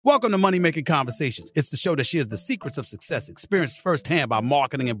Welcome to Money Making Conversations. It's the show that shares the secrets of success, experienced firsthand by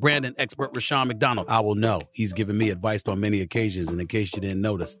marketing and branding expert Rashawn McDonald. I will know. He's given me advice on many occasions, and in case you didn't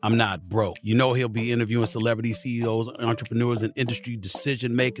notice, I'm not broke. You know he'll be interviewing celebrity CEOs, entrepreneurs, and industry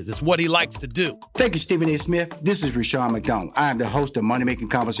decision makers. It's what he likes to do. Thank you, Stephen A. Smith. This is Rashawn McDonald. I am the host of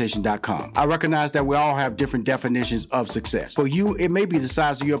MoneyMakingConversation.com. I recognize that we all have different definitions of success. For you, it may be the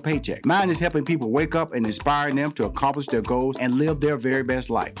size of your paycheck. Mine is helping people wake up and inspiring them to accomplish their goals and live their very best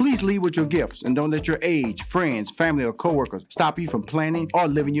life. Please lead with your gifts and don't let your age, friends, family, or coworkers stop you from planning or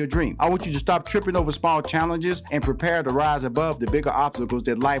living your dream. I want you to stop tripping over small challenges and prepare to rise above the bigger obstacles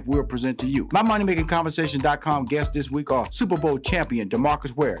that life will present to you. My MoneyMakingConversation.com guests this week are Super Bowl champion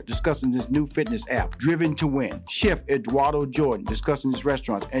DeMarcus Ware discussing this new fitness app, Driven to Win. Chef Edouardo Jordan discussing his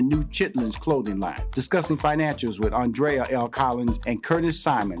restaurants and new Chitlins clothing line. Discussing financials with Andrea L. Collins and Curtis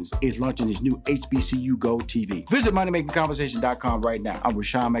Symonds is launching his new HBCU Go TV. Visit MoneyMakingConversation.com right now. I'm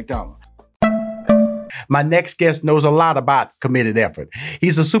Rashawn McDonald. My next guest knows a lot about committed effort.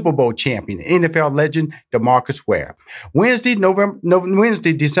 He's a Super Bowl champion, NFL legend DeMarcus Ware. Wednesday,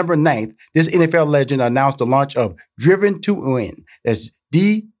 December 9th, this NFL legend announced the launch of Driven to Win. That's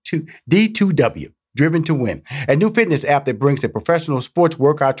D2W. Driven to Win, a new fitness app that brings a professional sports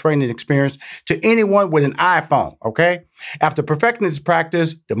workout training experience to anyone with an iPhone, okay? After perfecting his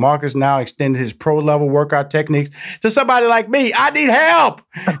practice, DeMarcus now extended his pro-level workout techniques to somebody like me. I need help!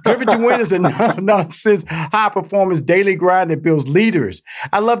 Driven to Win is a nonsense, high-performance daily grind that builds leaders.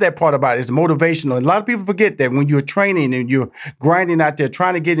 I love that part about it. It's motivational. And a lot of people forget that when you're training and you're grinding out there,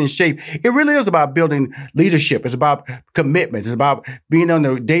 trying to get in shape, it really is about building leadership. It's about commitment. It's about being on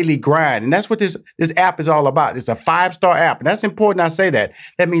the daily grind. And that's what this app is all about. It's a 5-star app. And that's important I say that.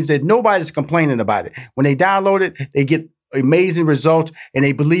 That means that nobody's complaining about it. When they download it, they get amazing results and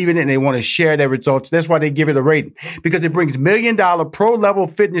they believe in it and they want to share their results. That's why they give it a rating, because it brings $1 million pro-level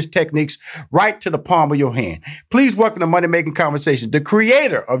fitness techniques right to the palm of your hand. Please welcome to Money Making Conversation, the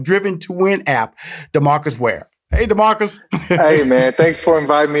creator of Driven to Win app, DeMarcus Ware. Hey, DeMarcus. Hey, man. Thanks for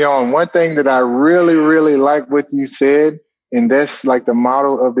inviting me on. One thing that I really, really like what you said, and that's like the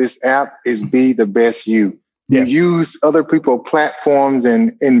motto of this app, is be the best you. Yes. You use other people's platforms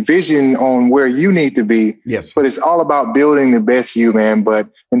and vision on where you need to be. Yes. But it's all about building the best you, man.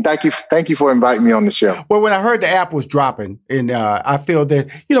 And thank you for inviting me on the show. Well, when I heard the app was dropping, and I feel that,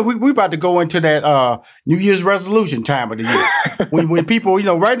 we about to go into that New Year's resolution time of the year. when people,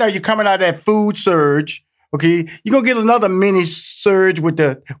 right now you're coming out of that food surge. Okay, you're going to get another mini surge with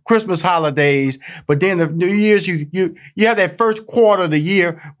the Christmas holidays, but then the New Year's, you have that first quarter of the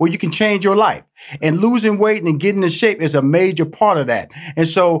year where you can change your life. And losing weight and getting in shape is a major part of that. And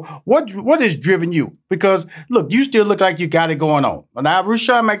so what has driven you? Because, look, you still look like you got it going on. Now,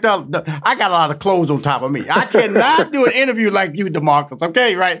 Rashawn McDonald, I got a lot of clothes on top of me. I cannot do an interview like you, DeMarcus,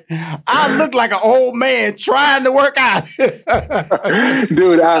 okay, right? I look like an old man trying to work out.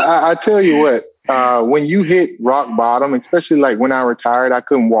 Dude, I tell you what. When you hit rock bottom, especially like when I retired, I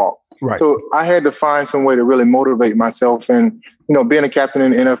couldn't walk. Right. So I had to find some way to really motivate myself. And, being a captain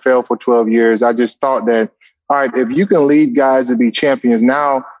in the NFL for 12 years, I just thought that, all right, if you can lead guys to be champions,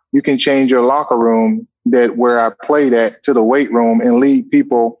 now you can change your locker room where I played at to the weight room and lead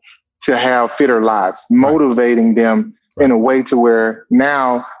people to have fitter lives, motivating them in a way to where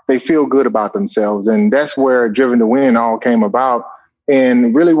now they feel good about themselves. And that's where Driven to Win all came about.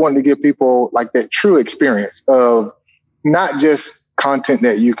 And really wanted to give people like that true experience of not just content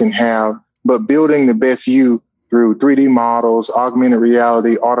that you can have, but building the best you through 3D models, augmented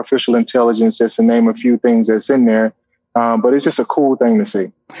reality, artificial intelligence, just to name a few things that's in there. But it's just a cool thing to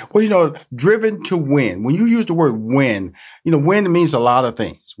see. Well, Driven to Win. When you use the word win, win means a lot of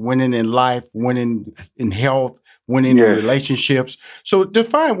things. Winning in life, winning in health, winning in relationships. So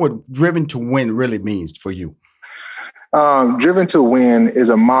define what Driven to Win really means for you. Driven to Win is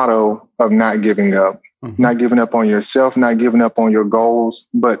a motto of not giving up, not giving up on yourself, not giving up on your goals.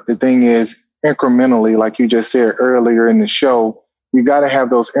 But the thing is, incrementally, like you just said earlier in the show, you got to have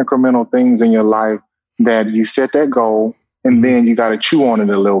those incremental things in your life that you set that goal and then you got to chew on it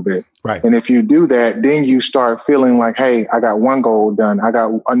a little bit. Right. And if you do that, then you start feeling like, hey, I got one goal done. I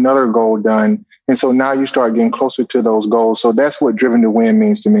got another goal done. And so now you start getting closer to those goals. So that's what Driven to Win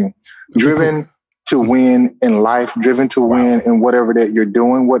means to me. Driven to win in life, driven to win in whatever that you're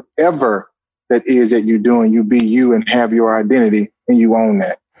doing, whatever that is that you're doing, you be you and have your identity and you own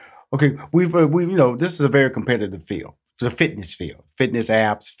that. Okay. We've this is a very competitive field. It's a fitness field. fitness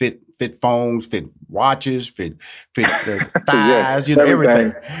apps, fit phones, fit watches, fit the thighs, yes,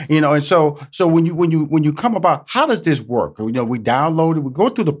 everything. And so when you come about, how does this work? We download it, we go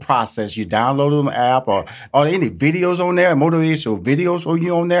through the process. You download an app, or are there any videos on there, motivational videos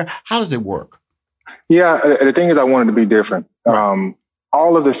on there? How does it work? Yeah, the thing is, I wanted to be different. Right.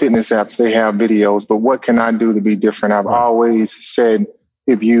 All of the fitness apps, they have videos, but what can I do to be different? I've always said,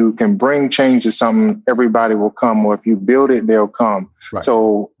 if you can bring change to something, everybody will come, or if you build it, they'll come. Right.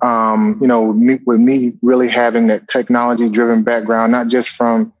 So, with me really having that technology-driven background, not just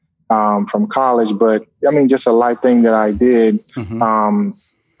from college, but just a life thing that I did. Mm-hmm.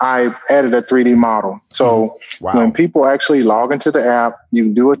 I added a 3D model. So when people actually log into the app,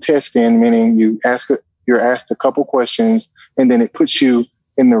 you do a test meaning you're asked a couple questions, and then it puts you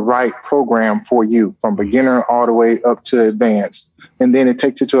in the right program for you, from beginner all the way up to advanced. And then it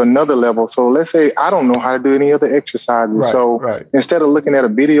takes you to another level. So let's say I don't know how to do any other exercises. Instead of looking at a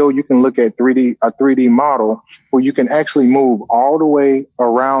video, you can look at a 3D model where you can actually move all the way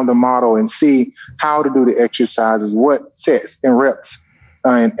around the model and see how to do the exercises, what sets and reps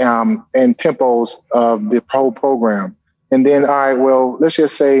and tempos of the whole program. And then, let's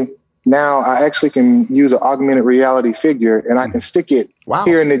just say now I actually can use an augmented reality figure, and I can stick it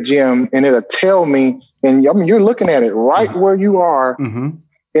here in the gym, and it'll tell me, and you're looking at it right where you are, and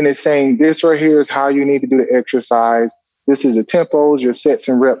it's saying this right here is how you need to do the exercise. This is the tempos, your sets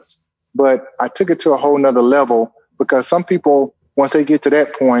and reps. But I took it to a whole nother level, because some people, once they get to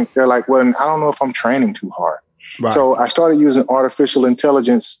that point, they're like, well, I don't know if I'm training too hard. Right. So I started using artificial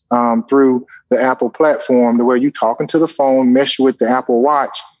intelligence through the Apple platform, to where you talking to the phone, mesh with the Apple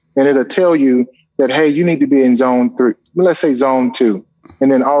Watch, and it'll tell you that, hey, you need to be in zone 3, let's say zone 2. And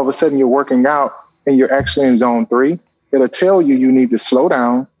then all of a sudden you're working out and you're actually in zone 3. It'll tell you need to slow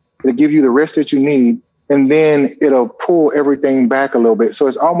down. It'll give you the rest that you need. And then it'll pull everything back a little bit. So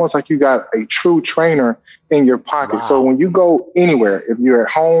it's almost like you got a true trainer in your pocket. Wow. So when you go anywhere, if you're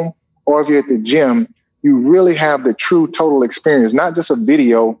at home or if you're at the gym, you really have the true total experience, not just a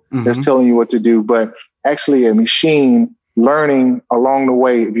video that's telling you what to do, but actually a machine learning along the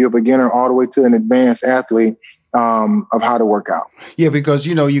way, if you're a beginner all the way to an advanced athlete, of how to work out. Yeah, because,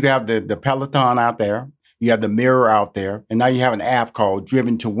 you have the Peloton out there, you have the mirror out there, and now you have an app called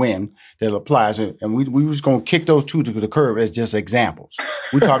Driven to Win that applies. And we was going to kick those two to the curb as just examples.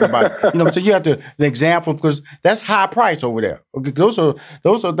 We talk about, so you have the example, because that's high price over there. That's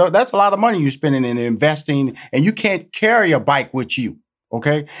a lot of money you're spending in investing, and you can't carry a bike with you.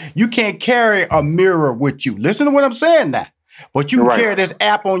 Okay. You can't carry a mirror with you. Listen to what I'm saying now. But you can carry this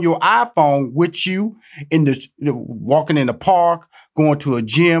app on your iPhone with you walking in the park, going to a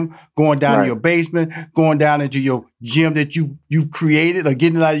gym, going down to your basement, going down into your gym that you've created, or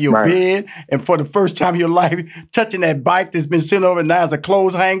getting out of your bed, and for the first time in your life, touching that bike that's been sitting over now as a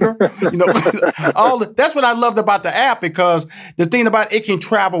clothes hanger. That's what I loved about the app, because the thing about it can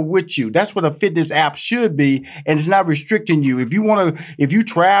travel with you. That's what a fitness app should be, and it's not restricting you. If you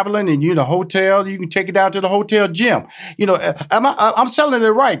traveling and you're in a hotel, you can take it down to the hotel gym. I'm selling it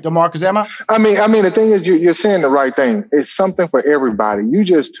right, DeMarcus, am I? I mean, the thing is, you're saying the right thing. It's something for everybody. You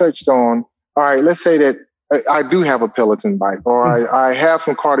just touched on, all right, let's say that I do have a Peloton bike, or I have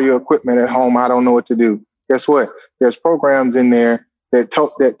some cardio equipment at home. I don't know what to do. Guess what? There's programs in there that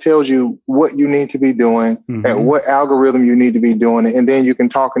tells you what you need to be doing and what algorithm you need to be doing. And then you can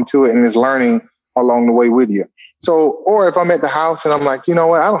talk into it, and it's learning along the way with you. So, or if I'm at the house and I'm like, you know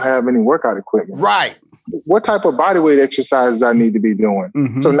what? I don't have any workout equipment. Right. What type of bodyweight exercises I need to be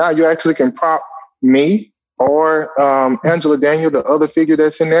doing. So now you actually can prop me or Angela Daniel, the other figure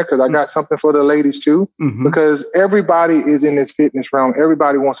that's in there, because I got something for the ladies too, because everybody is in this fitness realm.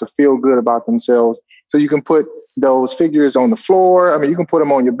 Everybody wants to feel good about themselves. So you can put those figures on the floor. I mean, you can put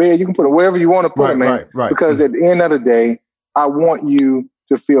them on your bed. You can put them wherever you want to put them in. Right. Because at the end of the day, I want you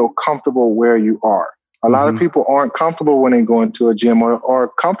to feel comfortable where you are. A lot of people aren't comfortable when they go into a gym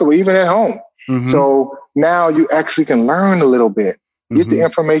or comfortable even at home. So now you actually can learn a little bit, get the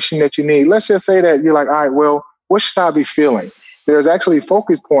information that you need. Let's just say that you're like, all right, well, what should I be feeling? There's actually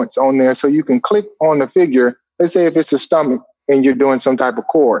focus points on there, so you can click on the figure. Let's say if it's a stomach and you're doing some type of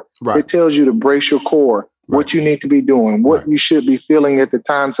core, it tells you to brace your core, what you need to be doing, what you should be feeling at the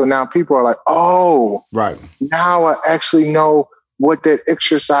time. So now people are like, oh, now I actually know what that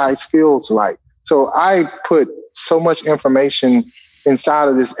exercise feels like. So I put so much information inside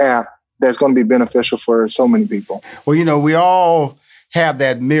of this app that's going to be beneficial for so many people. Well, we all have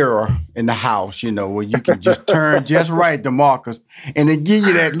that mirror in the house, where you can just turn just right, DeMarcus, and then give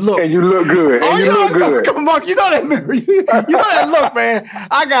you that look. And you look good. And you look good. Come on, you know that mirror. You know that look, man.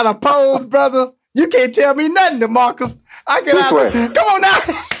 I got a pose, brother. You can't tell me nothing, DeMarcus. I get out of it. Come on now.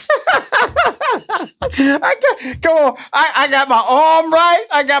 Come on. I got my arm right.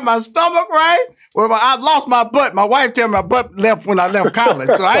 I got my stomach right. Well, I lost my butt. My wife told me my butt left when I left college,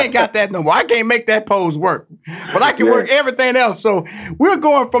 so I ain't got that no more. I can't make that pose work, but I can work everything else. So we're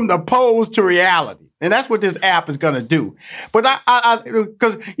going from the pose to reality. And that's what this app is going to do. But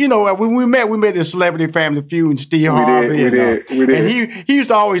because, when we met this Celebrity Family Feud and Steve Harvey. We did. And he used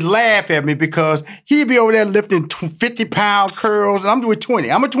to always laugh at me because he'd be over there lifting 50-pound curls, and I'm doing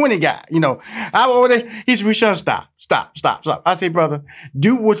 20. I'm a 20 guy, I'm over there. He said, Rashawn, stop. I say, brother,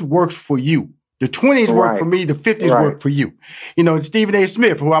 do what works for you. The 20s work for me. The 50s work for you. Stephen A.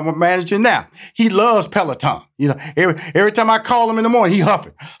 Smith, who I'm managing now, he loves Peloton. Every time I call him in the morning, he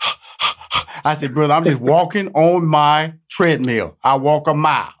huffing. I said, brother, I'm just walking on my treadmill. I walk a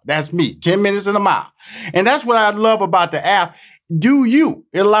mile. That's me, 10 minutes in a mile. And that's what I love about the app. Do you.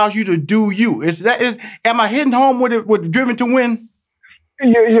 It allows you to do you. Am I hitting home with Driven to Win?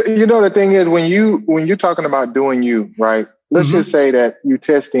 The thing is, when you're talking about doing you, right? Let's just say that you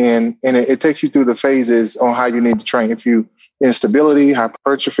test in and it takes you through the phases on how you need to train. If you in stability,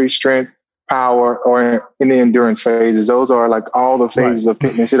 hypertrophy, strength, power, or in the endurance phases, those are like all the phases of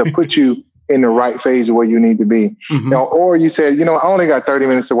fitness. It'll put you in the right phase of where you need to be. Or you said, I only got 30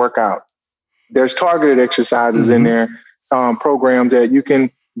 minutes to work out. There's targeted exercises in there, programs that you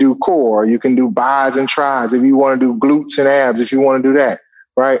can do core, you can do bis and tris if you want to do glutes and abs, if you want to do that,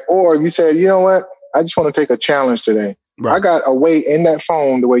 right? Or if you said, you know what, I just want to take a challenge today. I got a way in that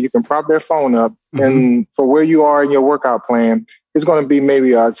phone the way you can prop that phone up, and for where you are in your workout plan, it's going to be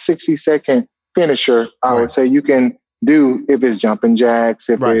maybe a 60-second finisher. I would say you can do if it's jumping jacks,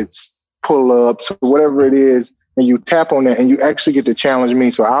 if it's pull-ups, whatever it is, and you tap on that and you actually get to challenge me.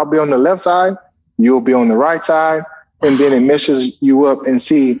 So I'll be on the left side, you'll be on the right side, and then it meshes you up and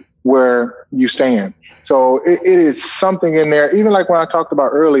see where you stand. So it is something in there, even like when I talked about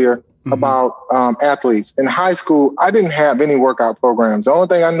earlier, about athletes. In high school, I didn't have any workout programs. The only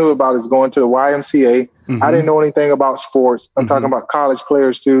thing I knew about is going to the YMCA. I didn't know anything about sports. I'm talking about college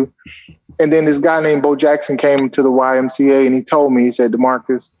players too. And then this guy named Bo Jackson came to the YMCA and he told me, he said,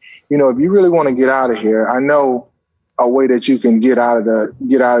 DeMarcus, if you really want to get out of here, I know a way that you can get out of the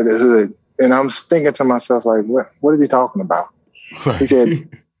hood. And I'm thinking to myself, like, what is he talking about? He said,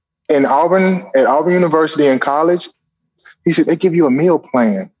 at Auburn University in college, he said, they give you a meal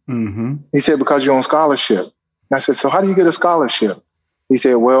plan. He said, because you're on scholarship. And I said, so how do you get a scholarship? He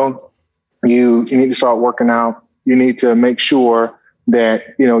said, well, you need to start working out. You need to make sure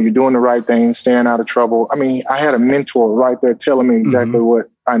that, you're doing the right thing, staying out of trouble. I mean, I had a mentor right there telling me exactly what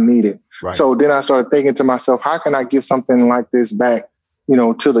I needed. So then I started thinking to myself, how can I give something like this back,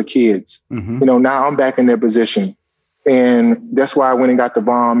 to the kids? Now I'm back in their position. And that's why I went and got the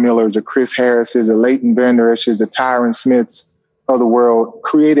Von Millers, the Chris Harrises, the Leighton Vander Esch's, the Tyron Smiths of the world,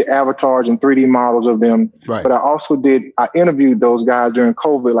 created avatars and 3D models of them. But I interviewed those guys during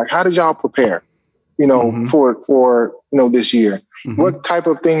COVID. Like, how did y'all prepare, for this year? What type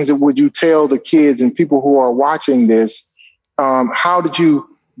of things would you tell the kids and people who are watching this? How did you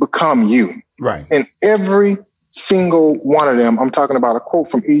become you? And every single one of them, I'm talking about a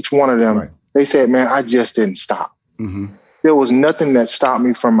quote from each one of them. They said, man, I just didn't stop. There was nothing that stopped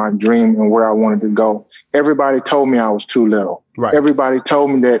me from my dream and where I wanted to go. Everybody told me I was too little. Everybody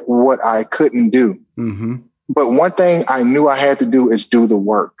told me that what I couldn't do. But one thing I knew I had to do is do the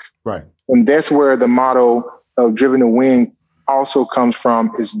work. And that's where the motto of Driven to Win also comes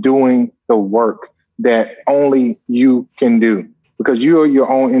from, is doing the work that only you can do, because you are your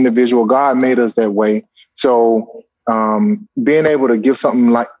own individual. God made us that way. So being able to give something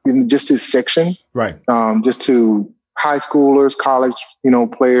like just this section, just to high schoolers, college,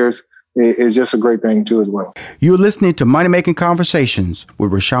 players, is just a great thing too as well. You're listening to Money Making Conversations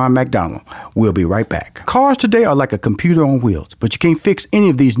with Rashawn McDonald. We'll be right back. Cars today are like a computer on wheels, but you can't fix any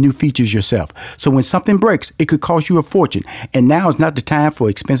of these new features yourself. So when something breaks, it could cost you a fortune. And now is not the time for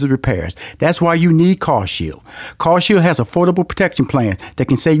expensive repairs. That's why you need CarShield. CarShield has affordable protection plans that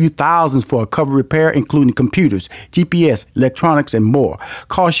can save you thousands for a covered repair, including computers, GPS, electronics, and more.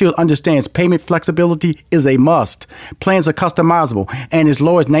 CarShield understands payment flexibility is a must. Plans are customizable and as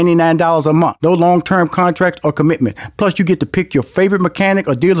low as $99 a month. No long-term contracts or commitment. Plus, you get to pick your favorite mechanic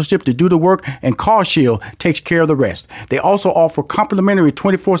or dealership to do the work, and CarShield takes care of the rest. They also offer complimentary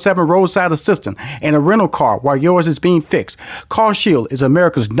 24/7 roadside assistance and a rental car while yours is being fixed. CarShield is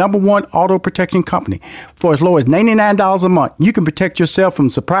America's #1 auto protection company. For as low as $99 a month, you can protect yourself from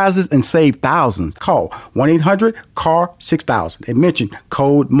surprises and save thousands. Call 1-800-CAR-6000 and mention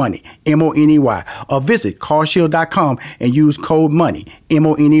code MONEY, MONEY, or visit carshield.com and use code MONEY,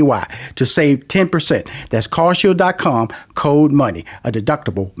 MONEY. to save 10%. That's carshield.com, code MONEY. A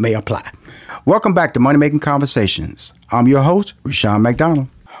deductible may apply. Welcome back to Money Making Conversations. I'm your host, Rushion McDonald.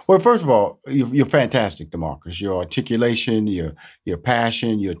 Well, first of all, you're fantastic, DeMarcus. Your articulation, your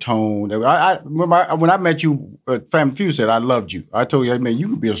passion, your tone. When I met you, Family Feud said I loved you. I told you, hey, man, you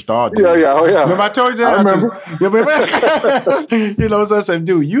could be a star. Dude. Yeah. Remember I told you that? I remember. So I said,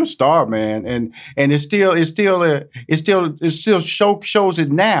 dude, you a star, man, and it still shows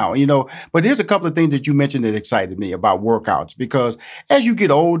it now. But here's a couple of things that you mentioned that excited me about workouts, because as you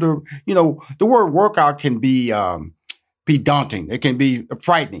get older, the word workout can be daunting. It can be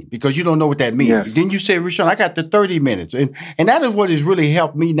frightening because you don't know what that means. Yes. Then you say, Rushion, I got the 30 minutes. And that is what has really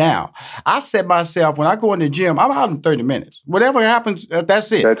helped me now. I set myself, when I go in the gym, I'm out in 30 minutes. Whatever happens, that's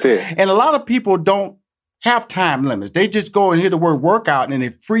it. That's it. And a lot of people don't have time limits. They just go and hear the word workout and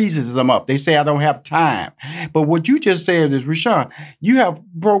it freezes them up. They say, I don't have time. But what you just said is, Rushion, you have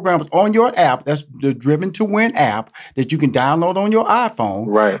programs on your app, that's the Driven to Win app, that you can download on your iPhone.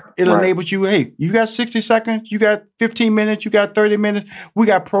 Right. It enables you, hey, you got 60 seconds, you got 15 minutes, you got 30 minutes. We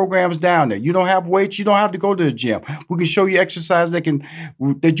got programs down there. You don't have weights, you don't have to go to the gym. We can show you exercises that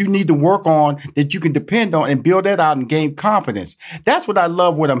you need to work on, that you can depend on, and build that out and gain confidence. That's what I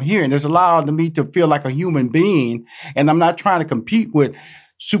love, what I'm hearing. It's allowed me to feel like a human being, and I'm not trying to compete with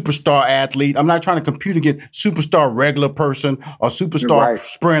superstar athlete. I'm not trying to compete against superstar regular person or superstar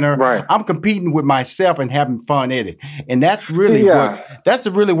sprinter. Right. I'm competing with myself and having fun at it. And that's really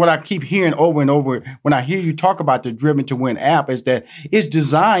what I keep hearing over and over when I hear you talk about the Driven to Win app, is that it's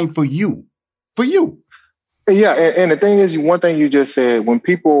designed for you. For you. Yeah. And the thing is, one thing you just said, when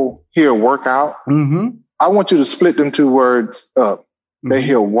people hear workout, I want you to split them two words up. They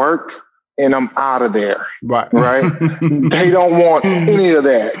hear work, and I'm out of there. Right. They don't want any of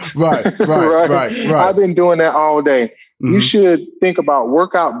that. Right. I've been doing that all day. You should think about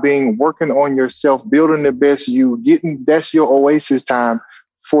workout being working on yourself, building the best you, that's your oasis time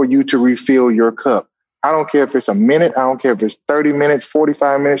for you to refill your cup. I don't care if it's a minute. I don't care if it's 30 minutes,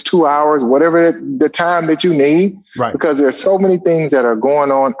 45 minutes, 2 hours, whatever the time that you need. Right. Because there's so many things that are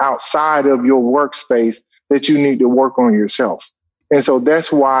going on outside of your workspace that you need to work on yourself. And so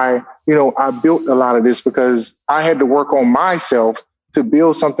that's why, I built a lot of this, because I had to work on myself to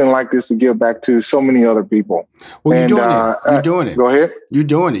build something like this to give back to so many other people. Well, you're doing it. Go ahead. You're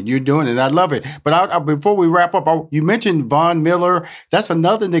doing it. I love it. But before we wrap up, you mentioned Von Miller. That's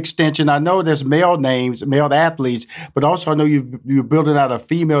another extension. I know there's male names, male athletes, but also I know you're building out a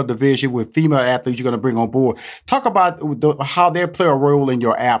female division with female athletes you're going to bring on board. Talk about how they play a role in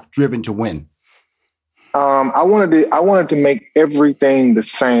your app, Driven to Win. I wanted to make everything the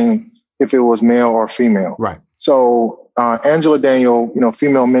same if it was male or female. Right. So Angela Daniel,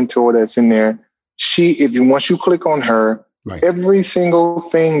 female mentor that's in there, once you click on her, every single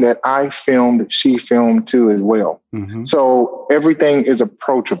thing that I filmed, she filmed too as well. So everything is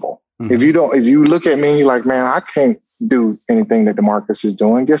approachable. If you look at me and you're like, man, I can't do anything that DeMarcus is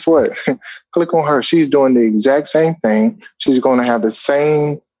doing, guess what? Click on her. She's doing the exact same thing. She's going to have the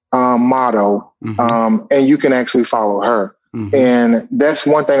same motto, and you can actually follow her. And that's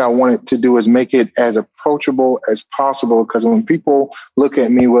one thing I wanted to do, is make it as approachable as possible. Because when people look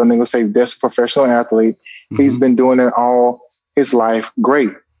at me, they're going to say, that's a professional athlete. He's been doing it all his life. Great.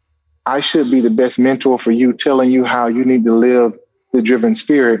 I should be the best mentor for you, telling you how you need to live the driven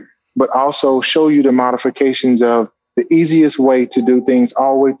spirit, but also show you the modifications of the easiest way to do things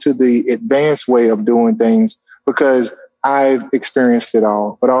all the way to the advanced way of doing things, because I've experienced it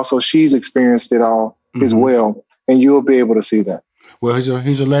all, but also she's experienced it all as well. And you'll be able to see that. Well,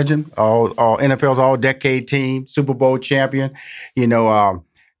 he's a legend. All NFL's all-decade team, Super Bowl champion.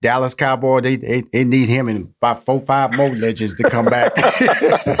 Dallas Cowboy, they need him and about 4-5 more legends to come back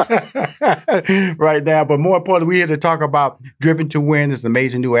right now. But more importantly, we're here to talk about Driven to Win. It's an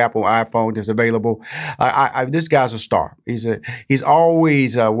amazing new Apple iPhone that's available. This guy's a star. He's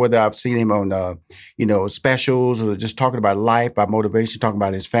always, whether I've seen him on specials or just talking about life, about motivation, talking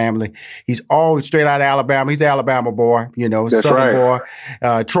about his family. He's always straight out of Alabama. He's an Alabama boy, that's Southern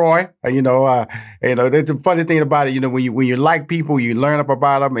boy. Troy, that's the funny thing about it. When you like people, you learn up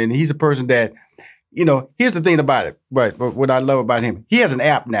about them. And he's a person that, here's the thing about it. But what I love about him, he has an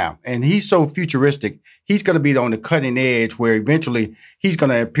app now, and he's so futuristic. He's going to be on the cutting edge where eventually he's going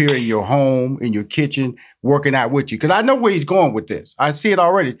to appear in your home, in your kitchen, working out with you. Because I know where he's going with this. I see it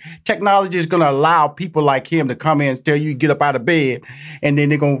already. Technology is going to allow people like him to come in and tell you to get up out of bed, and then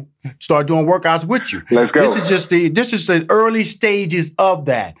they're going to start doing workouts with you. Let's go. This is the early stages of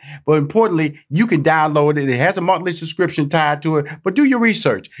that. But importantly, you can download it. It has a monthly subscription tied to it. But do your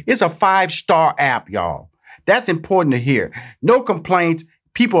research. It's a 5-star app, y'all. That's important to hear. No complaints.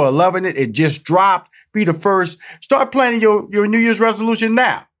 People are loving it. It just dropped. Be the first. Start planning your New Year's resolution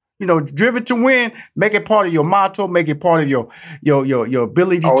now. Driven to win, make it part of your motto, make it part of your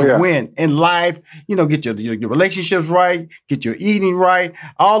ability to win in life. Get your relationships right, get your eating right,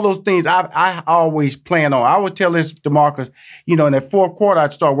 all those things I always plan on. I would tell this, DeMarcus, in that fourth quarter,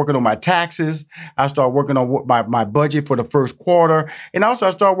 I'd start working on my taxes. I start working on my budget for the first quarter. And also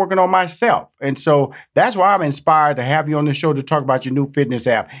I start working on myself. And so that's why I'm inspired to have you on the show to talk about your new fitness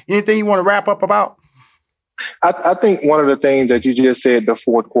app. Anything you want to wrap up about? I think one of the things that you just said, the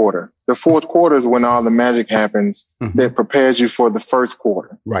fourth quarter. The fourth quarter is when all the magic happens that prepares you for the first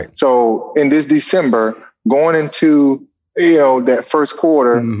quarter. Right. So in this December, going into that first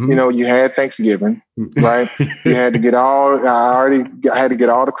quarter, you had Thanksgiving, right? You had to get I had to get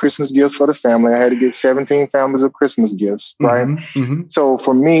all the Christmas gifts for the family. I had to get 17 families of Christmas gifts, right? So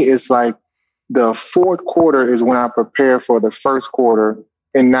for me, it's like the fourth quarter is when I prepare for the first quarter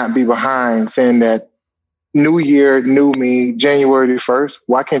and not be behind, saying that new year, new me, January 1st.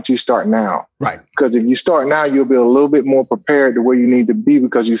 Why can't you start now? Right. Because if you start now, you'll be a little bit more prepared to where you need to be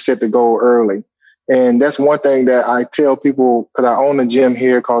because you set the goal early. And that's one thing that I tell people, because I own a gym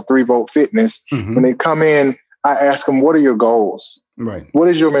here called 3 Volt Fitness. When they come in, I ask them, what are your goals? Right. What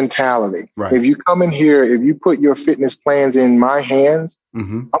is your mentality? Right. If you come in here, if you put your fitness plans in my hands,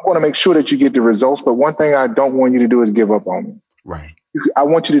 I'm going to make sure that you get the results. But one thing I don't want you to do is give up on me. Right. I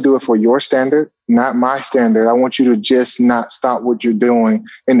want you to do it for your standard, not my standard. I want you to just not stop what you're doing,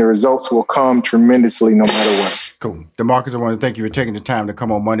 and the results will come tremendously no matter what. Cool. DeMarcus, I want to thank you for taking the time to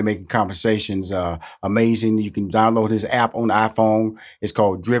come on Money Making Conversations. Amazing. You can download his app on the iPhone. It's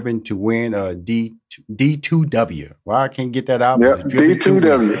called Driven to Win, D2W. Well, I can't get that out. Yep,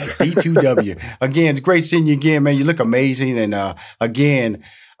 D2W. D2W. Again, it's great seeing you again, man. You look amazing. And again,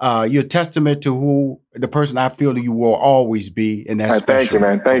 you're a testament to who the person I feel that you will always be. And that's special. Thank you,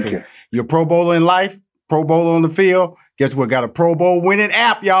 man. Thank you. You're a Pro Bowler in life, Pro Bowler on the field. Guess what? Got a Pro Bowl winning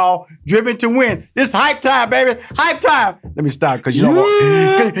app, y'all. Driven to win. This hype time, baby. Hype time. Let me stop because you know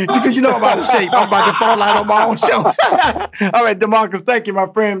I'm out of shape. I'm about to fall out on my own show. All right, DeMarcus, thank you, my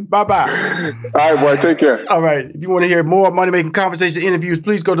friend. Bye-bye. All right, boy. Take care. All right. If you want to hear more Money Making Conversation interviews,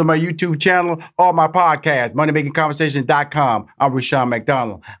 please go to my YouTube channel or my podcast, moneymakingconversation.com. I'm Rushion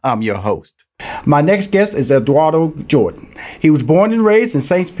McDonald. I'm your host. My next guest is Edouardo Jordan. He was born and raised in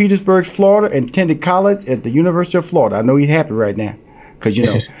St. Petersburg, Florida, and attended college at the University of Florida. I know he's happy right now because,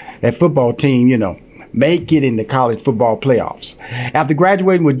 that football team, make it in the college football playoffs. After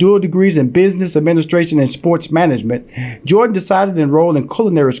graduating with dual degrees in business administration and sports management, Jordan decided to enroll in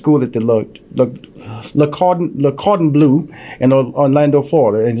culinary school at the Le Cordon Bleu in Orlando,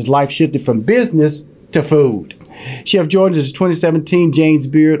 Florida, and his life shifted from business to food. Chef Jordan is a 2017 James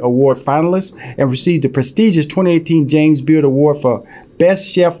Beard Award finalist and received the prestigious 2018 James Beard Award for Best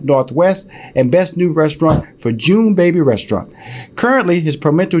Chef Northwest and Best New Restaurant for June Baby Restaurant. Currently, his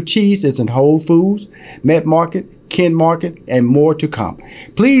pimento cheese is in Whole Foods, Met Market, Ken Market, and more to come.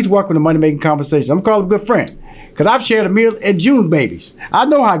 Please welcome to Money Making Conversation. I'm calling him a good friend because I've shared a meal at June Babies. I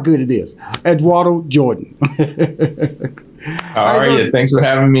know how good it is. Edouardo Jordan. How are you? Thanks for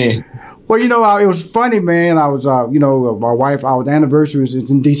having me. Well, it was funny, man. I was, my wife, our anniversary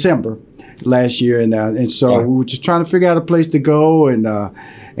is in December last year, and so we were just trying to figure out a place to go, and I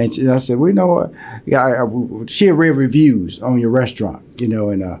said, well, you know what? She had read reviews on your restaurant,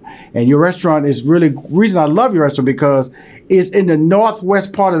 and your restaurant is really reason I love your restaurant because it's in the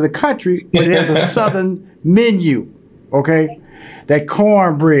northwest part of the country, but it has a southern menu. Okay. That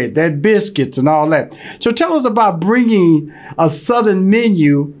cornbread, that biscuits, and all that. So tell us about bringing a southern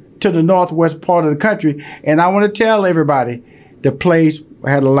menu to the northwest part of the country. And I want to tell everybody the place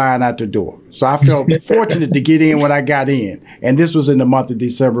had a line out the door. So I felt fortunate to get in when I got in. And this was in the month of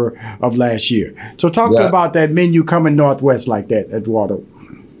December of last year. So talk to about that menu coming northwest like that, Edouardo.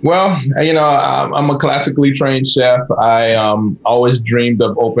 Well, I'm a classically trained chef. I always dreamed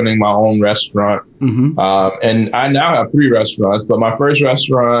of opening my own restaurant. And I now have 3 restaurants, but my first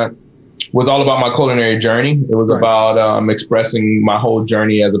restaurant was all about my culinary journey. It was about expressing my whole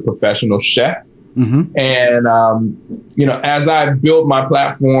journey as a professional chef. And, as I built my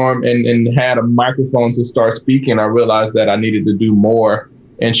platform and had a microphone to start speaking, I realized that I needed to do more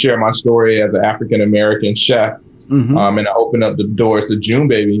and share my story as an African-American chef. And I opened up the doors to June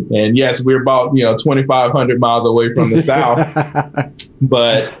Baby. And yes, we're about, 2,500 miles away from the South.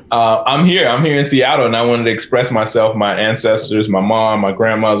 But I'm here in Seattle, and I wanted to express myself, my ancestors, my mom, my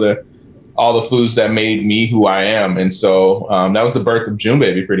grandmother, all the foods that made me who I am. And so that was the birth of June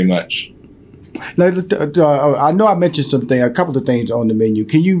Baby, pretty much. Now, I know I mentioned a couple of things on the menu.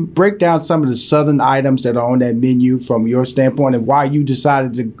 Can you break down some of the Southern items that are on that menu from your standpoint and why you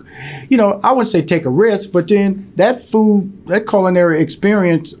decided to, I wouldn't say take a risk, but then that culinary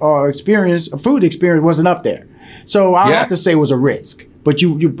experience food experience wasn't up there. So I have to say it was a risk. But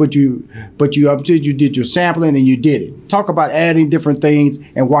you did your sampling and you did it. Talk about adding different things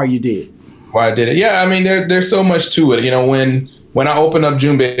and why you did. Why I did it? Yeah, I mean, there's so much to it. When I opened up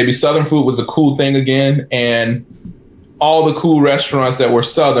June Baby, Southern food was a cool thing again, and all the cool restaurants that were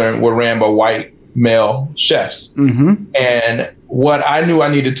Southern were ran by white male chefs. Mm-hmm. And what I knew I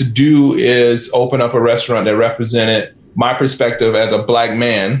needed to do is open up a restaurant that represented my perspective as a Black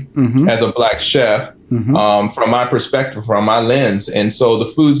man, as a Black chef. From my perspective, from my lens. And so the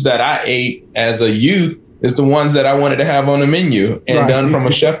foods that I ate as a youth is the ones that I wanted to have on the menu and done from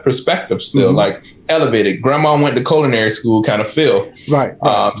a chef perspective still, like elevated. Grandma went to culinary school kind of feel. Right.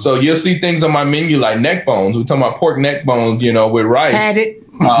 So you'll see things on my menu like neck bones. We're talking about pork neck bones, with rice. Had it.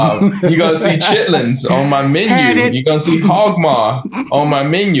 You're going to see chitlins on my menu. You're going to see hog maw on my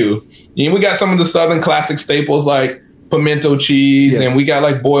menu. And we got some of the Southern classic staples like pimento cheese, and we got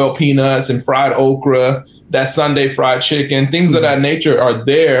like boiled peanuts and fried okra, that Sunday fried chicken, things of that nature are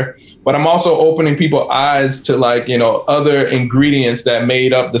there. But I'm also opening people's eyes to other ingredients that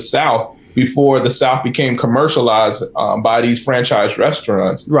made up the South before the South became commercialized by these franchise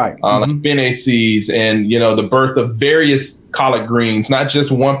restaurants. Right. Like Bene C's and, the birth of various collard greens, not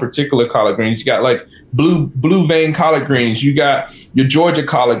just one particular collard greens. You got like blue vein collard greens. You got your Georgia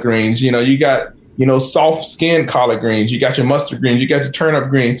collard greens. You got soft skinned collard greens, you got your mustard greens, you got your turnip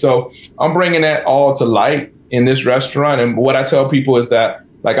greens. So I'm bringing that all to light in this restaurant. And what I tell people is that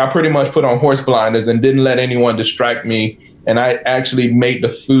I pretty much put on horse blinders and didn't let anyone distract me. And I actually made the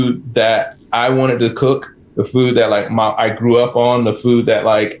food that I wanted to cook, the food that I grew up on, the food that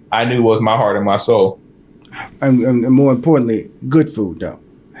I knew was my heart and my soul. And more importantly, good food though.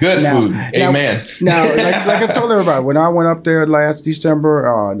 Good food. Amen. Now, like I told everybody, when I went up there last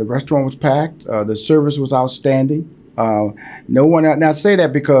December, the restaurant was packed. The service was outstanding. No one. Now, I say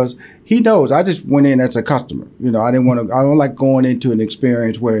that because he knows I just went in as a customer. I don't like going into an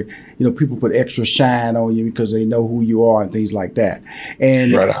experience where people put extra shine on you because they know who you are and things like that.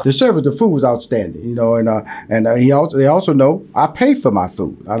 And the food was outstanding. They also know I pay for my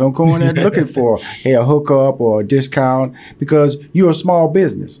food. I don't go in there looking for a hookup or a discount because you're a small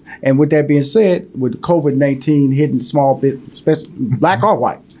business. And with that being said, with COVID-19 hitting small business, Black or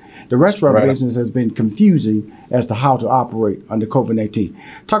white, the restaurant business has been confusing as to how to operate under COVID-19.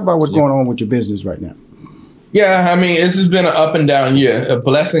 Talk about what's going on with your business right now. Yeah, I mean, this has been an up and down year, a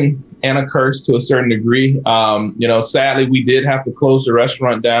blessing and a curse to a certain degree. Sadly, we did have to close the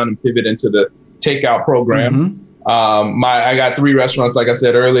restaurant down and pivot into the takeout program. I got 3 restaurants, like I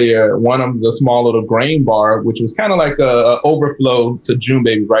said earlier. One of them was a small little grain bar, which was kind of like a overflow to June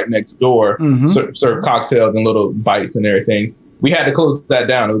Baby right next door, serve cocktails and little bites and everything. We had to close that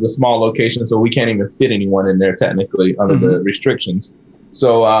down. It was a small location, so we can't even fit anyone in there technically under the restrictions.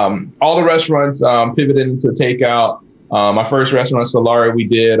 So all the restaurants pivoted into takeout. My first restaurant, Solari, we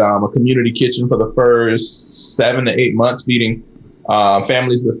did a community kitchen for the first 7 to 8 months, feeding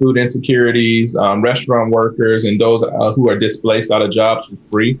families with food insecurities, restaurant workers, and those who are displaced out of jobs for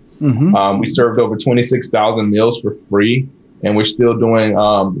free. We served over 26,000 meals for free, and we're still doing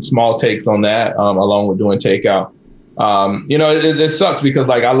small takes on that, along with doing takeout. It sucks because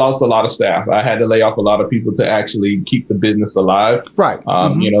I lost a lot of staff. I had to lay off a lot of people to actually keep the business alive. Right.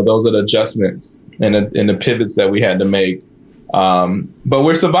 Those are the adjustments and the pivots that we had to make. But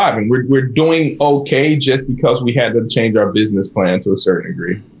we're surviving. We're doing okay just because we had to change our business plan to a certain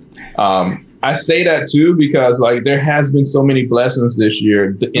degree. I say that too because there has been so many blessings this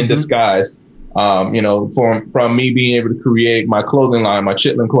year in disguise. From me being able to create my clothing line, my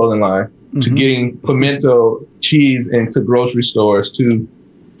chitlin clothing line, to getting pimento cheese into grocery stores, to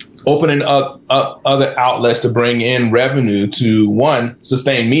opening up other outlets to bring in revenue to, one,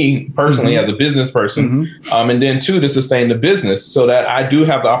 sustain me personally as a business person, and then 2, to sustain the business so that I do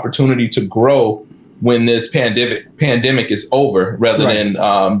have the opportunity to grow when this pandemic is over rather than,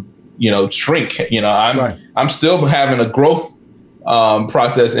 shrink. I'm still having a growth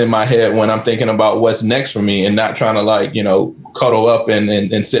process in my head when I'm thinking about what's next for me and not trying to cuddle up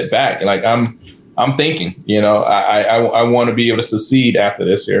and sit back. I'm thinking, I want to be able to succeed after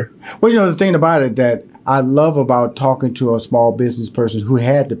this year. Well, the thing about it that I love about talking to a small business person who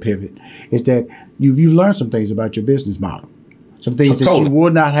had to pivot is that you've learned some things about your business model, some things that you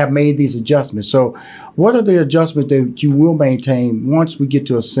would not have made these adjustments. So what are the adjustments that you will maintain once we get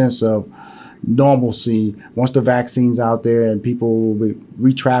to a sense of, normalcy once the vaccine's out there and people will be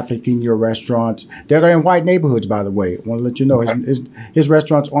re-trafficking your restaurants. They're in white neighborhoods, by the way. I want to let you know his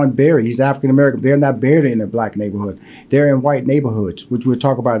restaurants aren't buried. He's African-American. They're not buried in a black neighborhood. They're in white neighborhoods, which we'll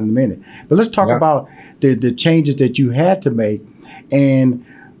talk about in a minute. But let's talk about the changes that you had to make and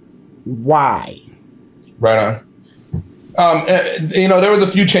why. Right on. There was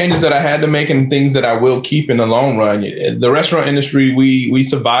a few changes that I had to make and things that I will keep in the long run. The restaurant industry, we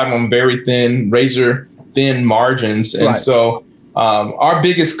survive on very thin, razor thin margins. And so our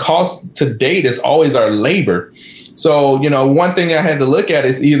biggest cost to date is always our labor. So, one thing I had to look at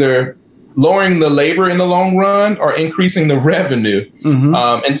is either lowering the labor in the long run or increasing the revenue.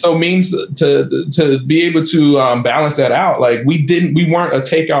 And so means to be able to balance that out. Like we weren't a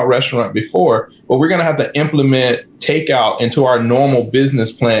takeout restaurant before, but we're going to have to implement takeout into our normal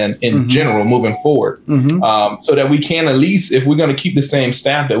business plan in general moving forward. So that we can at least, if we're going to keep the same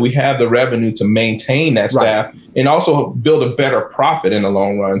staff, that we have the revenue to maintain that staff and also build a better profit in the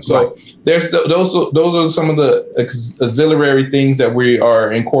long run. So those are some of the auxiliary things that we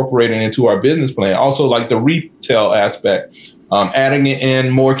are incorporating into our business plan. Also, like the retail aspect, adding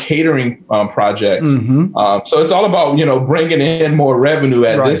in more catering projects. So it's all about, bringing in more revenue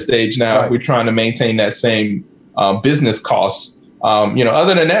at this stage now. If we're trying to maintain that same business costs.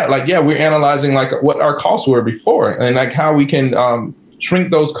 Other than that, we're analyzing what our costs were before and how we can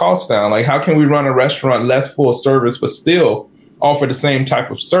shrink those costs down. Like, how can we run a restaurant less full service, but still offer the same type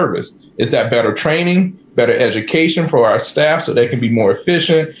of service? Is that better training, better education for our staff so they can be more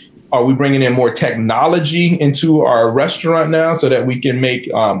efficient? Are we bringing in more technology into our restaurant now so that we can make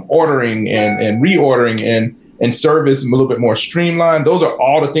ordering and reordering and service a little bit more streamlined? Those are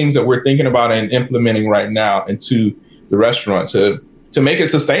all the things that we're thinking about and implementing right now into the restaurant to make it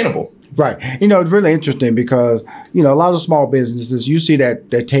sustainable. Right. It's really interesting because, a lot of small businesses, you see that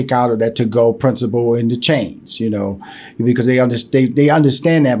takeout or that to-go principle in the chains, because they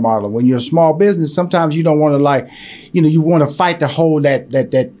understand that model. When you're a small business, sometimes you don't want to you want to fight to hold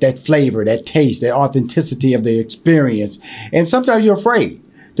that flavor, that taste, that authenticity of the experience. And sometimes you're afraid.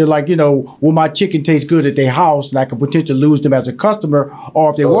 They're like, will my chicken taste good at their house? And I could potentially lose them as a customer,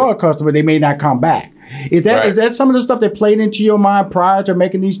 or if they were a customer, they may not come back. Is that some of the stuff that played into your mind prior to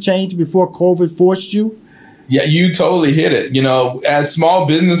making these changes before COVID forced you? Yeah, you totally hit it. As small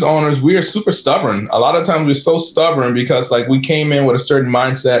business owners, we are super stubborn. A lot of times we're so stubborn because we came in with a certain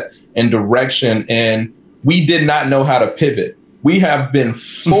mindset and direction and we did not know how to pivot. We have been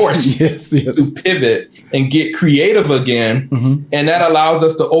forced to pivot and get creative again. And that allows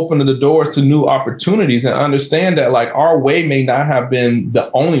us to open the doors to new opportunities and understand that our way may not have been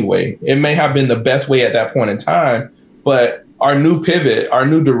the only way. It may have been the best way at that point in time, but our new pivot, our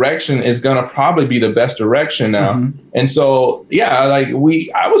new direction is going to probably be the best direction now. And so, I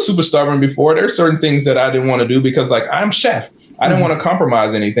was super stubborn before. There's certain things that I didn't want to do because I'm chef. I didn't want to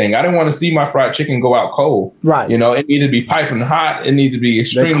compromise anything. I didn't want to see my fried chicken go out cold. Right. It needed to be piping hot. It needed to be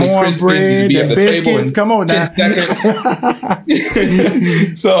extremely crispy. It needed to be at the table in come on 10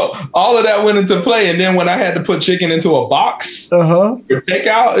 seconds. So all of that went into play. And then when I had to put chicken into a box for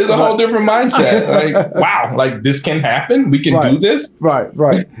takeout, it's a whole different mindset. Wow, this can happen. We can do this. Right.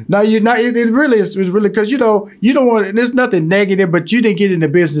 Now it really is really because you don't want. There's nothing negative, but you didn't get in the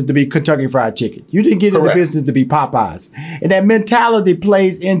business to be Kentucky Fried Chicken. You didn't get in the business to be Popeyes, and that mentality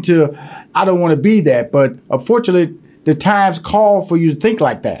plays into, I don't want to be that, but unfortunately, the times call for you to think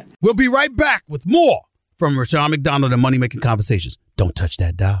like that. We'll be right back with more from Rushion McDonald and Money Making Conversations. Don't touch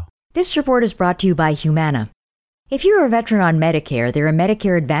that dial. This report is brought to you by Humana. If you're a veteran on Medicare, there are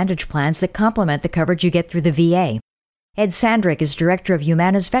Medicare Advantage plans that complement the coverage you get through the VA. Ed Sandrick is director of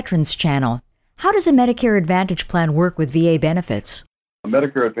Humana's Veterans Channel. How does a Medicare Advantage plan work with VA benefits? A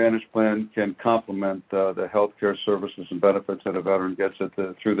Medicare Advantage plan can complement the health care services and benefits that a veteran gets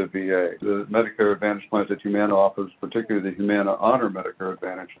through the VA. The Medicare Advantage plans that Humana offers, particularly the Humana Honor Medicare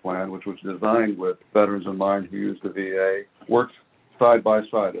Advantage plan, which was designed with veterans in mind who use the VA, works side by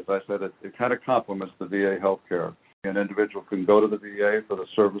side. As I said, it kind of complements the VA health care. An individual can go to the VA for the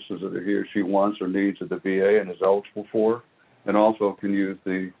services that he or she wants or needs at the VA and is eligible for, and also can use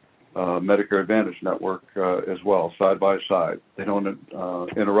the Medicare Advantage network as well, side by side. They don't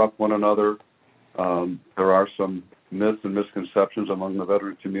interrupt one another. There are some myths and misconceptions among the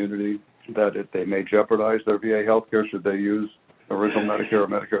veteran community that they may jeopardize their VA health care should they use original Medicare or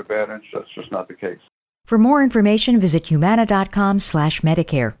Medicare Advantage. That's just not the case. For more information, visit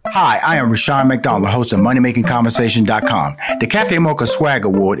humana.com/Medicare. Hi, I am Rashawn McDonald, host of MoneyMakingConversation.com. The Cafe Mocha Swag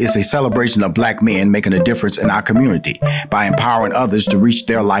Award is a celebration of Black men making a difference in our community by empowering others to reach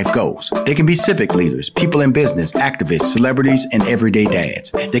their life goals. They can be civic leaders, people in business, activists, celebrities, and everyday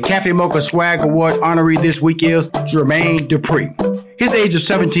dads. The Cafe Mocha Swag Award honoree this week is Jermaine Dupri. His age of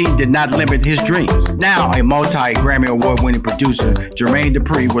 17 did not limit his dreams. Now a multi-Grammy Award-winning producer, Jermaine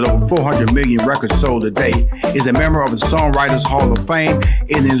Dupri, with over 400 million records sold a day, is a member of the Songwriters Hall of Fame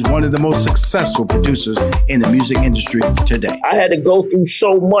and is one of the most successful producers in the music industry today. I had to go through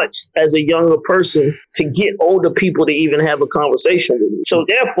so much as a younger person to get older people to even have a conversation with me. So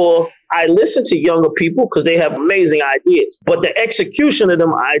therefore, I listen to younger people because they have amazing ideas. But the execution of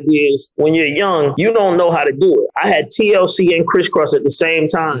them ideas, when you're young, you don't know how to do it. I had TLC and Crisscross at the same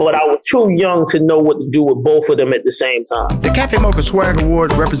time, but I was too young to know what to do with both of them at the same time. The Cafe Mocha Swag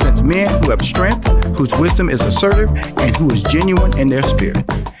Award represents men who have strength, whose wisdom is assertive, and who is genuine in their spirit.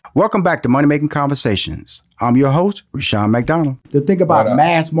 Welcome back to Money Making Conversations. I'm your host, Rashawn McDonald. To think about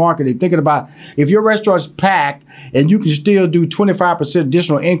mass marketing, thinking about if your restaurant's packed and you can still do 25%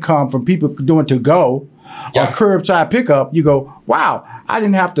 additional income from people doing to-go or curbside pickup, you go, wow, I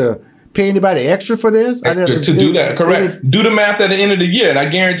didn't have to pay anybody extra for this? I didn't have to do that, correct. Do the math at the end of the year, and I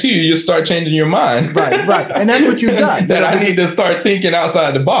guarantee you'll start changing your mind. Right. And that's what you've done. That I need to start thinking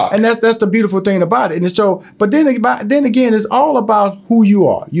outside the box. And that's the beautiful thing about it. And so, but then again, it's all about who you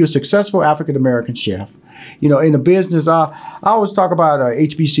are. You're a successful African-American chef. You know, in the business, I always talk about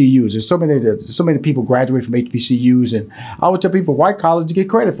HBCUs. There's so many people graduate from HBCUs, and I always tell people white colleges to get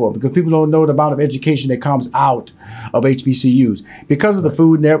credit for it because people don't know the amount of education that comes out of HBCUs. Because of the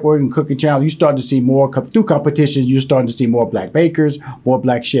Food Network and Cooking Channel, you start to see more through competitions. You're starting to see more black bakers, more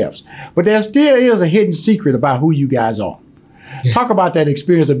black chefs. But there still is a hidden secret about who you guys are. Yeah. Talk about that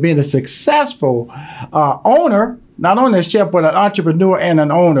experience of being a successful owner. Not only a chef, but an entrepreneur and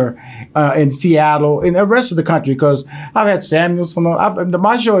an owner in Seattle and the rest of the country. Because I've had Samuels on.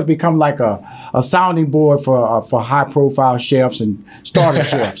 My show has become like a sounding board for high-profile chefs and starter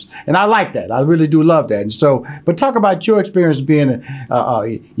chefs, and I like that. I really do love that. And so, but talk about your experience being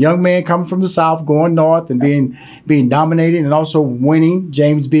a young man coming from the South, going north, and being nominated and also winning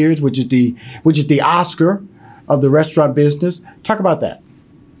James Beard's, which is the Oscar of the restaurant business. Talk about that.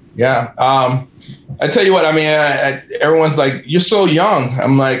 Yeah. I tell you what, I mean, everyone's like, you're so young.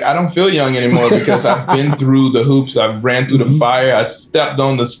 I'm like, I don't feel young anymore because I've been through the hoops. I've ran through the fire. I stepped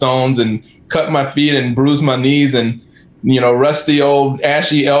on the stones and cut my feet and bruised my knees and, rusty old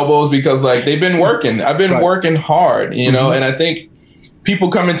ashy elbows because like they've been working. I've been working hard, and I think people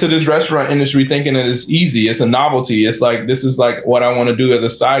come into this restaurant industry thinking that it's easy. It's a novelty. It's like, this is like what I want to do as a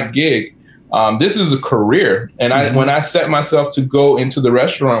side gig. This is a career. And when I set myself to go into the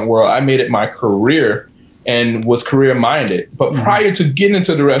restaurant world, I made it my career and was career minded. But prior to getting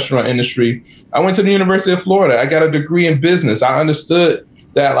into the restaurant industry, I went to the University of Florida. I got a degree in business. I understood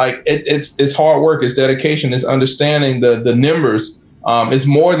that like it's hard work, it's dedication, it's understanding the numbers. It's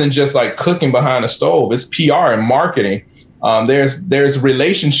more than just like cooking behind a stove. It's PR and marketing. There's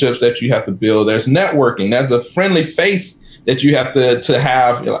relationships that you have to build. There's networking. There's a friendly face that you have to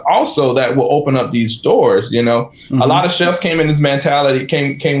have also that will open up these doors. A lot of chefs came with this mentality.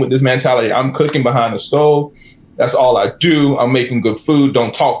 I'm cooking behind the stove. That's all I do. I'm making good food.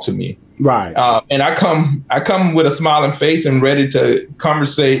 Don't talk to me. Right. And I come with a smiling face and ready to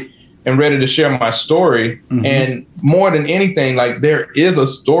conversate and ready to share my story. And more than anything, like there is a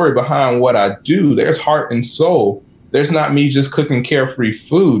story behind what I do. There's heart and soul. There's not me just cooking carefree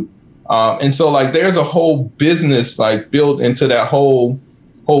food. And so like there's a whole business like built into that whole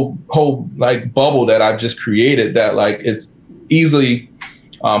like bubble that I've just created that like it's easily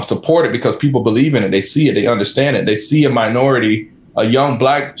supported because people believe in it. They see it. They understand it. They see a young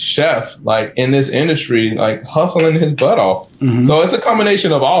black chef like in this industry, like hustling his butt off. So it's a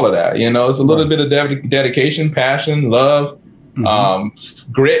combination of all of that. It's a little bit of dedication, passion, love,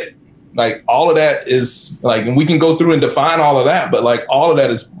 grit. Like all of that is like, and we can go through and define all of that, but like all of that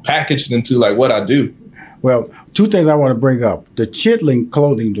is packaged into like what I do. Well, two things I want to bring up: the Chitlin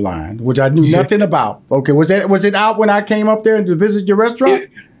clothing line, which I knew nothing about. Okay, was it out when I came up there to visit your restaurant?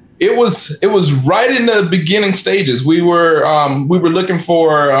 It was right in the beginning stages. We were looking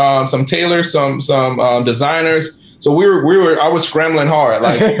for some tailors, some designers. So I was scrambling hard.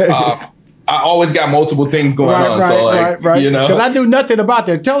 Like I always got multiple things going on. Right. Because I knew nothing about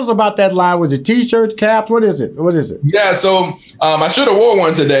that. Tell us about that line. Was it T-shirts, caps? What is it? Yeah, so I should have wore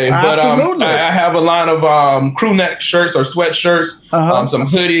one today, but I have a line of crew neck shirts or sweatshirts, some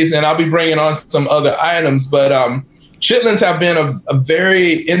hoodies, and I'll be bringing on some other items. But chitlins have been a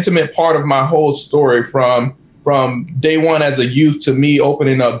very intimate part of my whole story from day one as a youth to me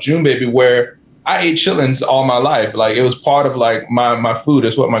opening up June Baby, where I ate chitlins all my life. Like, it was part of like my food.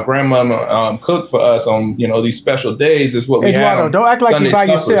 It's what my grandmama cooked for us on, these special days. Is what we Eduardo, had. Don't act like Sunday you're by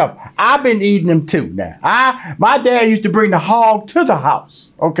suppers. yourself. I've been eating them too now. My dad used to bring the hog to the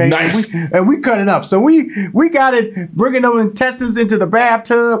house. Okay. Nice. And we cut it up. So we got it, bringing those intestines into the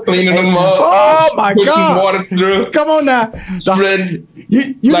bathtub. Cleaning them up. Oh my putting God. some water through. Come on now.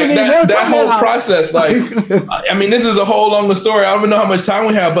 You like didn't that whole process, like, I mean, this is a whole longer story. I don't even know how much time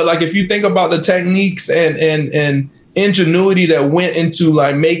we have, but like, if you think about the techniques and ingenuity that went into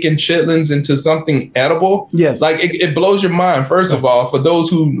like making chitlins into something edible, yes, like it blows your mind. First of all, for those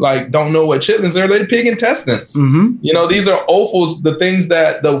who like don't know what chitlins are, they're pig intestines. Mm-hmm. These are offals, the things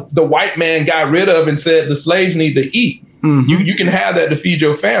that the white man got rid of and said the slaves need to eat. Mm-hmm. You can have that to feed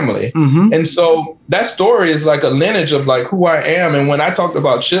your family. Mm-hmm. And so that story is like a lineage of like who I am. And when I talked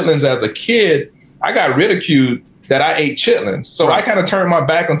about chitlins as a kid, I got ridiculed that I ate chitlins. So I kind of turned my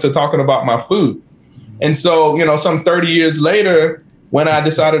back onto talking about my food. And so, some 30 years later, when I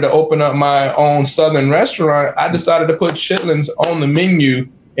decided to open up my own Southern restaurant, I decided to put chitlins on the menu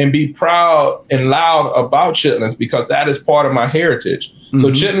and be proud and loud about chitlins, because that is part of my heritage. Mm-hmm. So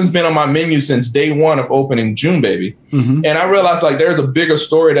chitlins been on my menu since day one of opening June Baby. Mm-hmm. And I realized like there's a bigger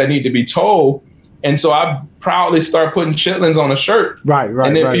story that need to be told. And so I proudly start putting chitlins on a shirt. Right.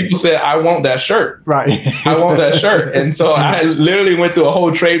 And then people said, I want that shirt. Right. I want that shirt. And so I literally went through a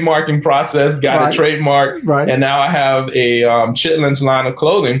whole trademarking process, got a trademark. Right. And now I have a chitlins line of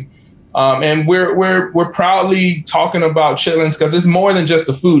clothing. And we're proudly talking about chitlins because it's more than just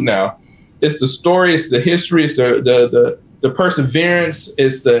the food now. It's the story, it's the history, it's the perseverance,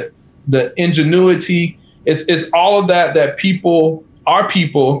 it's the ingenuity, it's all of that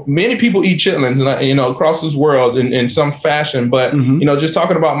many people eat chitlins, across this world in some fashion. But, just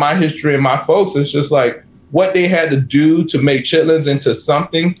talking about my history and my folks, it's just like what they had to do to make chitlins into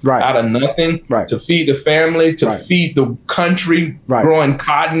something out of nothing, to feed the family, to feed the country, growing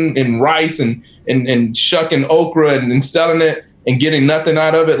cotton and rice and shucking okra and selling it and getting nothing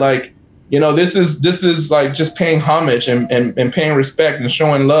out of it. Like, this is like just paying homage and paying respect and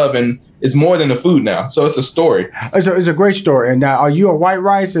showing love, and it's more than the food now. So it's a story. It's a great story. And now, are you a white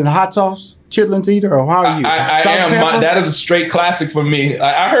rice and hot sauce chitlins eater, or how are you? I am. That is a straight classic for me.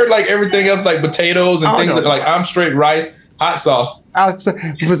 I heard like everything else, like potatoes and things like I'm straight rice, hot sauce. I'll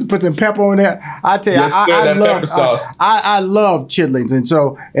put some pepper on there. I tell you, I love chitlins,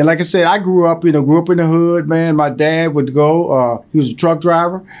 and like I said, I grew up in the hood. Man, my dad would go. He was a truck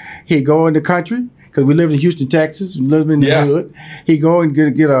driver. He'd go in the country because we lived in Houston, Texas. We lived in the hood. He'd go and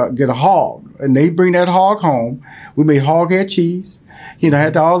get a hog, and they bring that hog home. We made hog head cheese.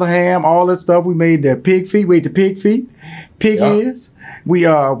 Had all the ham, all that stuff. We made the pig feet. We ate the pig feet, pig ears. We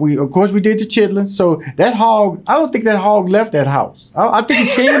of course we did the chitlins. So that hog, I don't think that hog left that house. I think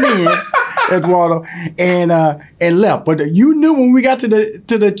he came in, Edouardo, and left. But you knew when we got to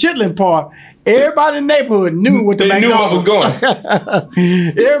the chitlin part, everybody in the neighborhood knew what they knew what was going.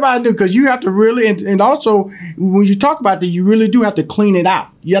 Everybody knew, because you have to really, and also when you talk about that, you really do have to clean it out.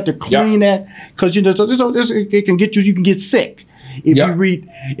 You have to clean that, because it can get you can get sick.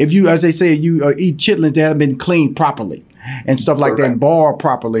 If you, as they say, you eat chitlins that haven't been cleaned properly and stuff like that, and boiled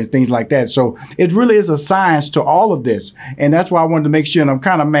properly and things like that. So it really is a science to all of this. And that's why I wanted to make sure, and I'm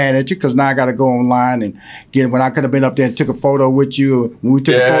kind of mad at you because now I got to go online and get, when I could have been up there and took a photo with you, when we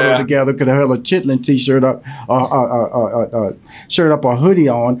took a photo together, could have held a chitlin t-shirt up, shirt up or hoodie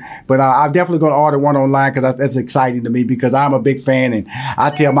on. But I'm definitely going to order one online because that's exciting to me, because I'm a big fan. And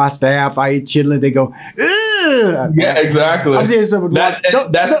I tell my staff I eat chitlins, they go, ugh. Yeah, exactly. That's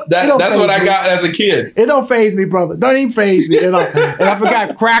what I got as a kid. It don't faze me, brother. Don't even faze me. And I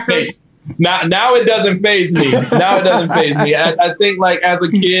forgot crackers. Hey, now it doesn't faze me. Now it doesn't faze me. I think like as a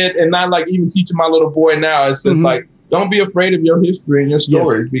kid, and not like even teaching my little boy now, it's just like, don't be afraid of your history and your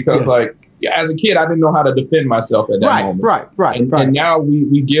stories, because like as a kid, I didn't know how to defend myself at that moment. Right. And now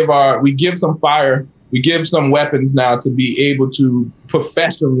we give some fire, we give some weapons now to be able to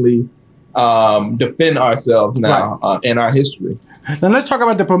professionally defend ourselves now in our history. Now let's talk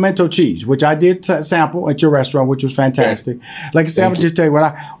about the pimento cheese, which I did sample at your restaurant, which was fantastic. Like I said, I'm just tell you,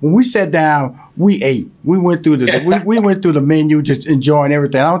 when we sat down, we ate. We went through we went through the menu, just enjoying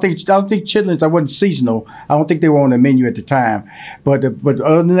everything. I don't think chitlins, I wasn't seasonal. I don't think they were on the menu at the time. But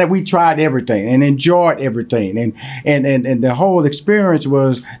other than that, we tried everything and enjoyed everything. And the whole experience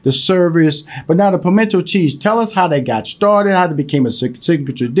was the service. But now the pimento cheese, tell us how they got started, how it became a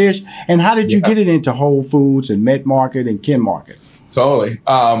signature dish, and how did you get it into Whole Foods and Met Market and Ken Market? Totally.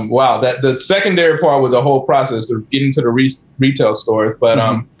 Wow. That the secondary part was the whole process of getting to the retail stores.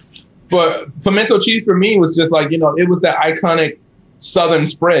 But pimento cheese for me was just like, it was that iconic Southern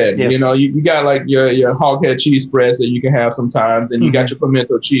spread. Yes. You got like your hoghead cheese spreads that you can have sometimes, and you got your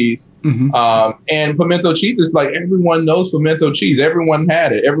pimento cheese. And pimento cheese is like, everyone knows pimento cheese. Everyone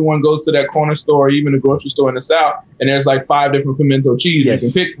had it. Everyone goes to that corner store, even a grocery store in the South, and there's like 5 different pimento cheese you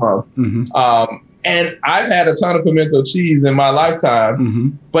can pick from. And I've had a ton of pimento cheese in my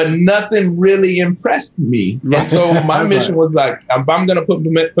lifetime, but nothing really impressed me. And so my mission was like, if I'm going to put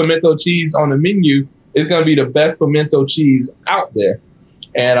pimento cheese on the menu, it's going to be the best pimento cheese out there.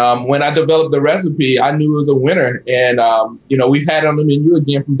 And when I developed the recipe, I knew it was a winner. And, we've had it on the menu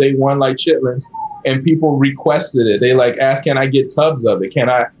again from day one, like chitlins, and people requested it. They like asked, can I get tubs of it?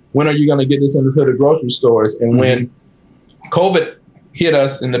 When are you going to get this into the grocery stores? And when COVID hit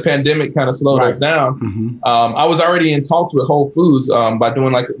us and the pandemic kind of slowed us down, I was already in talks with Whole Foods by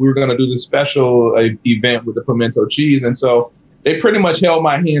doing we were going to do this special event with the pimento cheese. And so they pretty much held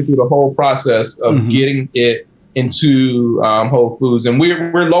my hand through the whole process of getting it into Whole Foods. And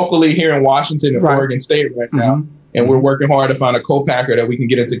we're locally here in Washington and Oregon State right now. And we're working hard to find a co-packer that we can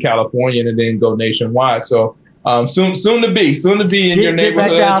get into California and then go nationwide. So soon to be in your neighborhood. Get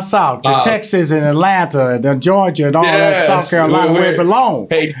back down south to Texas and Atlanta and Georgia and all that, South Carolina, where it belongs.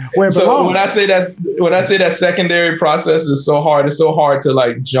 When I say that secondary process is so hard, it's so hard to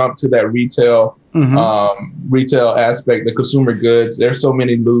like jump to that retail aspect, the consumer goods. There's so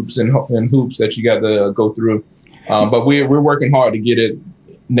many loops and hoops that you got to go through. But we're working hard to get it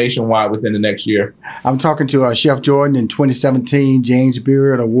nationwide within the next year. I'm talking to Chef Jordan, in 2017 James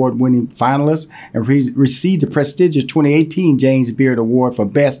Beard Award-winning finalist, and received the prestigious 2018 James Beard Award for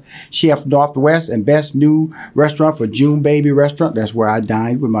Best Chef Northwest and Best New Restaurant for June Baby Restaurant. That's where I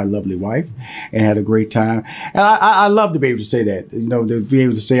dined with my lovely wife and had a great time. And I love to be able to say that, to be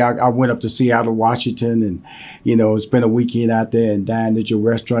able to say I went up to Seattle, Washington, and spent a weekend out there and dined at your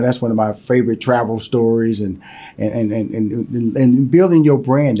restaurant. That's one of my favorite travel stories, and building your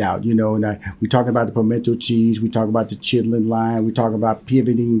brand out, and we talk about the pimento cheese, we talk about the chitlin line, we talk about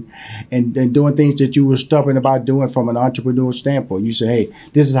pivoting and doing things that you were stubborn about doing from an entrepreneurial standpoint. You say, hey,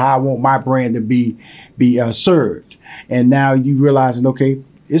 this is how I want my brand to be served. And now you realizing, okay,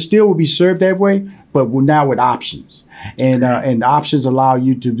 it still will be served that way, but now with options. And options allow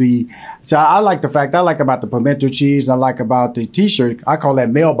you to be. So I like about the pimento cheese, and I like about the T-shirt, I call that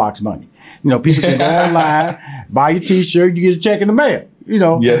mailbox money. People can go online, buy your T-shirt, you get a check in the mail.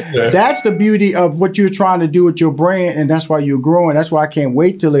 Yes, sir. That's the beauty of what you're trying to do with your brand, and that's why you're growing. That's why I can't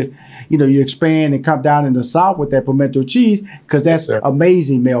wait till you expand and come down in the South with that pimento cheese, because that's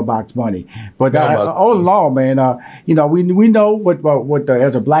amazing mailbox money. But all along, man, we know what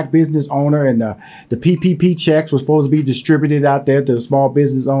as a black business owner, and the PPP checks were supposed to be distributed out there to the small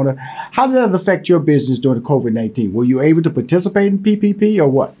business owner. How did that affect your business during the COVID-19? Were you able to participate in PPP or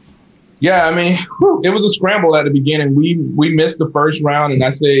what? Yeah, I mean, it was a scramble at the beginning. We missed the first round, and I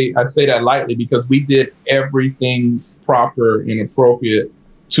say that lightly because we did everything proper and appropriate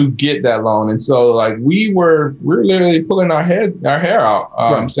to get that loan. And so, like, we're literally pulling our hair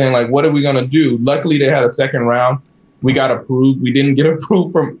out, saying like, what are we gonna do? Luckily, they had a second round. We got approved. We didn't get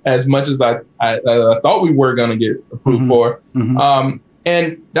approved from as much as I thought we were gonna get approved for. And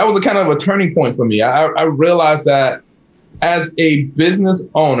that was a kind of a turning point for me. I realized that, as a business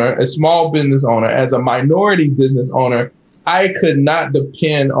owner, a small business owner, as a minority business owner, I could not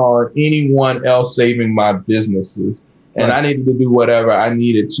depend on anyone else saving my businesses. And I needed to do whatever I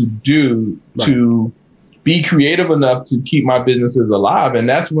needed to do to be creative enough to keep my businesses alive. And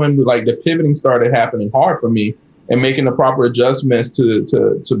that's when the pivoting started happening hard for me, and making the proper adjustments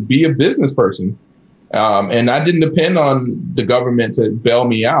to be a business person. And I didn't depend on the government to bail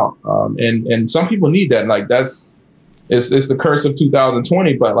me out. And some people need that. It's the curse of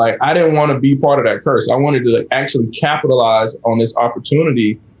 2020, but I didn't want to be part of that curse. I wanted to actually capitalize on this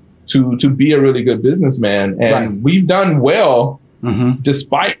opportunity to be a really good businime. And we've done well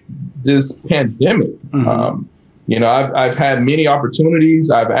despite this pandemic. I've had many opportunities.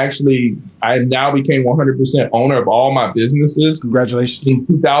 I now became 100% owner of all my businesses. Congratulations. In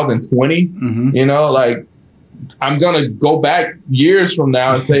 2020, I'm going to go back years from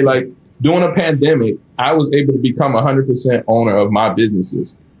now and say during a pandemic, I was able to become 100% owner of my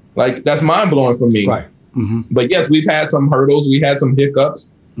businesses. That's mind blowing for me. Right. But yes, we've had some hurdles. We had some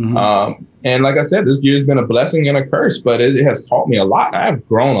hiccups. And like I said, this year's been a blessing and a curse, but it has taught me a lot. I've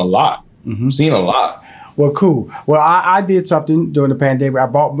grown a lot, seen a lot. Well, cool. Well, I did something during the pandemic. I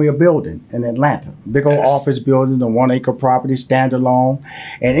bought me a building in Atlanta, big old office building, a 1 acre property, standalone.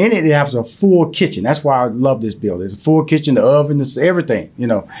 And in it has a full kitchen. That's why I love this building. It's a full kitchen, the oven, it's everything, you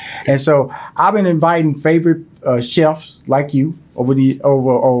know. And so I've been inviting favorite chefs like you over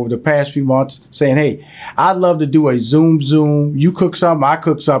the past few months saying, hey, I'd love to do a Zoom. You cook something, I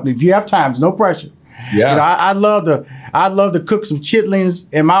cook something. If you have time, no pressure. Yeah. You know, I'd love to cook some chitlins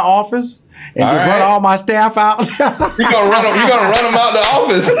in my office and just run all my staff out. You're gonna run them out the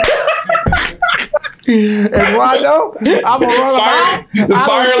office. Eduardo, I'm gonna run them out. The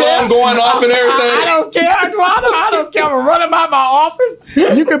fire alarm going off and everything. I don't care, Eduardo. I don't care. I'm gonna run them out my office.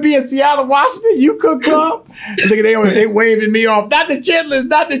 You could be in Seattle, Washington. You could come. Look at they waving me off. Not the chitlins.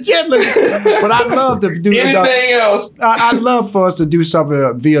 But I'd love to do anything else. I'd love for us to do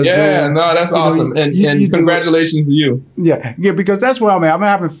something via Zoom. Yeah, no, that's awesome. And congratulations to you. Yeah, because that's where I'm at. I'm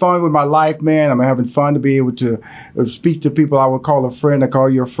having fun with my life, man. I'm having fun to be able to speak to people I would call a friend. I call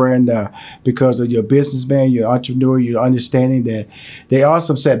you a friend because of your businessman, you're an entrepreneur, you're understanding that there are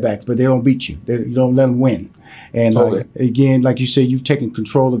some setbacks, but they don't beat you. You don't let them win. And totally. Again, like you said, you've taken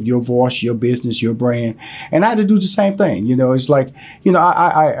control of your voice, your business, your brand. And I had to do the same thing. You know, it's like, you know,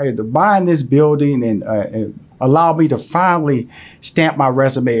 I buying this building and allowed me to finally stamp my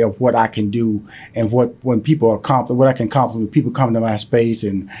resume of what I can do and what I can accomplish when people come to my space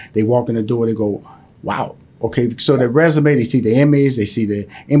and they walk in the door, they go, wow. Okay, so the resume, they see the image, they see the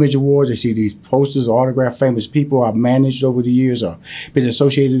image awards, they see these posters, autographed famous people I've managed over the years or been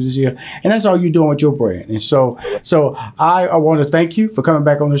associated this year. And that's all you're doing with your brand. And so I want to thank you for coming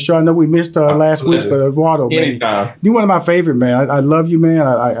back on the show. I know we missed last week, but Eduardo, man, you're one of my favorite, man. I love you, man.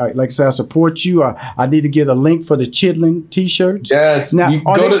 I like I said, I support you. I need to get a link for the Chitlin t-shirts. Yes, now, you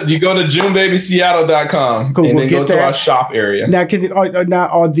go to JuneBabySeattle.com and then go to our shop area. Now,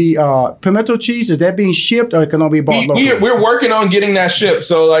 are the pimento cheese, is that being shipped? Or it can only be bought locally? We're working on getting that shipped.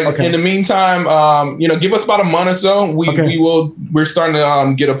 So, in the meantime, give us about a month or so. We're starting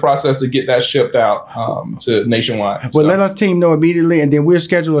to get a process to get that shipped out to nationwide. Well, let our team know immediately, and then we'll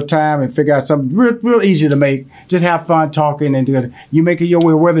schedule a time and figure out something real easy to make. Just have fun talking and do it. You make it your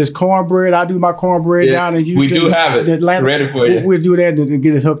way. Whether it's cornbread, I do my cornbread down in Houston. We do have it Atlanta, ready for you. We'll do that and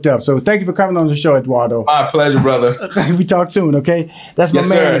get it hooked up. So, thank you for coming on the show, Eduardo. My pleasure, brother. We talk soon, okay? That's my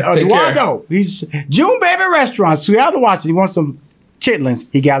man, Eduardo. He's June Baby Restaurant, Seattle, Washington. He wants some chitlins.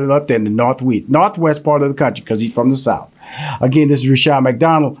 He got it up there in the northwest part of the country because he's from the South. Again, this is Rushion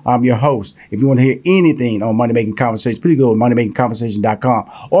McDonald. I'm your host. If you want to hear anything on Money Making Conversations, please go to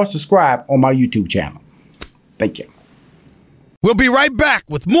moneymakingconversation.com or subscribe on my YouTube channel. Thank you. We'll be right back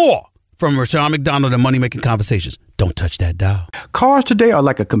with more from Rushion McDonald and Money Making Conversations. Don't touch that dial. Cars today are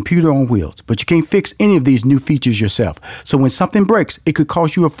like a computer on wheels, but you can't fix any of these new features yourself. So when something breaks, it could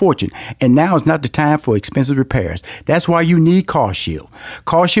cost you a fortune, and now is not the time for expensive repairs. That's why you need CarShield.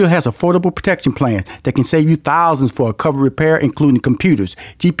 CarShield has affordable protection plans that can save you thousands for a covered repair, including computers,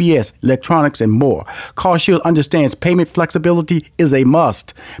 GPS, electronics, and more. CarShield understands payment flexibility is a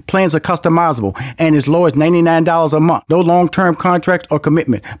must. Plans are customizable and as low as $99 a month. No long-term contracts or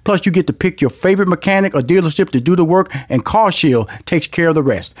commitment. Plus, you get to pick your favorite mechanic or dealership to do the work, and CarShield takes care of the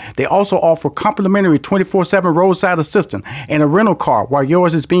rest. They also offer complimentary 24/7 roadside assistance and a rental car while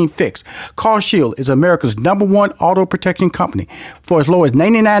yours is being fixed. CarShield is America's #1 auto protection company. For as low as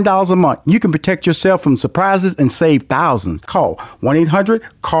 $99 a month, you can protect yourself from surprises and save thousands. Call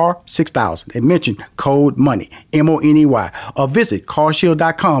 1-800-CAR-6000 and mention code MONEY, M-O-N-E-Y, or visit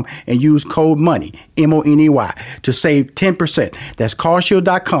carshield.com and use code MONEY, M-O-N-E-Y, to save 10%. That's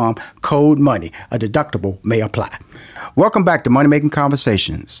carshield.com, code MONEY. A deductible may apply. Welcome back to Money Making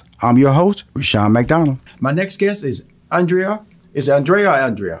Conversations. I'm your host, Rushion McDonald. My next guest is Andrea. Is it Andrea or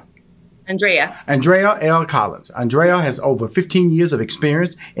Andrea? Andrea. Andrea L. Collins. Andrea has over 15 years of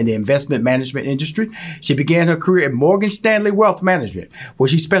experience in the investment management industry. She began her career at Morgan Stanley Wealth Management, where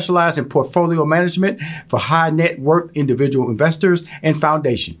she specialized in portfolio management for high net worth individual investors and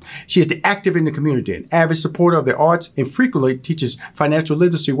foundation. She is active in the community, an avid supporter of the arts, and frequently teaches financial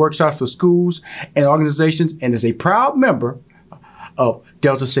literacy workshops for schools and organizations, and is a proud member of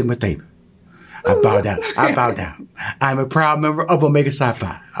Delta Sigma Theta. I bow down. I'm a proud member of Omega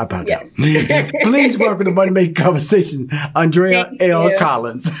Sci-Fi. I bow down. Please welcome to Money Making Conversation, Andrea L.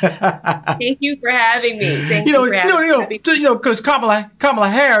 Collins. Thank you for having me. Thank you for having me. Because Kamala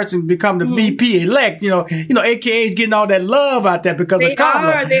Harris and become the VP elect. AKA is getting all that love out there because of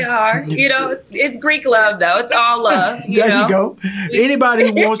Kamala. They are. It's Greek love though. It's all love. You go. Anybody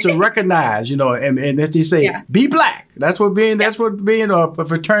who wants to recognize, and as they say, be black. That's what being a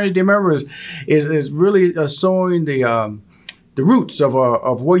fraternity member is really showing the the roots of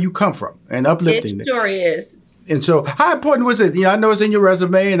where you come from and uplifting it. Sure is. And so how important was it? I know it's in your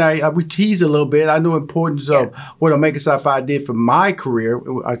resume, and we tease a little bit. I know the importance of what Omega Psi Phi did for my career.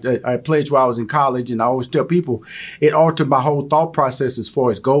 I pledged while I was in college, and I always tell people it altered my whole thought process as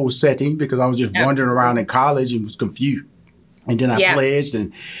far as goal setting, because I was just wandering around in college and was confused. And then I pledged,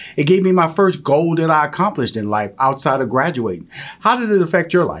 and it gave me my first goal that I accomplished in life outside of graduating. How did it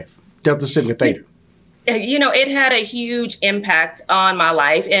affect your life, Delta Sigma Theta? It had a huge impact on my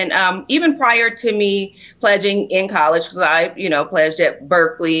life. And even prior to me pledging in college, because I, pledged at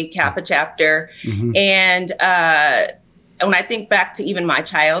Berkeley Kappa chapter. Mm-hmm. And when I think back to even my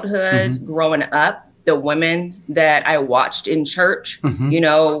childhood growing up, the women that I watched in church,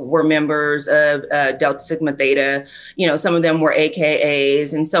 were members of Delta Sigma Theta. Some of them were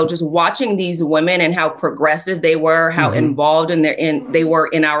AKAs. And so just watching these women and how progressive they were, how involved they were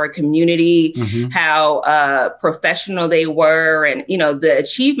in our community, how professional they were, and, the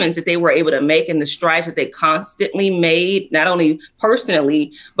achievements that they were able to make and the strides that they constantly made, not only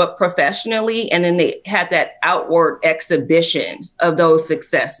personally, but professionally. And then they had that outward exhibition of those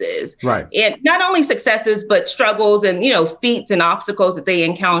successes. Right. And not only successes, but struggles and, feats and obstacles that they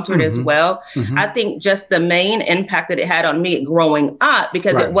encountered as well. I think just the main impact that it had on me growing up,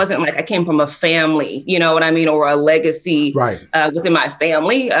 because it wasn't like I came from a family, or a legacy within my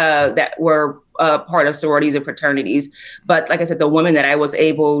family that were part of sororities and fraternities. But like I said, the women that I was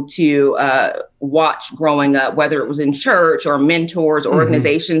able to watch growing up, whether it was in church or mentors, or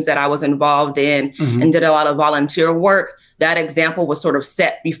organizations that I was involved in and did a lot of volunteer work, that example was sort of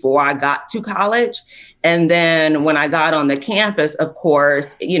set before I got to college. And then when I got on the campus, of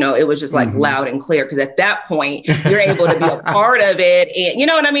course, it was just like loud and clear, because at that point you're able to be a part of it. And you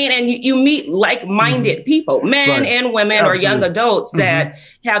know what I mean? And you meet like-minded people, men and women or young adults that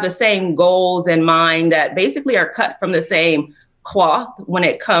have the same goals in mind, that basically are cut from the same cloth when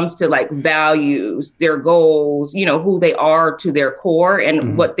it comes to like values, their goals, who they are to their core,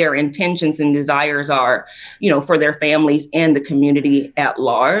 and what their intentions and desires are, for their families and the community at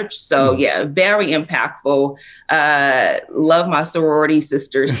large. So very impactful. Love my sorority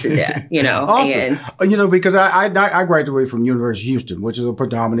sisters to death, Awesome. And because I graduated from University of Houston, which is a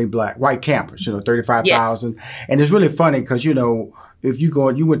predominantly white campus, 35,000. And it's really funny because, if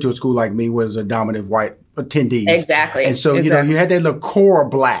you went to a school like me where there's a dominant white attendees. Exactly. And so, you had that little core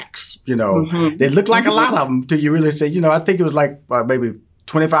of blacks, they looked like a lot of them till you really say, I think it was like maybe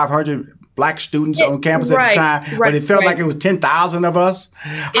 2,500 black students on campus at the time, but it felt like it was 10,000 of us.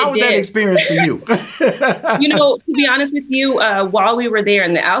 How was that experience for you? To be honest with you, while we were there,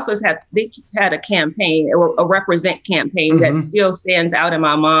 and the Alphas had a campaign, a represent campaign that still stands out in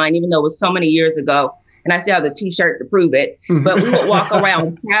my mind, even though it was so many years ago. And I still have the T-shirt to prove it. But we would walk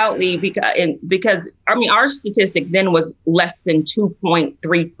around proudly because our statistic then was less than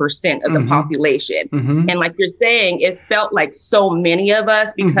 2.3% of the population. And like you're saying, it felt like so many of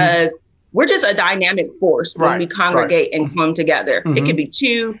us, because we're just a dynamic force when we congregate and come together. It could be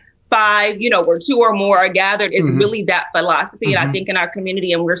 2, 5, where 2 or more are gathered. It's really that philosophy. And I think in our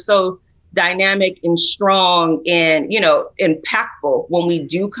community, and we're so dynamic and strong and, impactful when we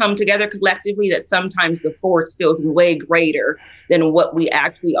do come together collectively, that sometimes the force feels way greater than what we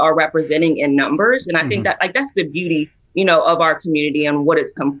actually are representing in numbers. And I think that that's the beauty, of our community and what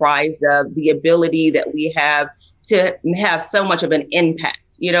it's comprised of, the ability that we have to have so much of an impact,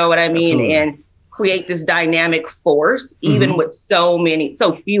 you know what I mean? Absolutely. And create this dynamic force, even with so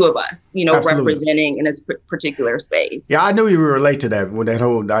few of us, representing in this particular space. Yeah, I knew you would relate to that with that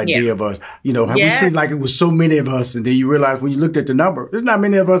whole idea of us. We seemed like it was so many of us, and then you realize when you looked at the number, there's not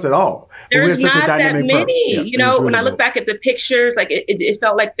many of us at all. There's not that many. When I look back at the pictures, like it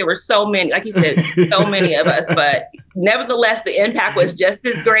felt like there were so many, like you said, so many of us, but nevertheless, the impact was just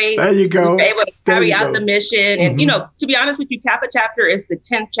as great. There you go. We were able to carry out the mission. And, to be honest with you, Kappa chapter is the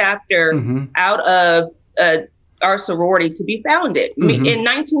 10th chapter out of our sorority to be founded. In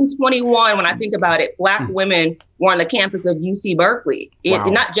 1921, when I think about it, Black women were on the campus of UC Berkeley,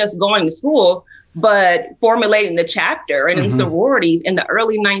 not just going to school, but formulating the chapter and in sororities in the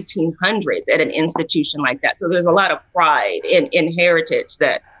early 1900s at an institution like that. So there's a lot of pride in heritage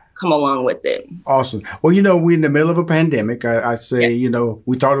that come along with it. Awesome. Well, we're in the middle of a pandemic. I say,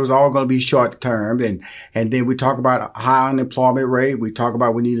 we thought it was all going to be short term. And then we talk about high unemployment rate. We talk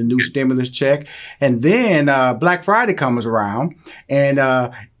about we need a new stimulus check. And then Black Friday comes around, and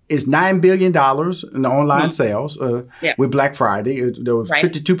is $9 billion in the online sales with Black Friday. There was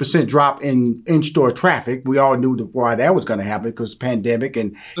 52% drop in in-store traffic. We all knew why that was going to happen because pandemic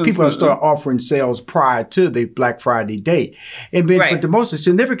and people start offering sales prior to the Black Friday date. And but the most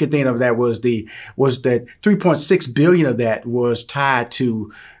significant thing of that was that 3.6 billion of that was tied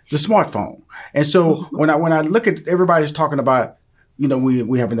to the smartphone. And so when I look at everybody's talking about,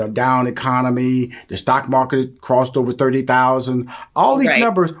 we have a down economy. The stock market crossed over 30,000. All these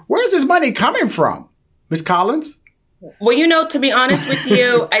numbers. Where's this money coming from, Ms. Collins? Well, to be honest with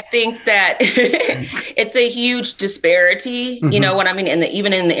you, I think that it's a huge disparity, you know what I mean? And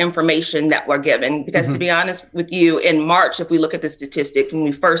even in the information that we're given, because to be honest with you, in March, if we look at the statistic, when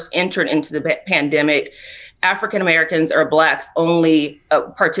we first entered into the pandemic, African Americans or Blacks only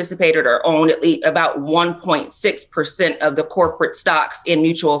participated or owned at least about 1.6% of the corporate stocks in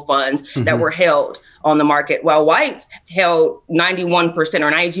mutual funds that were held on the market, while whites held 91%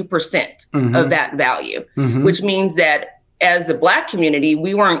 or 92% of that value, which means that as the Black community,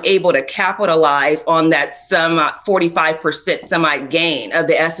 we weren't able to capitalize on that 45% gain of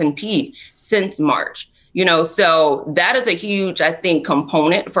the S&P since March. So that is a huge, I think,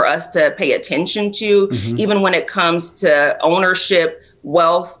 component for us to pay attention to, even when it comes to ownership,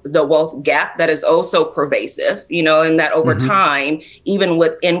 wealth, the wealth gap that is also pervasive, and that over time, even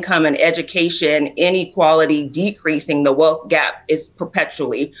with income and education, inequality decreasing, the wealth gap is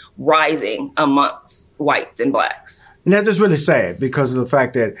perpetually rising amongst whites and Blacks. And that's just really sad because of the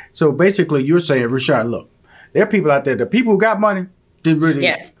fact that, so basically you're saying, Rashad, look, there are people out there, the people who got money didn't really...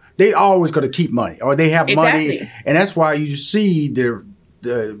 Yes. They always going to keep money, or they have money, and that's why you see the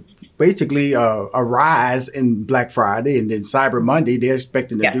basically a rise in Black Friday, and then Cyber Monday. They're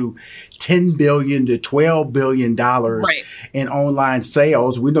expecting to do $10 billion to $12 billion in online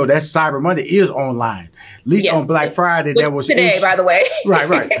sales. We know that Cyber Monday is online. At least on Black Friday, that was today, by the way.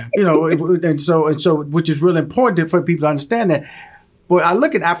 right. And so, which is really important for people to understand that. But I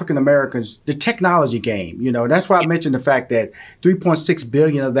look at African Americans, the technology game, that's why I mentioned the fact that 3.6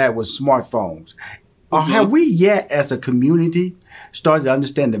 billion of that was smartphones. Have we yet, as a community, started to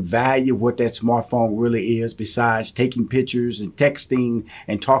understand the value of what that smartphone really is, besides taking pictures and texting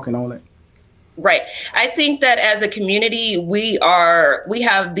and talking on it? Right. I think that as a community, we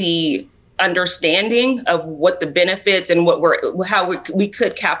have the understanding of what the benefits and how we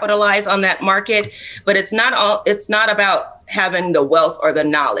could capitalize on that market, but it's not about having the wealth or the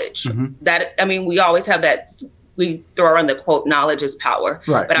knowledge. We always have that. We throw around the quote, knowledge is power.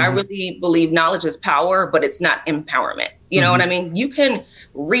 Right. But I really believe knowledge is power, but it's not empowerment. You know what I mean? You can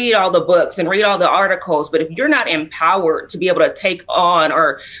read all the books and read all the articles, but if you're not empowered to be able to take on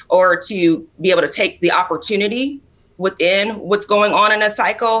or to be able to take the opportunity within what's going on in a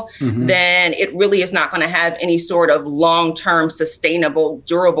cycle, then it really is not going to have any sort of long-term, sustainable,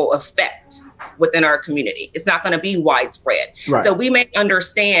 durable effect within our community. It's not going to be widespread. Right. So we may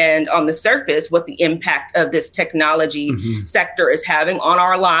understand on the surface what the impact of this technology sector is having on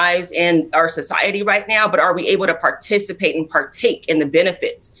our lives and our society right now, but are we able to participate and partake in the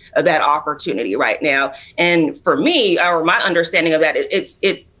benefits of that opportunity right now? And for me, or my understanding of that,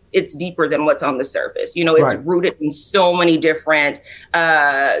 it's deeper than what's on the surface. It's rooted in so many different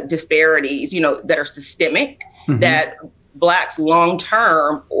disparities, that are systemic, that Blacks long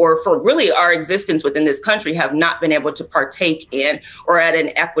term, or for really our existence within this country, have not been able to partake in or at an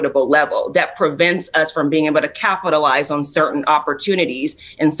equitable level that prevents us from being able to capitalize on certain opportunities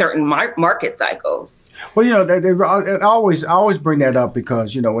in certain market cycles. Well, I always bring that up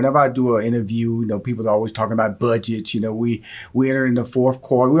because, whenever I do an interview, people are always talking about budgets. We enter in the fourth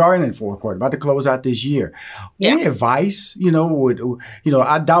quarter. We are in the fourth quarter, about to close out this year. Any advice, I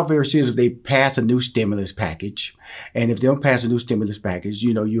doubt very seriously if they pass a new stimulus package. And if they don't pass a new stimulus package,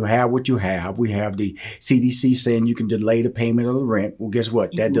 you have what you have. We have the CDC saying you can delay the payment of the rent. Well, guess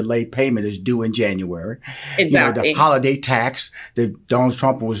what? That delayed payment is due in January. Exactly. The holiday tax that Donald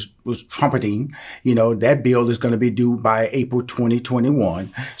Trump was trumpeting, that bill is going to be due by April 2021.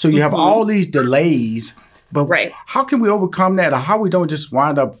 So you have all these delays. But how can we overcome that? Or how we don't just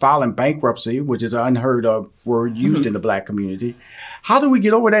wind up filing bankruptcy, which is an unheard of word used in the Black community? How do we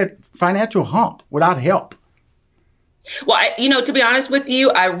get over that financial hump without help? Well, to be honest with you,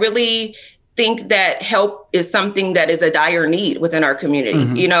 I really think that help is something that is a dire need within our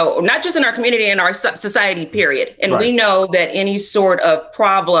community, not just in our community, in our society, period. And we know that any sort of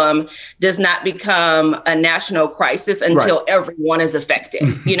problem does not become a national crisis until everyone is affected.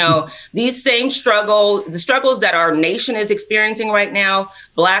 These same the struggles that our nation is experiencing right now,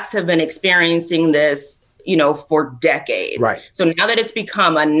 Blacks have been experiencing this for decades. Right. So now that it's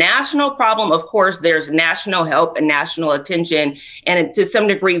become a national problem, of course, there's national help and national attention. And to some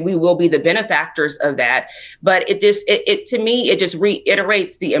degree, we will be the benefactors of that. But to me, it just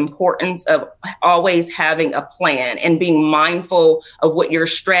reiterates the importance of always having a plan and being mindful of what your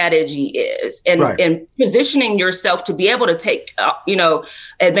strategy is and positioning yourself to be able to take,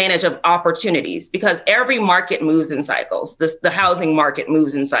 advantage of opportunities, because every market moves in cycles. The housing market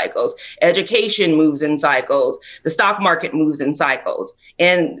moves in cycles. Education moves in cycles. The stock market moves in cycles.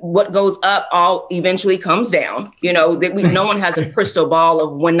 And what goes up all eventually comes down. No one has a crystal ball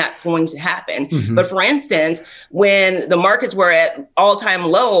of when that's going to happen. Mm-hmm. But for instance, when the markets were at all-time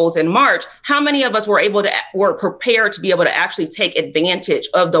lows in March, how many of us were prepared to be able to actually take advantage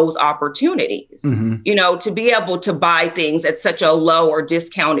of those opportunities? Mm-hmm. To be able to buy things at such a low or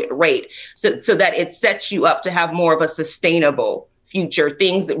discounted rate, so that it sets you up to have more of a sustainable future,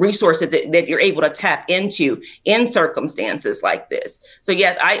 resources that you're able to tap into in circumstances like this. So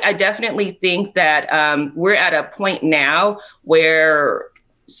yes, I definitely think that we're at a point now where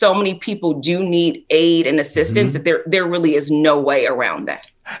so many people do need aid and assistance that there really is no way around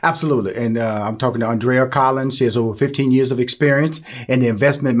that. Absolutely. And I'm talking to Andrea Collins. She has over 15 years of experience in the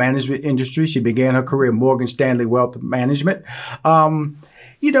investment management industry. She began her career at Morgan Stanley Wealth Management.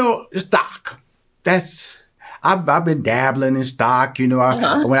 Stock. I've been dabbling in stock. When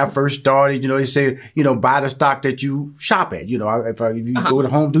I first started, they say, buy the stock that you shop at. If you go to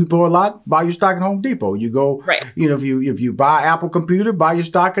Home Depot a lot, buy your stock at Home Depot. You go, if you buy Apple computer, buy your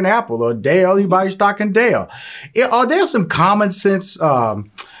stock in Apple, or Dell, you buy your stock in Dell. Are there some common sense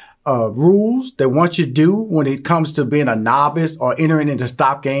rules that one should do when it comes to being a novice or entering into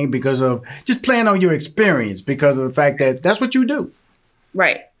stock game, because of just playing on your experience, because of the fact that that's what you do?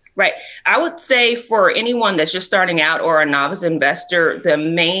 Right. I would say for anyone that's just starting out or a novice investor, the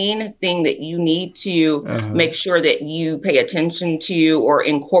main thing that you need to make sure that you pay attention to or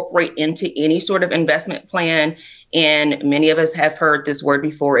incorporate into any sort of investment plan, and many of us have heard this word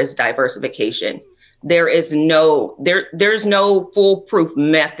before, is diversification. There's no foolproof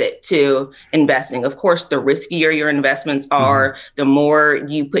method to investing. Of course, the riskier your investments are, the more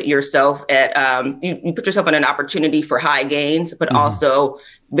you put yourself at, you put yourself in an opportunity for high gains, but also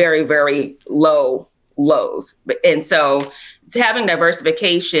very, very low lows. And so having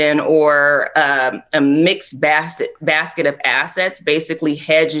diversification or a mixed basket of assets basically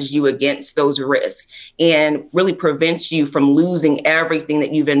hedges you against those risks and really prevents you from losing everything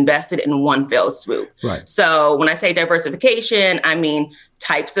that you've invested in one fell swoop. Right. So when I say diversification, I mean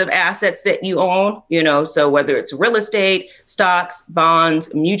types of assets that you own, so whether it's real estate, stocks,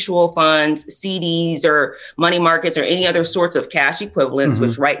 bonds, mutual funds, CDs, or money markets, or any other sorts of cash equivalents,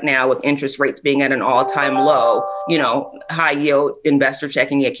 which right now with interest rates being at an all-time low, high yield investor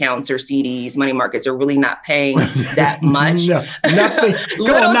checking accounts or CDs, money markets are really not paying that much. No, nothing.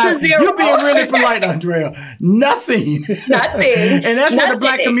 Little to zero. You're being really polite, Andrea. Nothing. And that's where the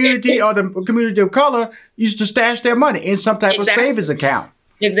Black community or the community of color used to stash their money in some type of savings account.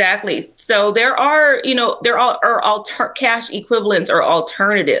 Exactly. So there are cash equivalents or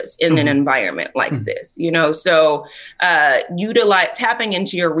alternatives in an environment like this, so tapping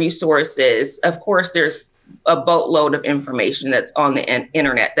into your resources. Of course, there's a boatload of information that's on the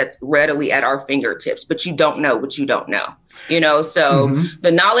internet that's readily at our fingertips, but you don't know what you don't know.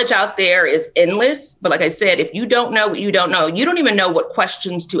 The knowledge out there is endless. But like I said, if you don't know what you don't know, you don't even know what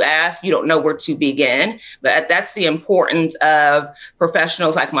questions to ask. You don't know where to begin. But that's the importance of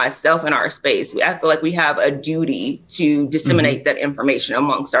professionals like myself in our space. I feel like we have a duty to disseminate that information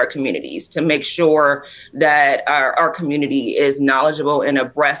amongst our communities, to make sure that our community is knowledgeable and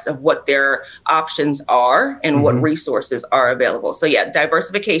abreast of what their options are and what resources are available. So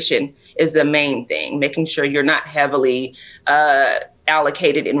diversification is the main thing, making sure you're not heavily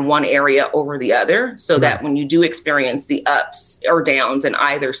allocated in one area over the other, so that when you do experience the ups or downs in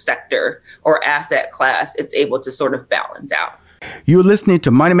either sector or asset class, it's able to sort of balance out. You're listening to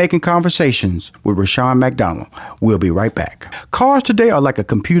Money Making Conversations with Rushion McDonald. We'll be right back. Cars today are like a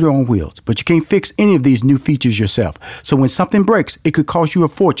computer on wheels, but you can't fix any of these new features yourself. So when something breaks, it could cost you a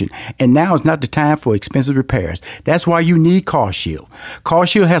fortune. And now is not the time for expensive repairs. That's why you need CarShield.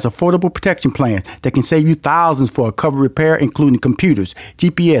 CarShield has affordable protection plans that can save you thousands for a covered repair, including computers,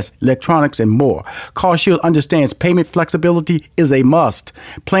 GPS, electronics, and more. CarShield understands payment flexibility is a must.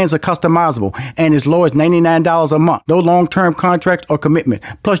 Plans are customizable and as low as $99 a month. No long-term contract contracts, or commitment.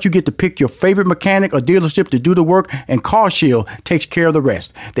 Plus, you get to pick your favorite mechanic or dealership to do the work, and CarShield takes care of the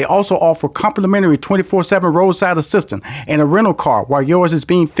rest. They also offer complimentary 24/7 roadside assistance and a rental car while yours is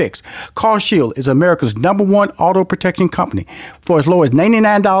being fixed. CarShield is America's #1 auto protection company. For as low as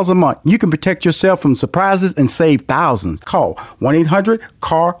 $99 a month, you can protect yourself from surprises and save thousands. Call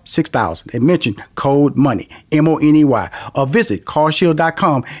 1-800-CAR-6000 and mention code MONEY, MONEY, or visit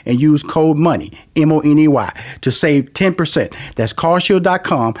carshield.com and use code MONEY, MONEY, to save 10%. That's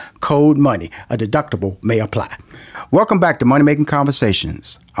carshield.com, code MONEY. A deductible may apply. Welcome back to Money Making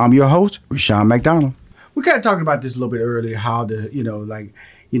Conversations. I'm your host, Rushion McDonald. We kind of talked about this a little bit earlier, how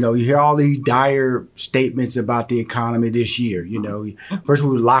you hear all these dire statements about the economy this year. First we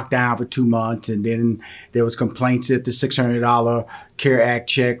were locked down for 2 months, and then there was complaints that the $600 CARE Act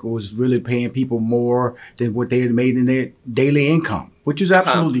check was really paying people more than what they had made in their daily income, which is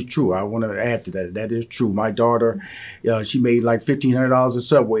absolutely true. I want to add to that. That is true. My daughter, she made like $1,500 at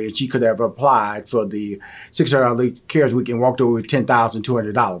Subway, and she could have applied for the $600 CARES Week and walked away with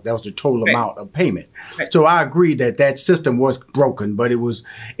 $10,200. That was the total amount of payment. Right. So I agree that system was broken, but it was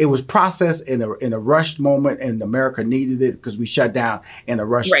processed in a rushed moment, and America needed it because we shut down in a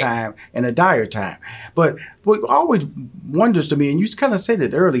rushed time and a dire time. But what always wonders to me, and you kind of said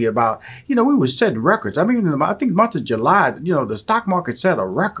it earlier about, we were setting records. I mean, I think the month of July, the stock market set a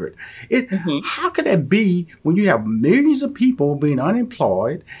record. How could that be when you have millions of people being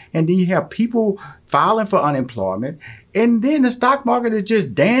unemployed, and then you have people filing for unemployment, and then the stock market is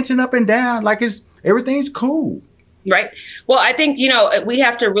just dancing up and down like everything's cool? Right. Well, I think, we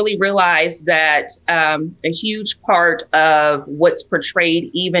have to really realize that a huge part of what's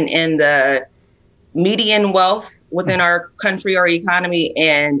portrayed even in the median wealth within our country or economy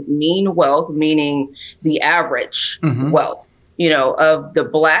and mean wealth, meaning the average wealth, of the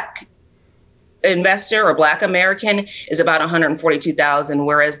Black investor or Black American is about $142,000,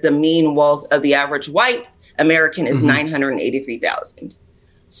 whereas the mean wealth of the average white American is $983,000.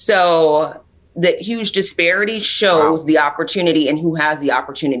 So the huge disparity shows the opportunity and who has the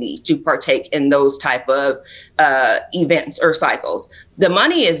opportunity to partake in those type of events or cycles. The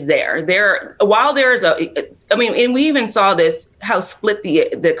money is there. While there's and we even saw this, how split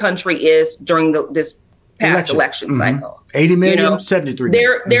the country is during this past election cycle. 80 million, 73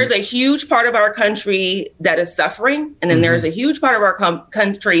 million. There's a huge part of our country that is suffering. And then there's a huge part of our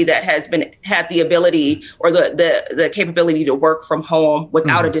country that has had the ability or the capability to work from home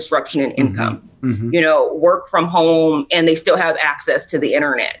without a disruption in income. Work from home, and they still have access to the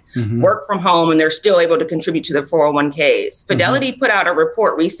internet. Work from home, and they're still able to contribute to their 401ks. Fidelity put out a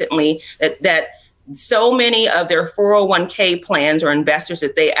report recently that so many of their 401k plans or investors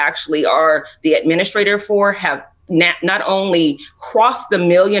that they actually are the administrator for have not only crossed the $1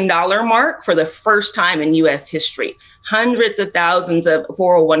 million mark for the first time in U.S. history. Hundreds of thousands of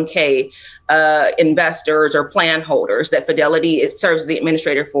 401k investors or plan holders that Fidelity serves as the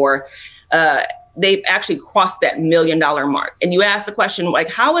administrator for, they've actually crossed that $1 million mark. And you ask the question, like,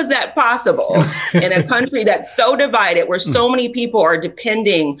 how is that possible in a country that's so divided, where so many people are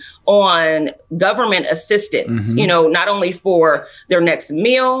depending on government assistance, not only for their next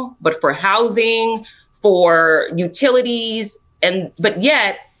meal, but for housing, for utilities, but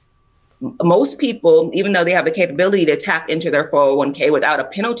yet most people, even though they have the capability to tap into their 401k without a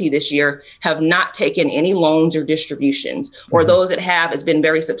penalty this year, have not taken any loans or distributions, or those that have has been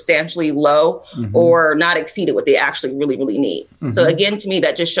very substantially low or not exceeded what they actually really, really need. So again, to me,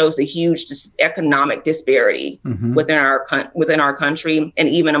 that just shows a huge economic disparity within our country and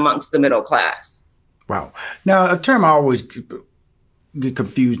even amongst the middle class. Wow. Now, a term I always get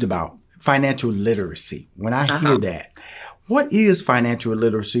confused about, financial literacy. When I hear that, what is financial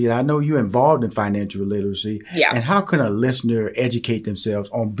literacy? And I know you're involved in financial literacy. Yeah. And how can a listener educate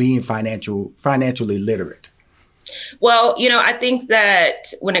themselves on being financially literate? Well, I think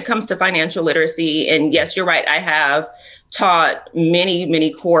that when it comes to financial literacy, and yes, you're right, I have taught many,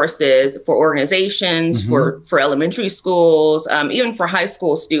 many courses for organizations, for elementary schools, even for high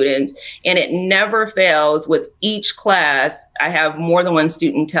school students. And it never fails with each class. I have more than one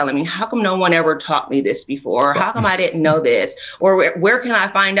student telling me, how come no one ever taught me this before? Or how come I didn't know this? Or where can I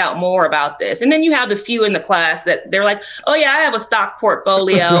find out more about this? And then you have the few in the class that they're like, oh yeah, I have a stock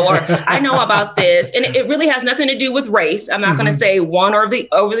portfolio, or I know about this. And it really has nothing to do with race. I'm not going to say one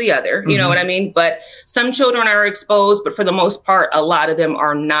over the other, you know what I mean? But some children are exposed, but for the most part, a lot of them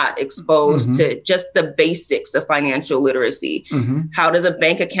are not exposed to just the basics of financial literacy. How does a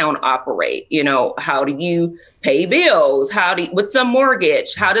bank account operate? How do you pay bills? What's a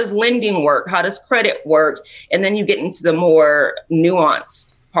mortgage? How does lending work? How does credit work? And then you get into the more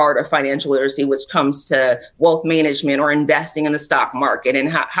nuanced part of financial literacy, which comes to wealth management or investing in the stock market, and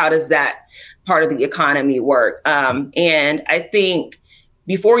how does that part of the economy work. And I think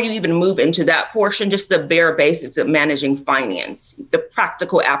before you even move into that portion, just the bare basics of managing finance, the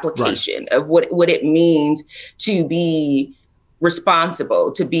practical application of what it means to be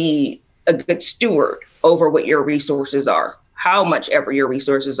responsible, to be a good steward over what your resources are, how much ever your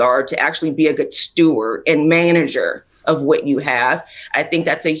resources are, to actually be a good steward and manager of what you have. I think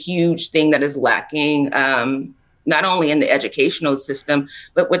that's a huge thing that is lacking, not only in the educational system,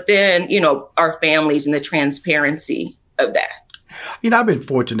 but within, our families and the transparency of that. I've been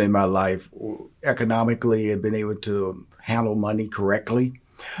fortunate in my life economically and been able to handle money correctly.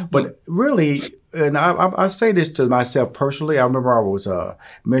 Mm-hmm. But really, and I say this to myself personally, I remember I was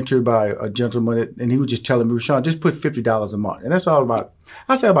mentored by a gentleman, and he was just telling me, Rashawn, just put $50 a month. And that's all about,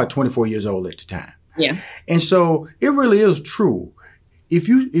 I say about 24 years old at the time. Yeah. And so it really is true. If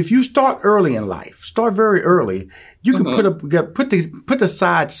you start early in life, start very early, you can put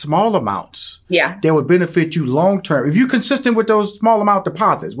aside small amounts that would benefit you long term. If you're consistent with those small amount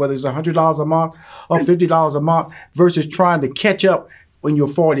deposits, whether it's $100 a month or $50 a month, versus trying to catch up in your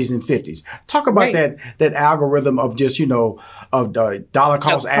 40s and 50s. Talk about that algorithm of just of dollar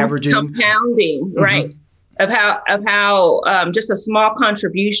cost averaging, compounding, right? Of how just a small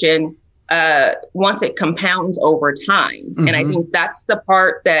contribution. Once it compounds over time. And I think that's the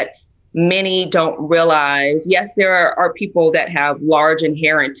part that many don't realize. Yes, there are people that have large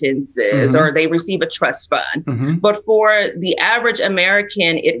inheritances or they receive a trust fund. But for the average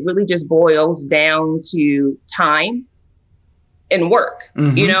American, it really just boils down to time and work,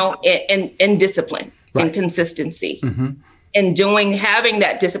 and discipline and consistency. And having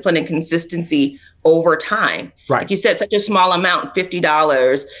that discipline and consistency over time. Right. Like you said, such a small amount,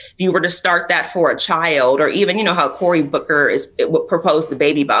 $50. If you were to start that for a child, or even, how Cory Booker proposed the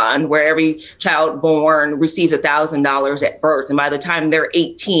baby bond, where every child born receives $1,000 at birth. And by the time they're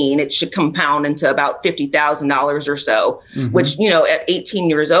 18, it should compound into about $50,000 or so, which, at 18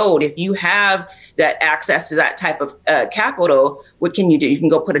 years old, if you have that access to that type of capital, what can you do? You can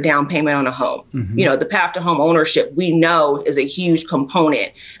go put a down payment on a home. The path to home ownership, we know, is a huge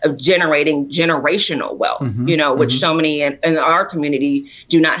component of generating generational wealth, which so many in our community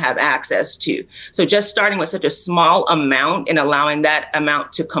do not have access to. So just starting with such a small amount and allowing that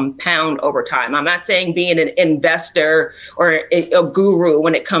amount to compound over time. I'm not saying being an investor or a guru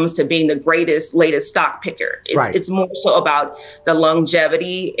when it comes to being the greatest, latest stock picker. It's more so about the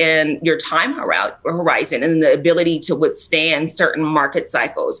longevity and your time horizon and the ability to withstand certain market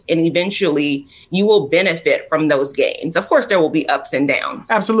cycles. And eventually you will benefit from those gains. Of course, there will be ups and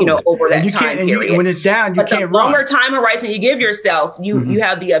downs. Absolutely. Over that time period. When it's down, you can't run. The longer time horizon you give yourself, you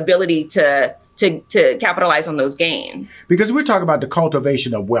have the ability to capitalize on those gains. Because we're talking about the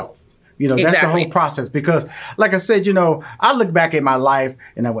cultivation of wealth. That's the whole process. Because like I said, I look back at my life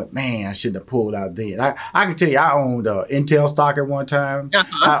and I went, man, I shouldn't have pulled out then. I can tell you, I owned Intel stock at one time.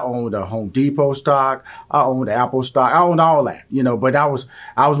 I owned a Home Depot stock. I owned Apple stock. I owned all that, but I was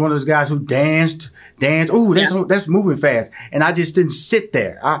one of those guys who danced. Ooh, that's moving fast. And I just didn't sit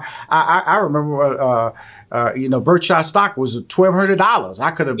there. I remember, Berkshire stock was $1,200. I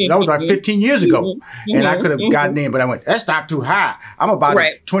could have, that was like 15 years ago. And I could have gotten in, but I went, that stock too high. I'm about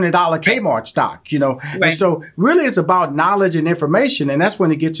a $20 Kmart stock, And so really it's about knowledge and information. And that's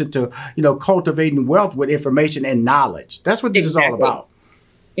when it gets into, cultivating wealth with information and knowledge. That's what this is all about.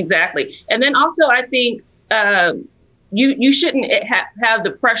 Exactly. And then also I think, you shouldn't have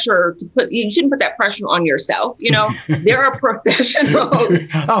the pressure you shouldn't put that pressure on yourself. There are professionals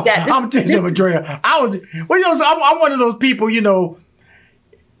I'm telling you, Andrea, I'm one of those people,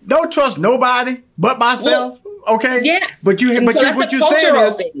 don't trust nobody but myself. Okay. Yeah. But what you're saying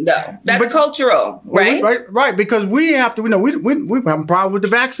is, thing, though. That's cultural, right? Right. Because we have to, we have a problem with the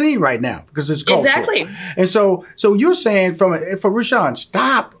vaccine right now because it's cultural. Exactly. And so you're saying for Rashawn,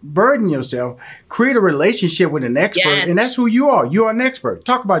 stop burdening yourself, create a relationship with an expert. Yes. And that's who you are. You are an expert.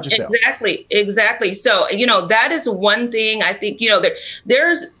 Talk about yourself. Exactly. So, that is one thing I think,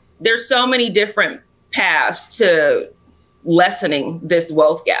 there's so many different paths to lessening this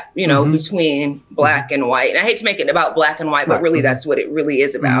wealth gap, between Black and white. And I hate to make it about Black and white, but really that's what it really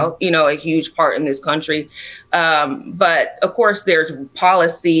is about, a huge part in this country. But of course there's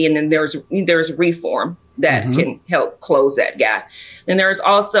policy and then there's reform that can help close that gap. And there's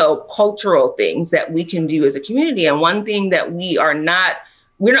also cultural things that we can do as a community. And one thing that we're not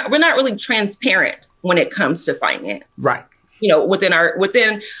really transparent when it comes to finance. Right. within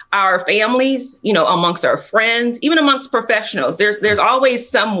our families, amongst our friends, even amongst professionals. There's always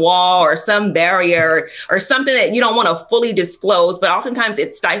some wall or some barrier or something that you don't want to fully disclose, but oftentimes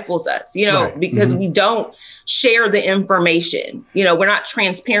it stifles us, because we don't share the information. We're not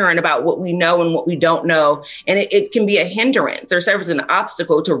transparent about what we know and what we don't know. And it can be a hindrance or serve as an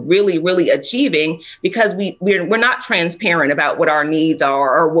obstacle to really, really achieving, because we're not transparent about what our needs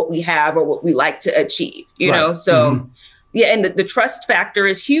are or what we have or what we like to achieve, so. Yeah, and the trust factor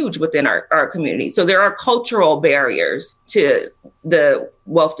is huge within our community. So there are cultural barriers to the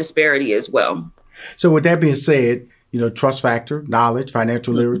wealth disparity as well. So with that being said, trust factor, knowledge,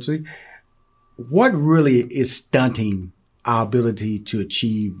 financial literacy, what really is stunting our ability to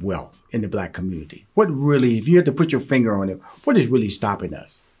achieve wealth in the Black community? What really, if you had to put your finger on it, what is really stopping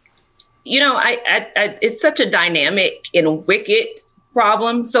us? It's such a dynamic and wicked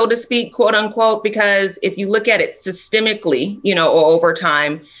problem, so to speak, quote unquote, because if you look at it systemically, or over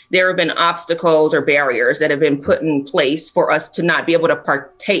time, there have been obstacles or barriers that have been put in place for us to not be able to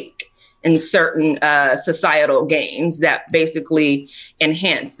partake in certain societal gains that basically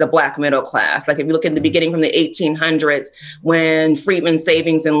enhance the Black middle class. Like if you look at the beginning from the 1800s, when Freedmen's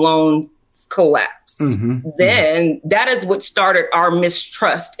Savings and Loans collapsed, then that is what started our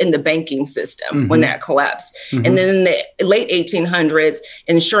mistrust in the banking system when that collapsed. And then in the late 1800s,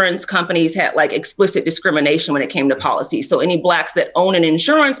 insurance companies had explicit discrimination when it came to policy. So any Blacks that own an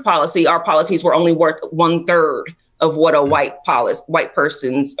insurance policy, our policies were only worth 1/3 of what a white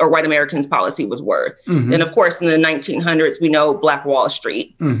person's or white Americans' policy was worth. And of course, in the 1900s, we know Black Wall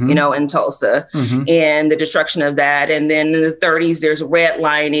Street, in Tulsa, and the destruction of that. And then in the 30s, there's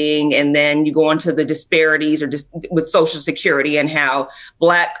redlining, and then you go into the disparities with Social Security and how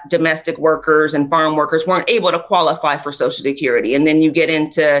Black domestic workers and farm workers weren't able to qualify for Social Security. And then you get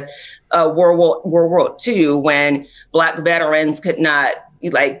into World War II, when Black veterans could not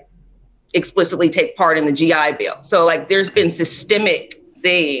explicitly take part in the GI Bill. So there's been systemic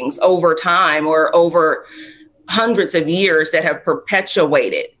things over time or over hundreds of years that have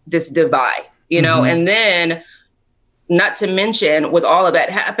perpetuated this divide, and then not to mention with all of that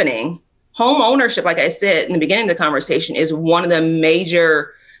happening, home ownership, like I said in the beginning of the conversation, is one of the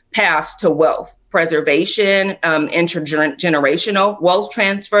major paths to wealth preservation, intergenerational wealth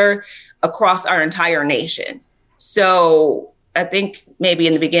transfer across our entire nation. So I think maybe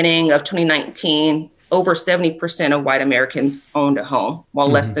in the beginning of 2019, over 70% of white Americans owned a home, while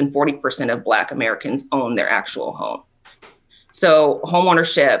less than 40% of Black Americans own their actual home. So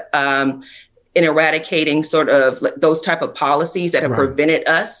homeownership, in eradicating sort of those type of policies that have prevented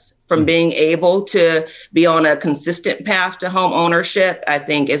us from being able to be on a consistent path to home ownership, I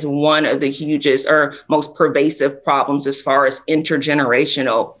think is one of the hugest or most pervasive problems as far as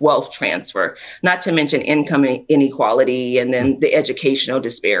intergenerational wealth transfer, not to mention income inequality and then the educational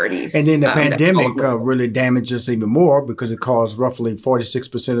disparities. And then the pandemic really damaged us even more because it caused roughly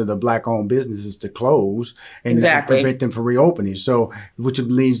 46% of the Black-owned businesses to close and prevent them from reopening. So, which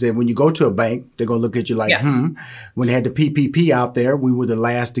means that when you go to a bank, they're going to look at you like, when they had the PPP out there, we were the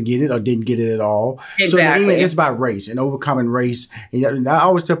last to get it or didn't get it at all. Exactly. So in the end, it's about race and overcoming race. And I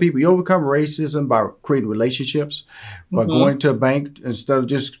always tell people, you overcome racism by creating relationships, by going to a bank instead of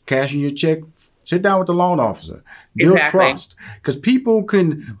just cashing your check. Sit down with the loan officer. Build trust, because people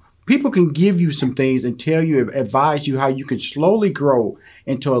can give you some things and tell you, advise you how you can slowly grow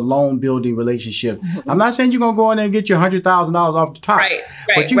into a loan building relationship. I'm not saying you're going to go in there and get your $100,000 off the top,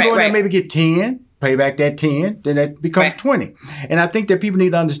 but you go in there and maybe get 10. Pay back that 10, then that becomes 20. And I think that people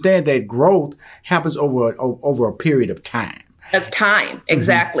need to understand that growth happens over a period of time.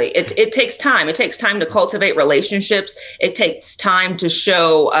 Exactly. It takes time. It takes time to cultivate relationships. It takes time to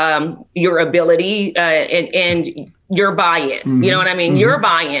show your ability and your buy-in. You know what I mean? Your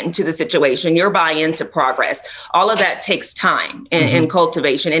buy-in to the situation, your buy-in to progress. All of that takes time and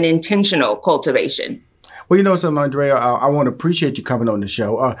cultivation and intentional cultivation. Well, you know something, Andrea, I want to appreciate you coming on the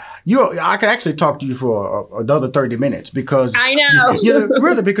show. I could actually talk to you for another 30 minutes because I know,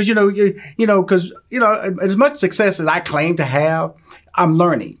 really, because as much success as I claim to have, I'm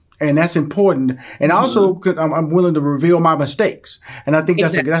learning. And that's important. And also, I'm willing to reveal my mistakes. And I think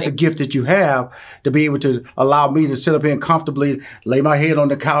that's a gift that you have, to be able to allow me to sit up here and comfortably lay my head on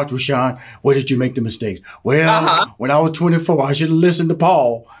the couch with Sean. Where did you make the mistakes? Well, when I was 24, I should have listened to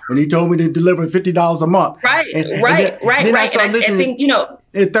Paul when he told me to deliver $50 a month. Right. And I think,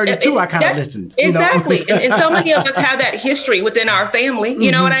 At 32, I kind of listened. Exactly. and so many of us have that history within our family. You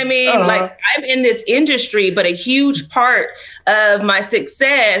know what I mean? Like, I'm in this industry, but a huge part of my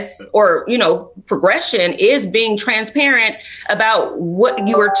success or, progression is being transparent about what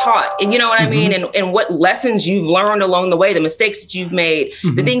you were taught. And you know what I mean? And what lessons you've learned along the way, the mistakes that you've made,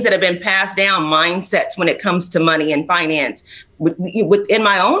 the things that have been passed down, mindsets when it comes to money and finance within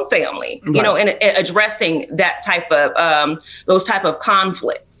my own family, and addressing that type of, those type of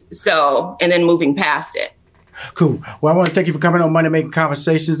conflicts. So, and then moving past it. Cool. Well, I want to thank you for coming on Money Making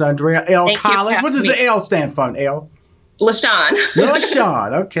Conversations, Andrea L. Collins. What does the L stand for, L? LaShawn.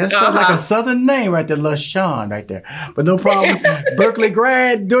 LaShawn. Okay, that sounds like a Southern name right there, LaShawn right there. But no problem. Berkeley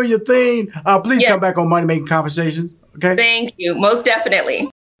grad, doing your thing. Please come back on Money Making Conversations. Okay. Thank you. Most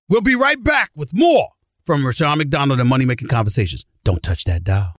definitely. We'll be right back with more from Rushion McDonald and Money Making Conversations. Don't touch that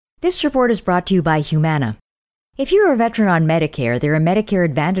dial. This report is brought to you by Humana. If you're a veteran on Medicare, there are Medicare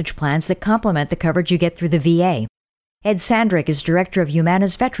Advantage plans that complement the coverage you get through the VA. Ed Sandrick is director of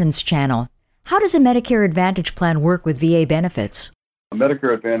Humana's Veterans Channel. How does a Medicare Advantage plan work with VA benefits? A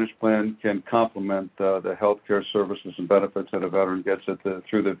Medicare Advantage plan can complement the health care services and benefits that a veteran gets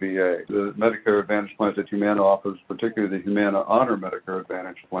through the VA. The Medicare Advantage plans that Humana offers, particularly the Humana Honor Medicare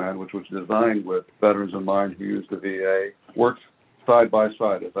Advantage plan, which was designed with veterans in mind who use the VA, works side by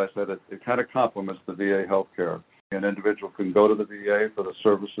side. As I said, it kind of complements the VA health care. An individual can go to the VA for the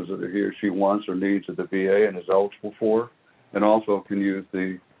services that he or she wants or needs at the VA and is eligible for, and also can use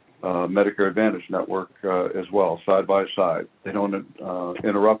the Medicare Advantage network as well, side by side. They don't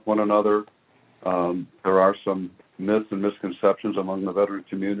interrupt one another. There are some myths and misconceptions among the veteran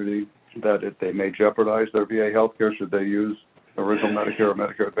community that they may jeopardize their VA health care should they use original Medicare or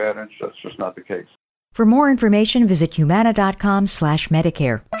Medicare Advantage. That's just not the case. For more information, visit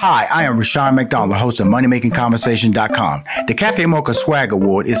humana.com/Medicare. Hi, I am Rushion McDonald, host of MoneyMakingConversation.com. The Cafe Mocha Swag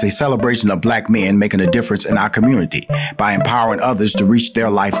Award is a celebration of Black men making a difference in our community by empowering others to reach their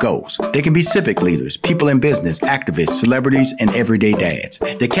life goals. They can be civic leaders, people in business, activists, celebrities, and everyday dads.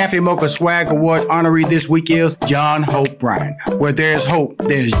 The Cafe Mocha Swag Award honoree this week is John Hope Bryan. Where there's hope,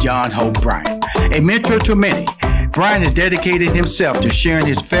 there's John Hope Bryan. A mentor to many, Bryan has dedicated himself to sharing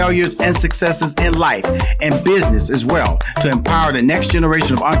his failures and successes in life and business as well to empower the next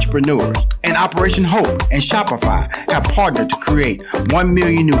generation of entrepreneurs. And Operation Hope and Shopify have partnered to create 1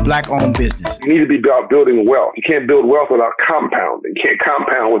 million new Black-owned businesses. You need to be about building wealth. You can't build wealth without compounding. You can't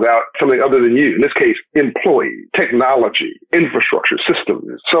compound without something other than you. In this case, employees, technology, infrastructure,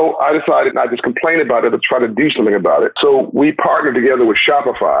 systems. So I decided not just complain about it, but try to do something about it. So we partnered together with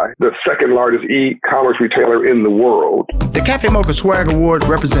Shopify, the second largest e-commerce retailer in the world. The Cafe Mocha Swag Award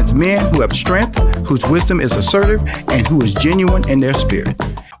represents men who have strength, whose wisdom is assertive, and who is genuine in their spirit.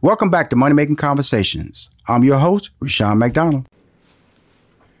 Welcome back to Money Making Conversations. I'm your host, Rushion McDonald.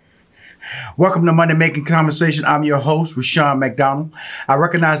 Welcome to Money Making Conversation. I'm your host, Rushion McDonald. I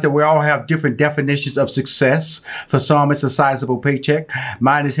recognize that we all have different definitions of success. For some, it's a sizable paycheck.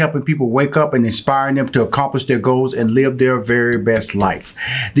 Mine is helping people wake up and inspiring them to accomplish their goals and live their very best life.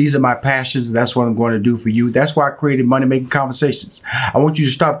 These are my passions, and that's what I'm going to do for you. That's why I created Money Making Conversations. I want you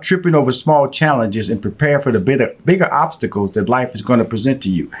to stop tripping over small challenges and prepare for the bigger obstacles that life is going to present to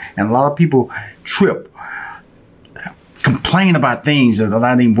you. And a lot of people trip, complain about things that are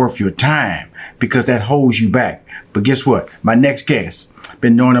not even worth your time because that holds you back. But guess what? My next guest,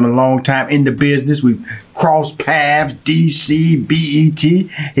 been knowing him a long time in the business. We've crossed paths, DC, BET.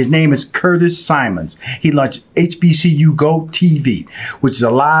 His name is Curtis Symonds. He launched HBCU Go TV, which is a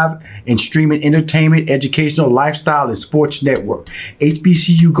live and streaming entertainment, educational, lifestyle, and sports network.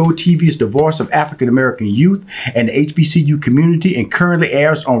 HBCU Go TV is the voice of African American youth and the HBCU community and currently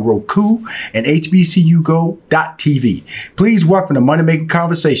airs on Roku and HBCUGo.tv. Please welcome to Money Making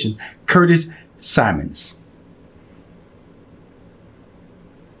Conversation, Curtis Symonds.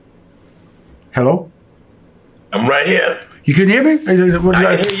 Hello? I'm right here. You can hear me? I can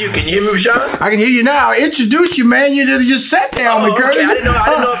hear you. Can you hear me, Rushion? I can hear you now. Introduce you, man. You just sat there on me, Curtis. Okay. I didn't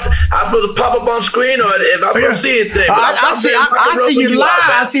know if I'm supposed to pop up on screen or if I'm supposed to see anything. I see you live.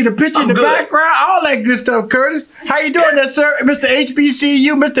 I see the picture in the background. All that good stuff, Curtis. How you doing there, sir? Mr.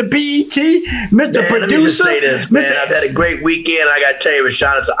 HBCU, Mr. BET, Mr. Producer. Let me just say this, man. I've had a great weekend. I got to tell you,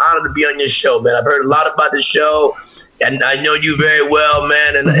 Rushion, it's an honor to be on your show, man. I've heard a lot about the show. and I know you very well,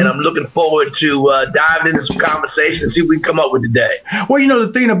 man, and I'm looking forward to diving into some conversation and see what we can come up with today. Well,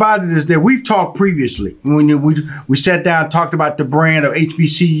 the thing about it is that we've talked previously when we sat down and talked about the brand of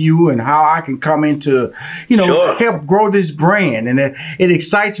HBCU and how I can come into, help grow this brand. And it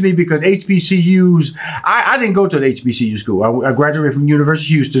excites me because HBCUs, I didn't go to an HBCU school. I graduated from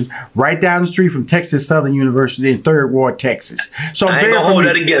University of Houston, right down the street from Texas Southern University in 3rd Ward, Texas. So I ain't gonna hold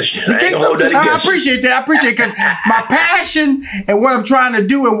that against you. I appreciate that. Because my passion and what I'm trying to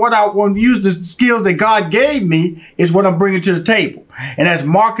do and what I want to use the skills that God gave me is what I'm bringing to the table. And that's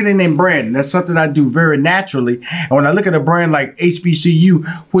marketing and branding. That's something I do very naturally. And when I look at a brand like HBCU,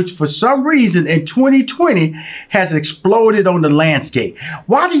 which for some reason in 2020 has exploded on the landscape,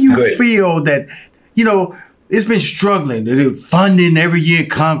 why do you feel that, it's been struggling. Funding every year in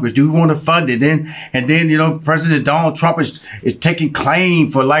Congress. Do we want to fund it? And then President Donald Trump is taking claim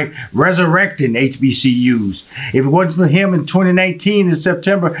for resurrecting HBCUs. If it wasn't for him in 2019 in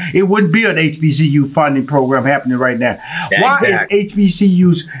September, it wouldn't be an HBCU funding program happening right now. Why is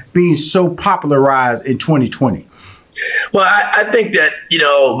HBCUs being so popularized in 2020? Well, I think that,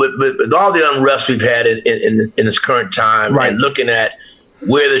 with all the unrest we've had in this current time, and looking at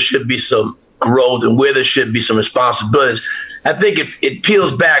where there should be some growth and where there should be some responsibilities, I think it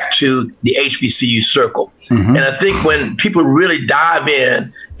peels back to the HBCU circle. And I think when people really dive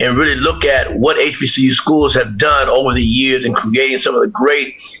in and really look at what HBCU schools have done over the years in creating some of the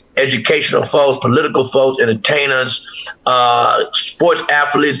great educational folks, political folks, entertainers, sports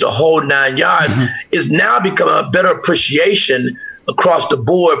athletes, the whole 9 yards, is now becoming a better appreciation across the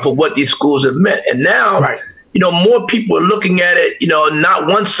board for what these schools have meant. And now, more people are looking at it, not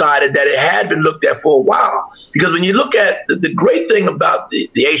one-sided, that it had been looked at for a while. Because when you look at the great thing about the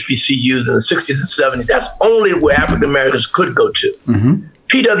HBCUs in the 60s and 70s, that's only where African Americans could go to.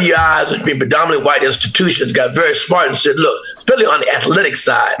 PWIs, which being predominantly white institutions, got very smart and said, look, especially on the athletic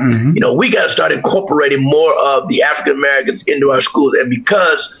side, we got to start incorporating more of the African Americans into our schools. And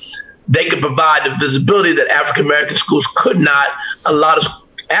because they could provide the visibility that African American schools could not, a lot of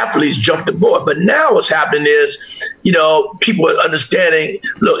athletes jumped aboard. But now what's happening is, people are understanding,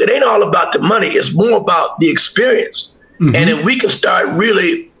 look, it ain't all about the money. It's more about the experience. And if we can start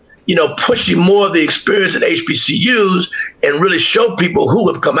really, pushing more of the experience in HBCUs and really show people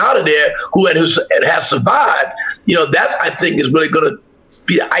who have come out of there, who have survived, that I think is really going to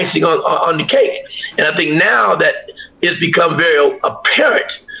be the icing on the cake. And I think now that it's become very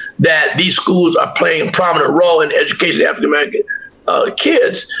apparent that these schools are playing a prominent role in the education of African American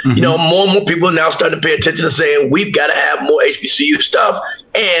kids, more and more people are now starting to pay attention and saying, we've got to have more HBCU stuff,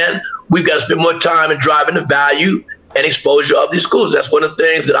 and we've got to spend more time in driving the value and exposure of these schools. That's one of the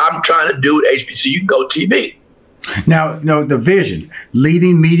things that I'm trying to do at HBCU Go TV. Now, the vision,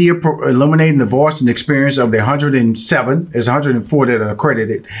 leading media, illuminating the voice and experience of the 107, there's 104 that are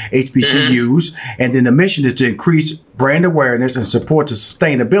accredited HBCUs, and then the mission is to increase brand awareness and support the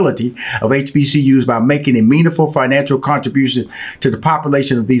sustainability of HBCUs by making a meaningful financial contribution to the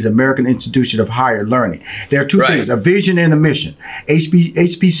population of these American institutions of higher learning. There are two things, a vision and a mission.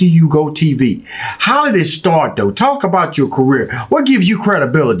 HBCU Go TV. How did it start, though? Talk about your career. What gives you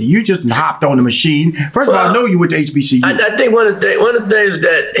credibility? You just hopped on the machine. First of all, I know you went to HBCU. I think one of the things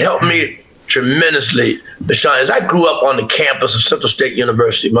that helped me tremendously, Bashan, is I grew up on the campus of Central State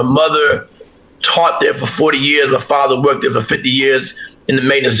University. My mother taught there for 40 years. My father worked there for 50 years in the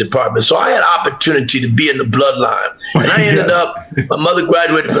maintenance department. So I had opportunity to be in the bloodline. And I ended up, my mother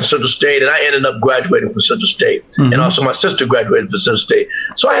graduated from Central State, and I ended up graduating from Central State. And also my sister graduated from Central State.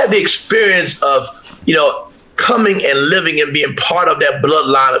 So I had the experience of, coming and living and being part of that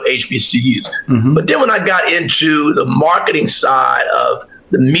bloodline of HBCUs. But then when I got into the marketing side of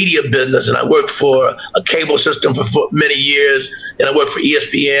the media business, and I worked for a cable system for many years, and I worked for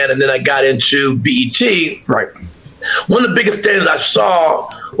ESPN, and then I got into BET. One of the biggest things I saw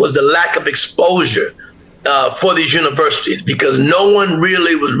was the lack of exposure for these universities, because no one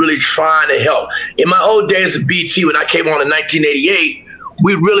really was trying to help. In my old days at BET, when I came on in 1988,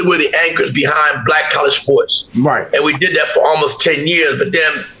 we really were the anchors behind Black college sports. And we did that for almost 10 years. But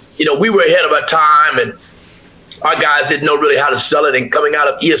then, we were ahead of our time, and our guys didn't know really how to sell it. And coming out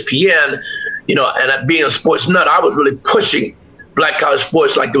of ESPN, and being a sports nut, I was really pushing Black college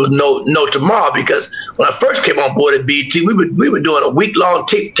sports like there was no tomorrow. Because when I first came on board at BET, we were doing a week-long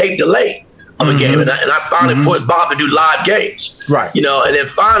tape delay of a game. And I finally forced Bob to do live games. And then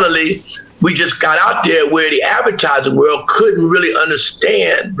finally, we just got out there where the advertising world couldn't really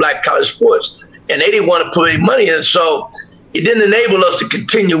understand Black college sports, and they didn't want to put any money in. So it didn't enable us to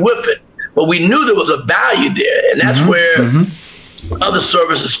continue with it. But we knew there was a value there, and that's where other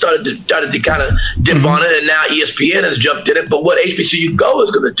services started to kind of dip on it, and now ESPN has jumped in it. But what HBCU Go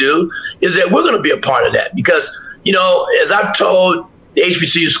is going to do is that we're going to be a part of that because, as I've told the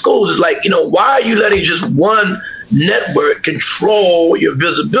HBCU schools, is like, why are you letting just one network control your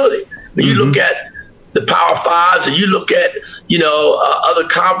visibility? When you look at the Power Fives and you look at, other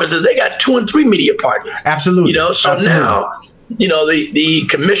conferences, they got 2 and 3 media partners. Absolutely. So Absolutely. now, the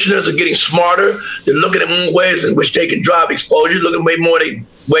commissioners are getting smarter. They're looking at more ways in which they can drive exposure, looking at way more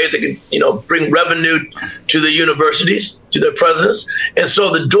ways they can, bring revenue to the universities, to their presidents. And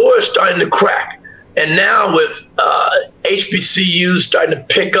so the door is starting to crack. And now with HBCUs starting to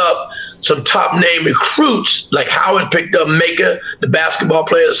pick up some top name recruits, like Howard picked up Maka, the basketball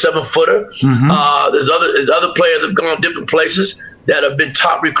player, the 7-footer. There's other players that have gone different places that have been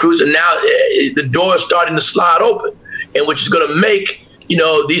top recruits, and now the door is starting to slide open, and which is going to make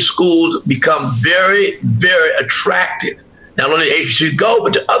these schools become very, very attractive. Not only to HBCU Go,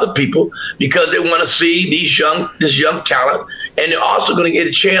 but to other people because they want to see this young talent, and they're also going to get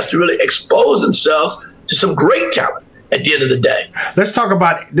a chance to really expose themselves to some great talent at the end of the day.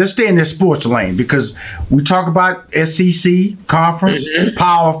 Let's stay in this sports lane because we talk about SEC conference,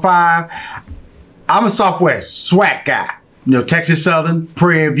 Power 5. I'm a Southwest SWAC guy. Texas Southern,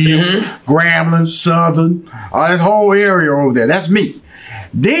 Prairie View, Grambling, Southern, that whole area over there. That's me.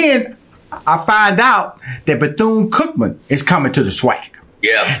 Then I find out that Bethune-Cookman is coming to the SWAC.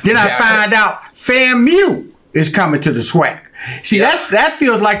 Yeah. Then I find out FAMU is coming to the SWAC. See, that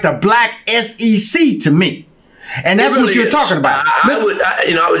feels like the black SEC to me. And that's really what you're talking about.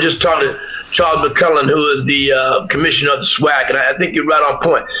 I was just talking to Charles McCullen, who is the commissioner of the SWAC, and I think you're right on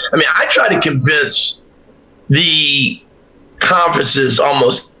point. I mean, I tried to convince the conferences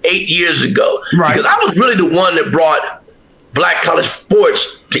almost 8 years ago because I was really the one that brought black college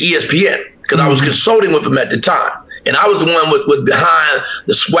sports to ESPN because I was consulting with them at the time, and I was the one with behind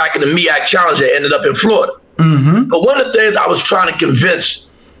the SWAC and the MEAC challenge that ended up in Florida. But one of the things I was trying to convince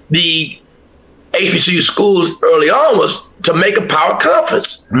the HBCU schools early on was to make a power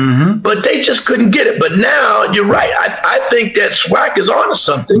conference, but they just couldn't get it. But now you're right. I think that SWAC is onto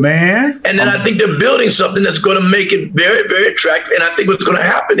something, man. And then I think they're building something that's going to make it very, very attractive. And I think what's going to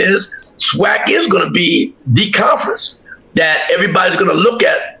happen is SWAC is going to be the conference that everybody's going to look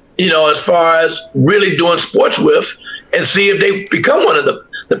at, as far as really doing sports with, and see if they become one of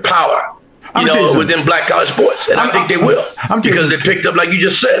the power. Within black college sports. And I think they will. Because they picked up, like you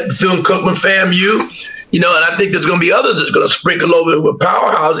just said, Bethune-Cookman, FAMU, and I think there's going to be others that's going to sprinkle over with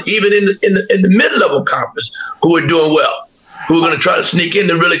powerhouse, even in the mid-level conference, who are doing well, who are going to try to sneak in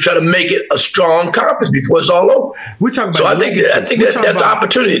and really try to make it a strong conference before it's all over. We're talking about I think that's the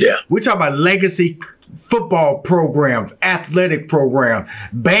opportunity there. We're talking about legacy football programs, athletic programs,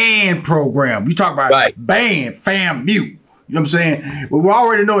 band programs. You talk about band, FAMU. You know what I'm saying? Well, we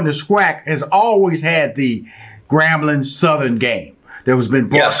already know the SWAC has always had the Grambling Southern game that has been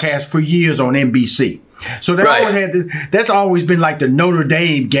broadcast for years on NBC. So they always had this. That's always been like the Notre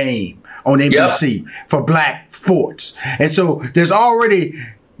Dame game on NBC for black sports. And so there's already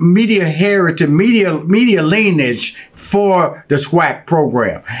media heritage, media lineage for the SWAC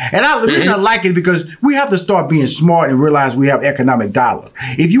program. And the reason I like it because we have to start being smart and realize we have economic dollars.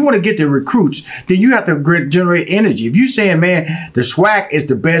 If you want to get the recruits, then you have to generate energy. If you're saying, man, the SWAC is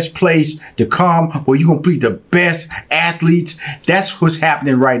the best place to come where you can beat the best athletes, that's what's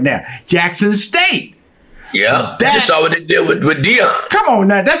happening right now. Jackson State. Yeah. That's saw what they did with Dion. Come on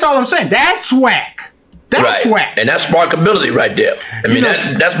now. That's all I'm saying. That's SWAC. That's SWAC. And that's marketability right there. I mean,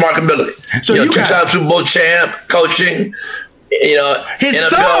 that's marketability. So you two-time Super Bowl champ, coaching, his NFL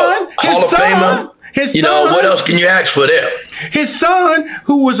son, Hall of Famer. His son, what else can you ask for there? His son,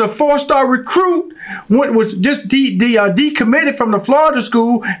 who was a 4-star recruit, was just decommitted from the Florida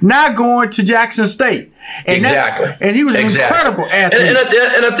school, now going to Jackson State. And and he was an incredible athlete.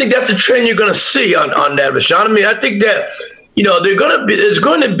 And I think that's the trend you're going to see on that, Rashawn. I mean, I think that, there's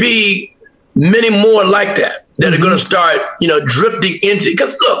going to be many more like that are going to start, drifting into.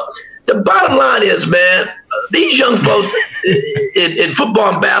 Because look, the bottom line is, man, these young folks in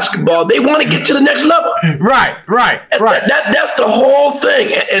football and basketball, they want to get to the next level. Right. That's the whole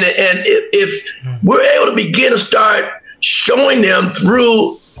thing. And if we're able to begin to start showing them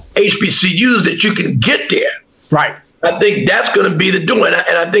through HBCUs that you can get there, right? I think that's going to be the doing.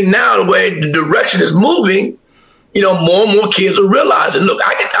 And I think now the way the direction is moving, more and more kids are realizing. Look,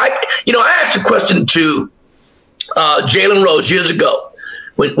 I asked a question to Jalen Rose years ago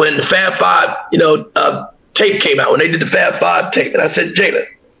when the Fab Five, tape came out, when they did the Fab Five tape, and I said, Jalen,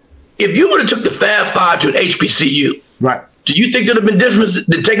 if you would have took the Fab Five to an HBCU, right? Do you think there'd have been difference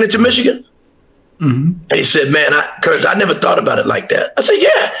than taking it to Michigan? And he said, man, Curtis, I never thought about it like that. I said,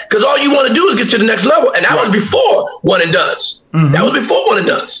 yeah, because all you want to do is get to the next level. And that was before one and dones. That was before one and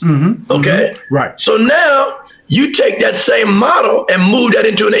dones. Okay? Right. So now you take that same model and move that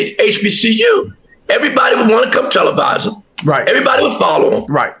into an HBCU. Everybody would want to come televise them. Right. Everybody would follow them.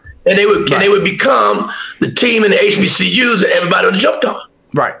 Right. And they would become the team in the HBCUs that everybody would have jumped on.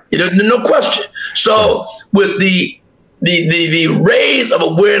 Right. No question. So with the raise of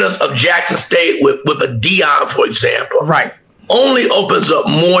awareness of Jackson State with a Dion, for example, right, only opens up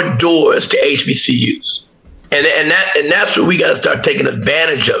more doors to HBCUs. And that's where we got to start taking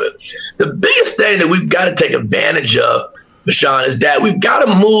advantage of it. The biggest thing that we've got to take advantage of, Rashawn, is that we've got to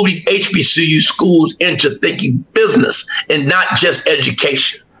move these HBCU schools into thinking business and not just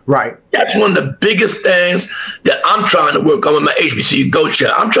education. Right. That's one of the biggest things that I'm trying to work on with my HBCU Go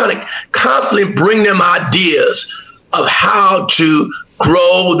Chat. I'm trying to constantly bring them ideas of how to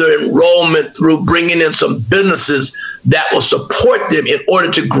grow their enrollment through bringing in some businesses that will support them in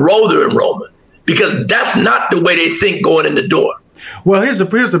order to grow their enrollment, because that's not the way they think going in the door. Well, here's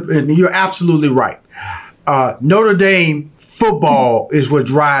the you're absolutely right. Notre Dame football is what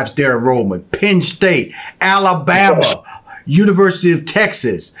drives their enrollment. Penn State, Alabama, University of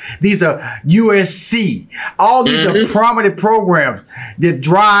Texas. These are USC. All these are prominent programs that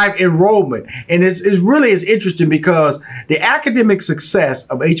drive enrollment. And it's really interesting because the academic success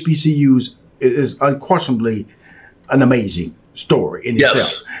of HBCUs is unquestionably an amazing story in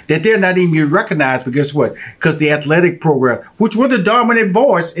itself. That they're not even recognized, but guess what? Because the athletic program, which was the dominant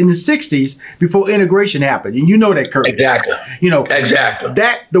voice in the 60s before integration happened. And you know that, Curtis. Exactly.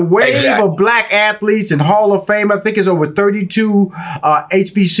 That the wave of black athletes and Hall of Fame, I think it's over 32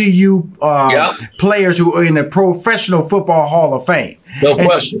 HBCU players who are in the Professional Football Hall of Fame. No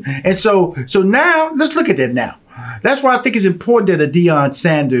question. And so now, let's look at that now. That's why I think it's important that a Deion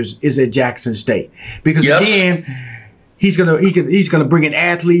Sanders is at Jackson State. Because again, he's gonna bring in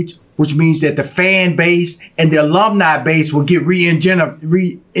athletes, which means that the fan base and the alumni base will get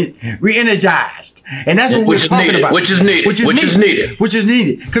re-energized, and that's what we're talking about. Which is needed.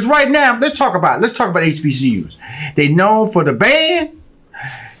 Because right now, let's talk about HBCUs. They're known for the band,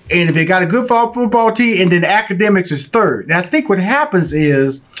 and if they got a good football team, and then academics is third. And I think what happens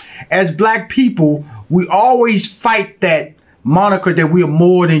is, as black people, we always fight that moniker that we are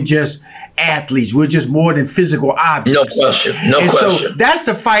more than just athletes. We're just more than physical objects. No question. So that's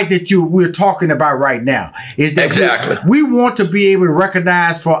the fight that we're talking about right now. Is that we want to be able to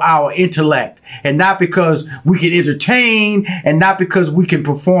recognize for our intellect, and not because we can entertain, and not because we can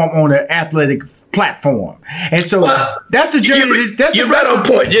perform on an athletic platform. And so that's the journey. You're right on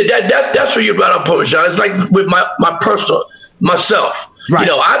point. That's where you're right on point, John. It's like with my personal myself. Right.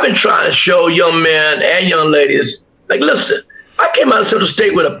 I've been trying to show young men and young ladies, like, listen, I came out of Central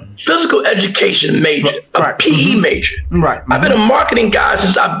State with a physical education major, a PE major. Right. I've been a marketing guy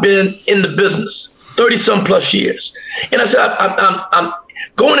since I've been in the business, 30-some plus years. And I said, I'm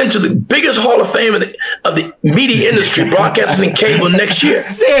going into the biggest Hall of Fame of the media industry, broadcasting and cable next year.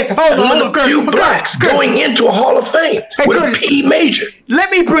 One of the few blacks going into a Hall of Fame with a PE major. Let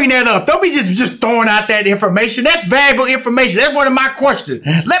me bring that up. Don't be just throwing out that information. That's valuable information. That's one of my questions.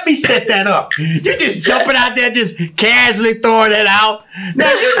 Let me set that up. You're just jumping out there, just casually throwing that out. Now,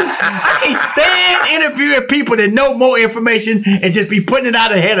 I can't stand interviewing people that know more information and just be putting it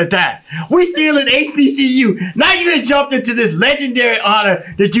out ahead of time. We still in HBCU. Now you done jumped into this legendary honor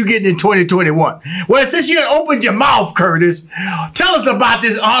that you're getting in 2021. Well, since you done opened your mouth, Curtis, tell us about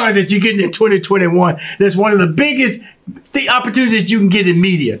this honor that you're getting in 2021. That's one of the biggest opportunities you can get in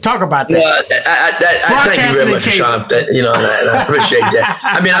media. Talk about that. Well, I thank you very much, Sean. I appreciate that.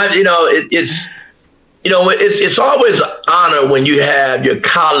 I mean, it's always an honor when you have your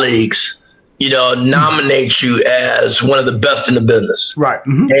colleagues, nominate you as one of the best in the business. Right.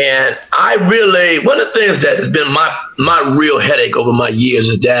 And one of the things that has been my real headache over my years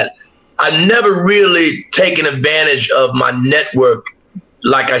is that I've never really taken advantage of my network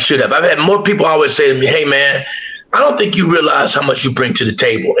like I should have. I've had more people always say to me, hey, man, I don't think you realize how much you bring to the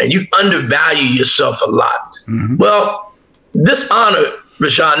table, and you undervalue yourself a lot. Well, this honor,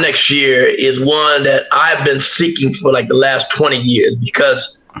 Rashawn, next year is one that I've been seeking for like the last 20 years,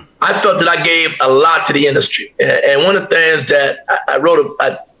 because I felt that I gave a lot to the industry. And one of the things that I wrote,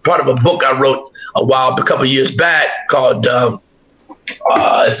 part of a book I wrote a couple of years back called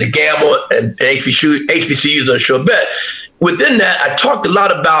It's a Gamble and HBCUs are a sure bet. Within that, I talked a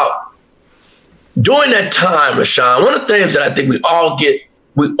lot about, during that time, Rashawn, one of the things that I think we all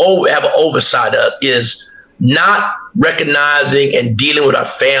have an oversight of is not recognizing and dealing with our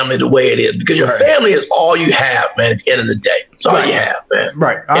family the way it is, because your family is all you have, man. At the end of the day, it's all you have, man.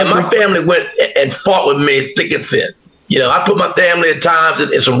 Right. And my family went and fought with me thick and thin. You know, I put my family at times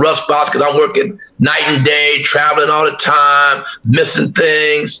in some rough spots because I'm working night and day, traveling all the time, missing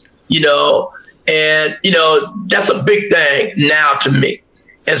things, you know, and, you know, that's a big thing now to me.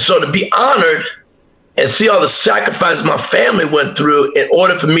 And so to be honored and see all the sacrifices my family went through in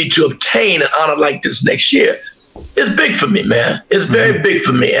order for me to obtain an honor like this next year, it's big for me, man. It's very big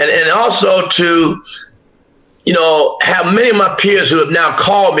for me. And also to, you know, have many of my peers who have now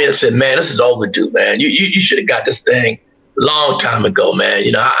called me and said, man, this is overdue, man. You should have got this thing a long time ago, man.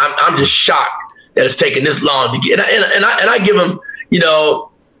 You know, I'm just shocked that it's taken this long to get. And I give them, you know,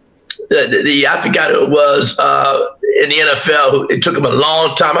 the I forgot who it was in the NFL. It took them a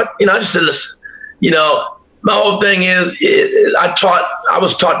long time. I just said, listen, you know, my whole thing is I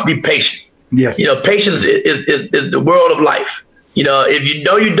was taught to be patient. Yes. You know, patience is the world of life. You know, if you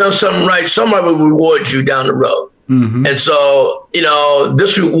know you've done something right, somebody will reward you down the road. And so, you know,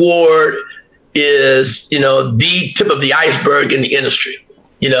 this reward is, you know, the tip of the iceberg in the industry.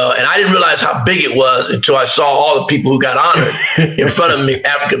 You know, and I didn't realize how big it was until I saw all the people who got honored in front of me,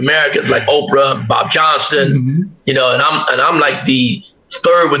 African Americans like Oprah, Bob Johnson, you know, and I'm like the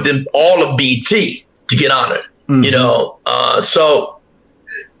third within all of BT to get honored, you know, so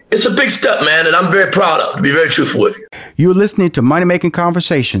it's a big step, man, and I'm very proud of it, to be very truthful with you. You're listening to Money Making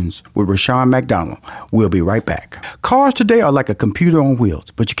Conversations with Rushion McDonald. We'll be right back. Cars today are like a computer on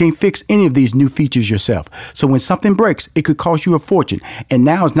wheels, but you can't fix any of these new features yourself. So when something breaks, it could cost you a fortune, and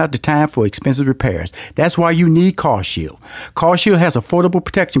now is not the time for expensive repairs. That's why you need CarShield. CarShield has affordable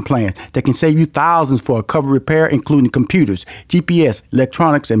protection plans that can save you thousands for a covered repair, including computers, GPS,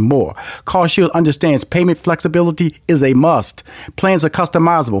 electronics, and more. CarShield understands payment flexibility is a must. Plans are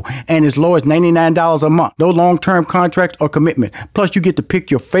customizable and as low as $99 a month. No long-term contracts or commitment. Plus, you get to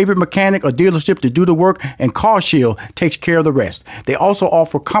pick your favorite mechanic or dealership to do the work, and CarShield takes care of the rest. They also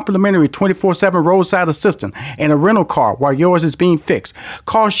offer complimentary 24/7 roadside assistance and a rental car while yours is being fixed.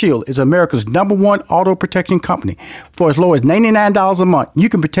 CarShield is America's #1 auto protection company. For as low as $99 a month, you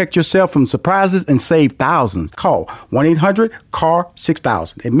can protect yourself from surprises and save thousands. Call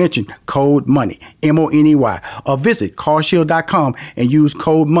 1-800-CAR-6000 and mention code MONEY, MONEY, or visit carshield.com and use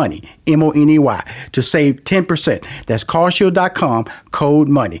code MONEY, MONEY, to save 10%. That's carshield.com, code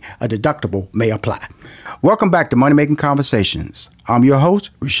MONEY. A deductible may apply. Welcome back to Money Making Conversations. I'm your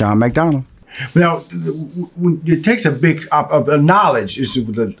host, Rushion McDonald. Now, it takes a big of knowledge,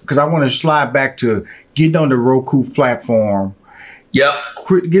 because I want to slide back to getting on the Roku platform. Yep.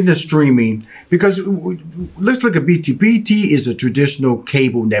 Getting the streaming, because let's look at BT. BT is a traditional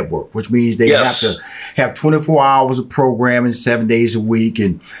cable network, which means they have to have 24 hours of programming 7 days a week.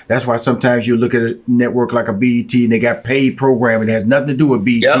 And that's why sometimes you look at a network like a BET and they got paid programming that has nothing to do with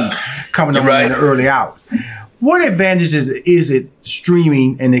BT coming on in the early hours. What advantages is it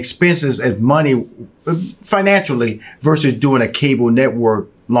streaming and expenses as money financially versus doing a cable network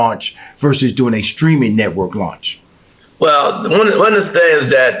launch versus doing a streaming network launch? Well, one of the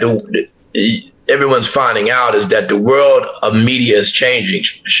things that everyone's finding out is that the world of media is changing,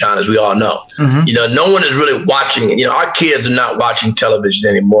 Sean, as we all know. You know, no one is really watching. You know, our kids are not watching television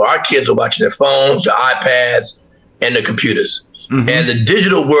anymore. Our kids are watching their phones, their iPads, and their computers. And the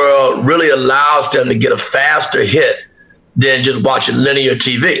digital world really allows them to get a faster hit than just watching linear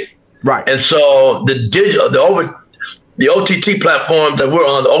TV. Right. And so the OTT platforms that we're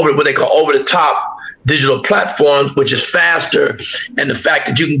on, what they call over the top digital platforms, which is faster, and the fact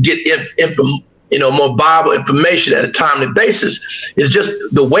that you can get more viable information at a timely basis is just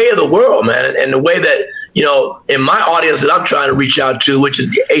the way of the world, man. And the way that, you know, in my audience that I'm trying to reach out to, which is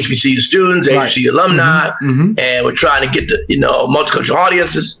the HBCU students, HBCU alumni, and we're trying to get the, you know, multicultural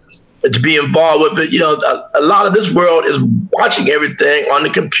audiences to be involved with it. You know, a lot of this world is watching everything on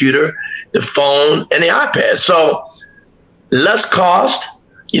the computer, the phone, and the iPad. So less cost.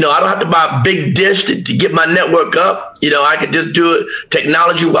 You know, I don't have to buy a big dish to get my network up. You know, I could just do it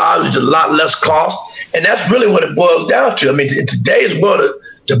technology-wise, which is a lot less cost. And that's really what it boils down to. I mean, in today's world,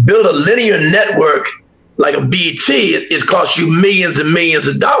 to build a linear network like a BET, it costs you millions and millions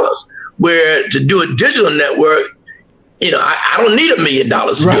of dollars. Where to do a digital network, you know, I don't need $1 million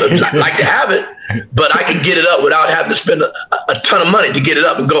to do it. I'd like to have it, but I can get it up without having to spend a ton of money to get it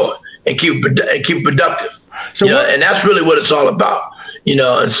up and going and keep it productive. So, you know, and that's really what it's all about. You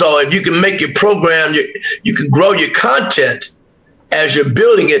know, and so if you can make your program, you can grow your content as you're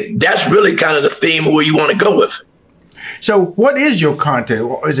building it. That's really kind of the theme of where you want to go with it. So what is your content?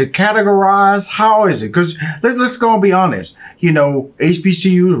 Is it categorized? How is it? Because let's go and be honest. You know,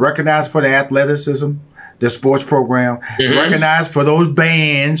 HBCU is recognized for the athleticism. the sports program, recognized for those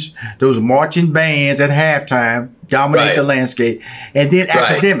bands, those marching bands at halftime, dominate the landscape, and then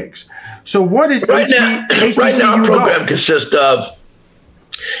academics. So what is HBCU? Right now, our program consists of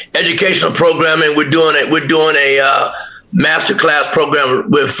educational programming. We're doing a master class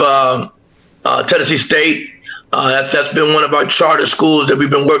program with Tennessee State. That's been one of our charter schools that we've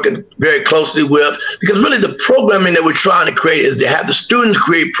been working very closely with, because really the programming that we're trying to create is to have the students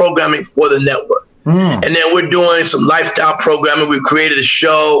create programming for the network. And then we're doing some lifestyle programming. We've created a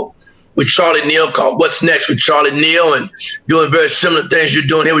show with Charlie Neal called What's Next with Charlie Neal, and doing very similar things you're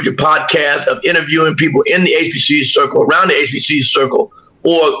doing here with your podcast of interviewing people in the HBCU circle, around the HBCU circle,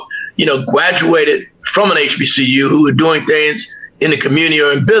 or, you know, graduated from an HBCU who are doing things in the community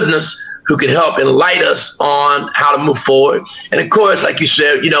or in business who can help enlighten us on how to move forward. And of course, like you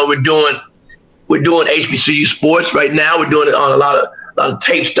said, you know, we're doing HBCU sports right now. We're doing it on a lot of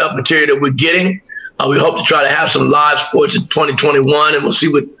tape stuff, material that we're getting. We hope to try to have some live sports in 2021, and we'll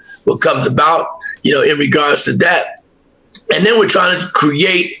see what comes about, you know, in regards to that. And then we're trying to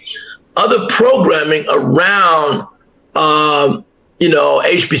create other programming around, you know,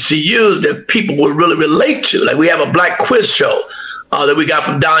 HBCUs that people will really relate to. Like we have a Black quiz show that we got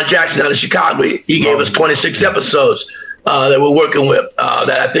from Don Jackson out of Chicago. He gave us 26 episodes that we're working with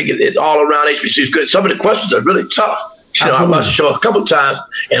that I think it's all around HBCUs. Good. Some of the questions are really tough. You know, I watched the show a couple of times,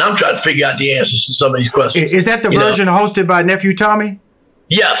 and I'm trying to figure out the answers to some of these questions. Is that the version hosted by Nephew Tommy?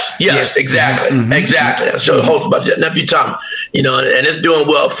 Yes, exactly. Exactly. That's the hosted by Nephew Tommy. You know, and it's doing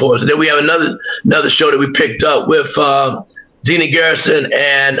well for us. And then we have another show that we picked up with Zena Garrison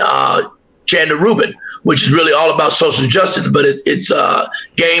and Chandler Rubin, which is really all about social justice, but it's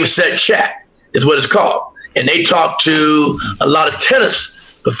Game, Set, Chat is what it's called. And they talk to a lot of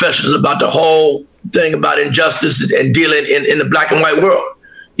tennis professionals about the whole thing about injustice and dealing in the black and white world,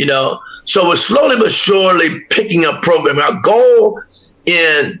 you know. So we're slowly but surely picking up programming. Our goal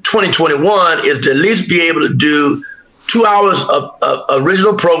in 2021 is to at least be able to do 2 hours of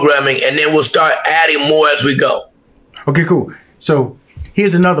original programming, and then we'll start adding more as we go. Okay, cool. So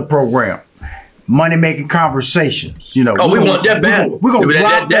here's another program. Money Making Conversations. You know, we want that bad. We're gonna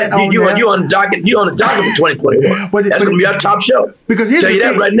drop that on there. You on the docket for 2021. That's gonna be our top show. Because here's tell you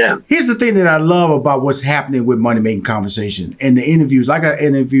that right now. Here's the thing that I love about what's happening with Money Making Conversation and the interviews. Like I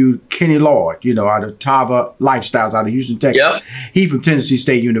interviewed Kenny Lloyd, you know, out of Tava Lifestyles out of Houston, Texas. Yep. He's from Tennessee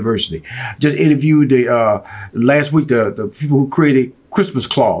State University. Just interviewed the last week the people who created Christmas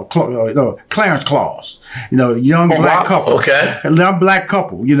Clarence Claus, you know, young black couple. Okay. A young black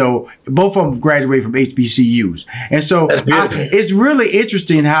couple, you know, both of them graduated from HBCUs. And so it's really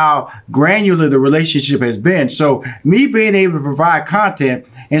interesting how granular the relationship has been. So me being able to provide content,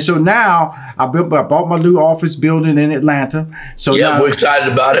 and so now I bought my new office building in Atlanta. So now, we're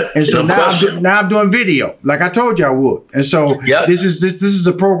excited about it. And so now I'm doing video, like I told you I would. And so this is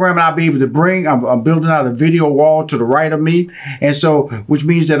the program I'll be able to bring. I'm building out a video wall to the right of me. And so, which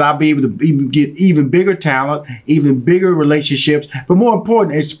means that I'll be able to even get even bigger talent, even bigger relationships, but more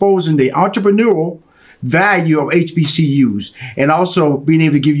important, exposing the entrepreneurial value of HBCUs and also being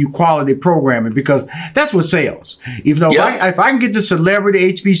able to give you quality programming, because that's what sells. If I can get the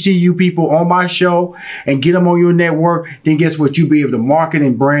celebrity HBCU people on my show and get them on your network, then guess what? You'll be able to market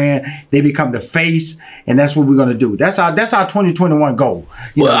and brand. They become the face, and that's what we're going to do. That's our 2021 goal.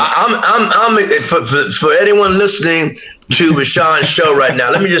 I'm for anyone listening to Rashawn's show right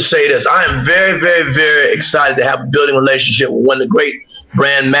now, let me just say this. I am very, very, very excited to have a building relationship with one of the great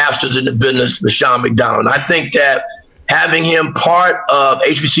brand masters in the business, Rashawn McDonald. I think that having him part of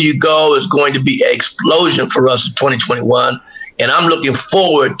HBCU Go is going to be an explosion for us in 2021. And I'm looking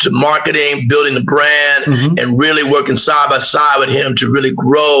forward to marketing, building the brand, and really working side by side with him to really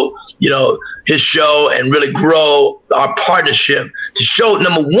grow, you know, his show and really grow our partnership to show,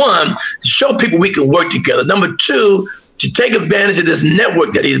 number one, to show people we can work together. Number two, to take advantage of this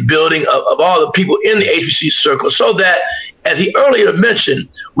network that he's building of all the people in the HBCU circle, so that, as he earlier mentioned,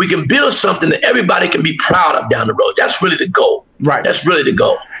 we can build something that everybody can be proud of down the road. That's really the goal. Right. That's really the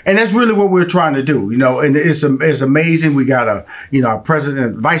goal. And that's really what we're trying to do, you know, and it's amazing. We got a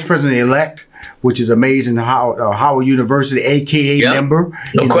vice president elect, which is amazing. Howard University, AKA member.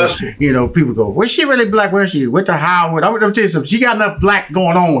 No question. You know, people go, well, she really black? Where is she? Went to Howard. I'm going to tell you something. She got enough black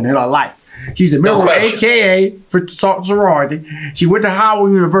going on in her life. She's a member of AKA for sorority. She went to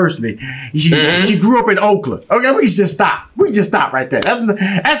Howard University. She grew up in Oakland. Okay, we just stop. We just stop right there. That's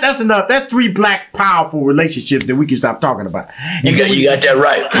enough. That's 3 black powerful relationships that we can stop talking about. You got that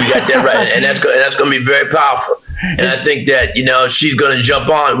right. You got that right, and that's going to be very powerful. And I think that, you know, she's going to jump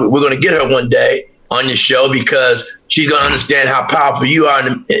on. We're going to get her one day on your show, because She's going to understand how powerful you are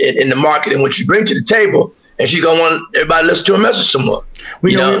in the market and what you bring to the table. And she's going to want everybody to listen to her message some more.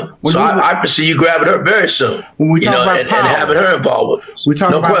 I foresee you grabbing her very soon. When we talk about power, and having her involved with us. We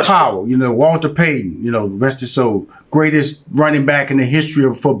talk about power. Walter Payton, rest his soul, greatest running back in the history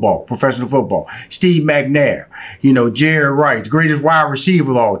of football, professional football. Steve McNair, Jerry Rice, greatest wide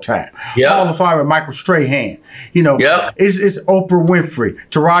receiver of all time. Hall of Fame, Michael Strahan. It's Oprah Winfrey,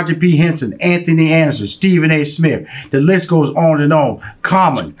 Taraji P. Henson, Anthony Anderson, Stephen A. Smith. The list goes on and on.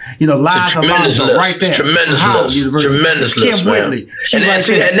 Common, Liza Alonso, right there. Tremendous list, Kim Whitley. And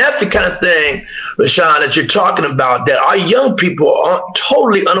that's the kind of thing, Rashawn, that you're talking about that our young people are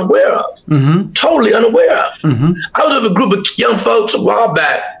totally unaware of. Mm-hmm. Totally unaware of. Mm-hmm. I was with a group of young folks a while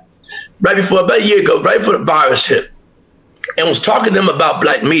back, about a year ago, right before the virus hit, and was talking to them about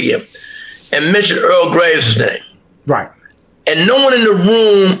black media and mentioned Earl Graves' name. Right. And no one in the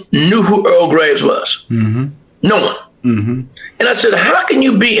room knew who Earl Graves was. Mm-hmm. No one. Mm-hmm. And I said, how can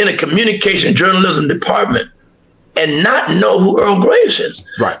you be in a communication journalism department and not know who Earl Graves is?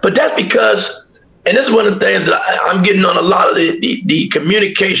 Right. But that's because, and this is one of the things that I'm getting on a lot of the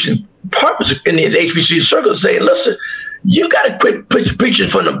communication departments in the HBC circles saying, listen, you got to quit preaching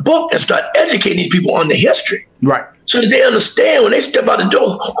from the book and start educating these people on the history. Right. So that they understand when they step out the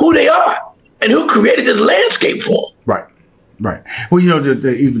door who they are and who created this landscape for them. Right. Right. Well,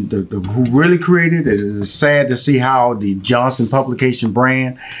 even who really created it is sad to see how the Johnson publication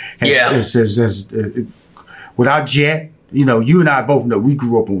brand has without Jet, you and I both know we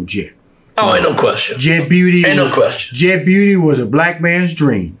grew up on Jet. Oh, ain't no question. Jet Beauty. Jet Beauty was a black man's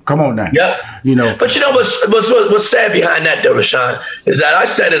dream. Come on now. Yeah. But what's sad behind that, though, Rashawn, is that I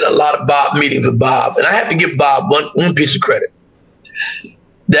sat at a lot of Bob meetings with Bob, and I have to give Bob one piece of credit.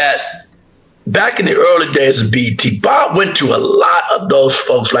 That back in the early days of BET, Bob went to a lot of those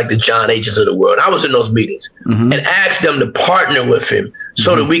folks like the John H's of the world. I was in those meetings and asked them to partner with him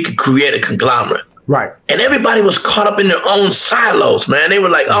so that we could create a conglomerate. Right. And everybody was caught up in their own silos, man. They were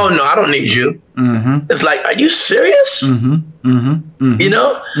like, oh, no, I don't need you. Mm-hmm. It's like, are you serious? Mm-hmm. Mm-hmm.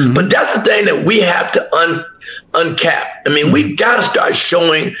 Mm-hmm. But that's the thing that we have to uncap. I mean, we've got to start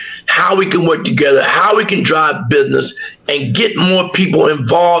showing how we can work together, how we can drive business and get more people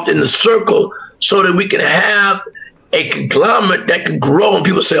involved in the circle so that we can have a conglomerate that can grow and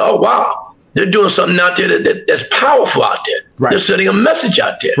people say, oh, wow, they're doing something out there that's powerful out there. Right. They're sending a message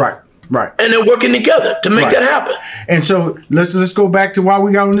out there. Right. Right. And they're working together to make that happen. And so let's go back to why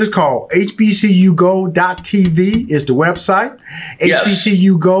we got on this call. HBCUGO.tv is the website. Yes.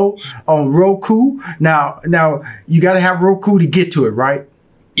 HBCU Go on Roku. Now you got to have Roku to get to it, right?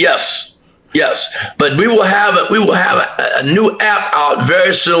 Yes. But we will have a new app out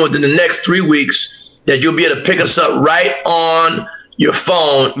very soon within the next 3 weeks that you'll be able to pick us up right on your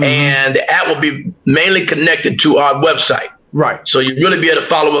phone, and the app will be mainly connected to our website. Right. So you really be able to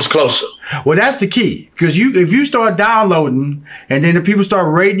follow us closer. Well, that's the key, because if you start downloading and then the people start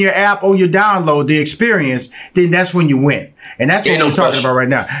rating your app on your download, the experience, then that's when you win. And that's what we're talking about right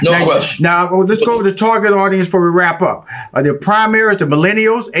now. No question. Now, let's go to the target audience before we wrap up. The primary is the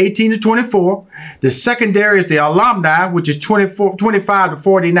millennials, 18 to 24. The secondary is the alumni, which is 25 to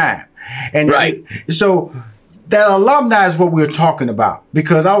 49. And so that alumni is what we're talking about,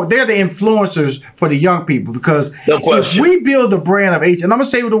 because they're the influencers for the young people. Because if we build a brand of H, and I'm going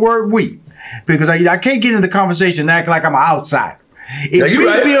to say the word we, because I can't get into the conversation and act like I'm an outsider. If we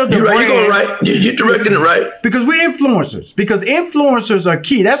build the brand, you're directing it right. Because we're influencers. Because influencers are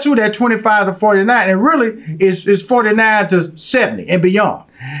key. That's who that 25 to 49, and really is 49 to 70 and beyond.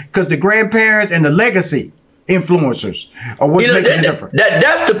 Because the grandparents and the legacy influencers are what makes it different.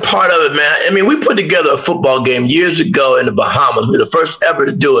 That's the part of it, man. I mean, we put together a football game years ago in the Bahamas. We were the first ever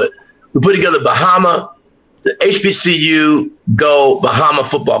to do it. We put together the HBCU Go Bahama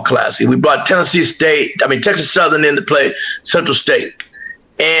Football Classic. We brought Texas Southern in to play Central State.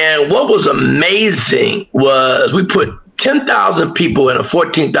 And what was amazing was we put 10,000 people in a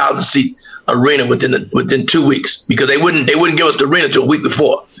 14,000 seat arena within 2 weeks, because they wouldn't give us the arena until a week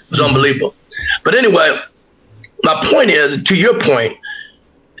before. It was unbelievable. But anyway, my point is, to your point,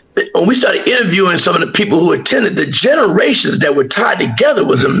 when we started interviewing some of the people who attended, the generations that were tied together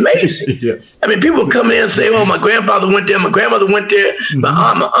was amazing. Yes. I mean, people would come in and say, oh, my grandfather went there, my grandmother went there, my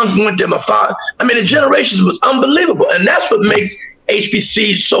aunt, my uncle went there, my father. I mean, the generations was unbelievable. And that's what makes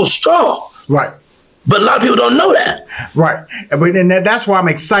HBC so strong. Right. But a lot of people don't know that. Right. But and that's why I'm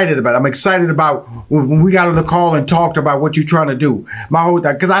excited about it. I'm excited about when we got on the call and talked about what you're trying to do. My whole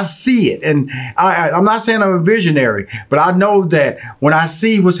thing, because I see it. And I'm not saying I'm a visionary, but I know that when I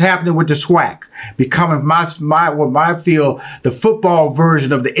see what's happening with the SWAC becoming what I feel the football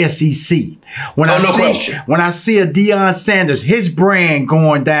version of the SEC. When I see a Deion Sanders, his brand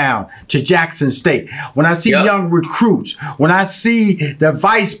going down to Jackson State. When I see young recruits. When I see the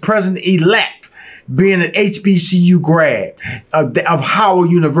vice president-elect being an HBCU grad of Howard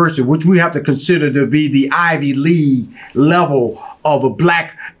University, which we have to consider to be the Ivy League level of a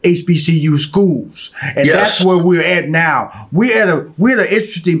black HBCU schools. And that's where we're at now. We're at an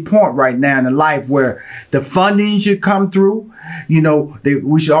interesting point right now in the life where the funding should come through. You know,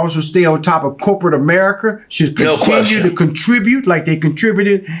 we should also stay on top of corporate America, should continue to contribute like they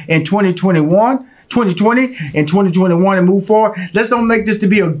contributed in 2020 and 2021 and move forward. Let's don't make this to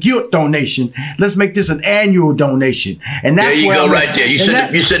be a guilt donation. Let's make this an annual donation. And that's there you go, right there. You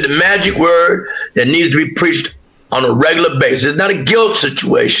said the magic word that needs to be preached on a regular basis. It's not a guilt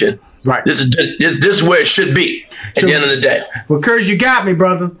situation. Right. This is where it should be at the end of the day. Well, Curtis, you got me,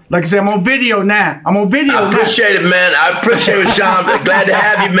 brother. Like I said, I'm on video now. I appreciate it, man. I appreciate it, Sean. Glad to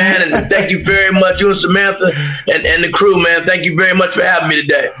have you, man. And thank you very much. You and Samantha and the crew, man. Thank you very much for having me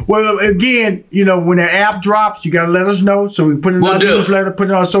today. Well, again, you know, when the app drops, you got to let us know. So we put it in our newsletter, put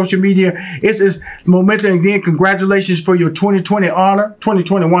it on social media. It's momentum. Again, congratulations for your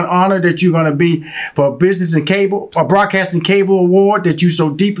 2021 honor that you're going to be for Business and Cable, or Broadcasting Cable Award that you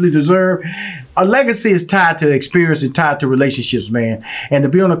so deeply deserve. A legacy is tied to experience and tied to relationships, man. And to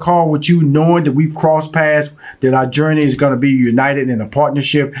be on a call with you, knowing that we've crossed paths, that our journey is going to be united in a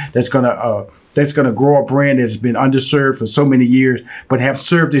partnership that's going to grow a brand that's been underserved for so many years, but have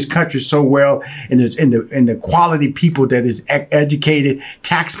served this country so well, in the quality people that is educated,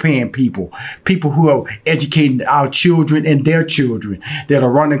 tax-paying people who are educating our children and their children, that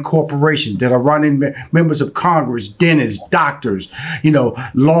are running corporations, that are running members of Congress, dentists, doctors,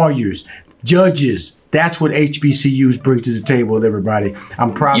 lawyers, judges. That's what HBCUs bring to the table, everybody.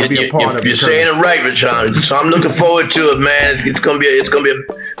 I'm proud to be a part of it. You're saying it right, Rashawn. So I'm looking forward to it, man. It's gonna be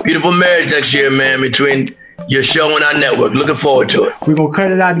a beautiful marriage next year, man, between your show and our network. Looking forward to it. We're gonna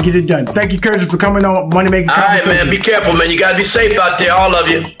cut it out and get it done. Thank you, Curtis, for coming on Money Making Conversation. All right, man. Be careful, man. You gotta be safe out there, all of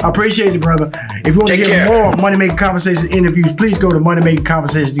you. I appreciate it, brother. If you want to hear more Money Making Conversations interviews, please go to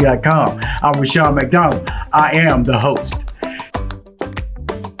moneymakingconversations.com. I'm Rashawn McDonald. I am the host.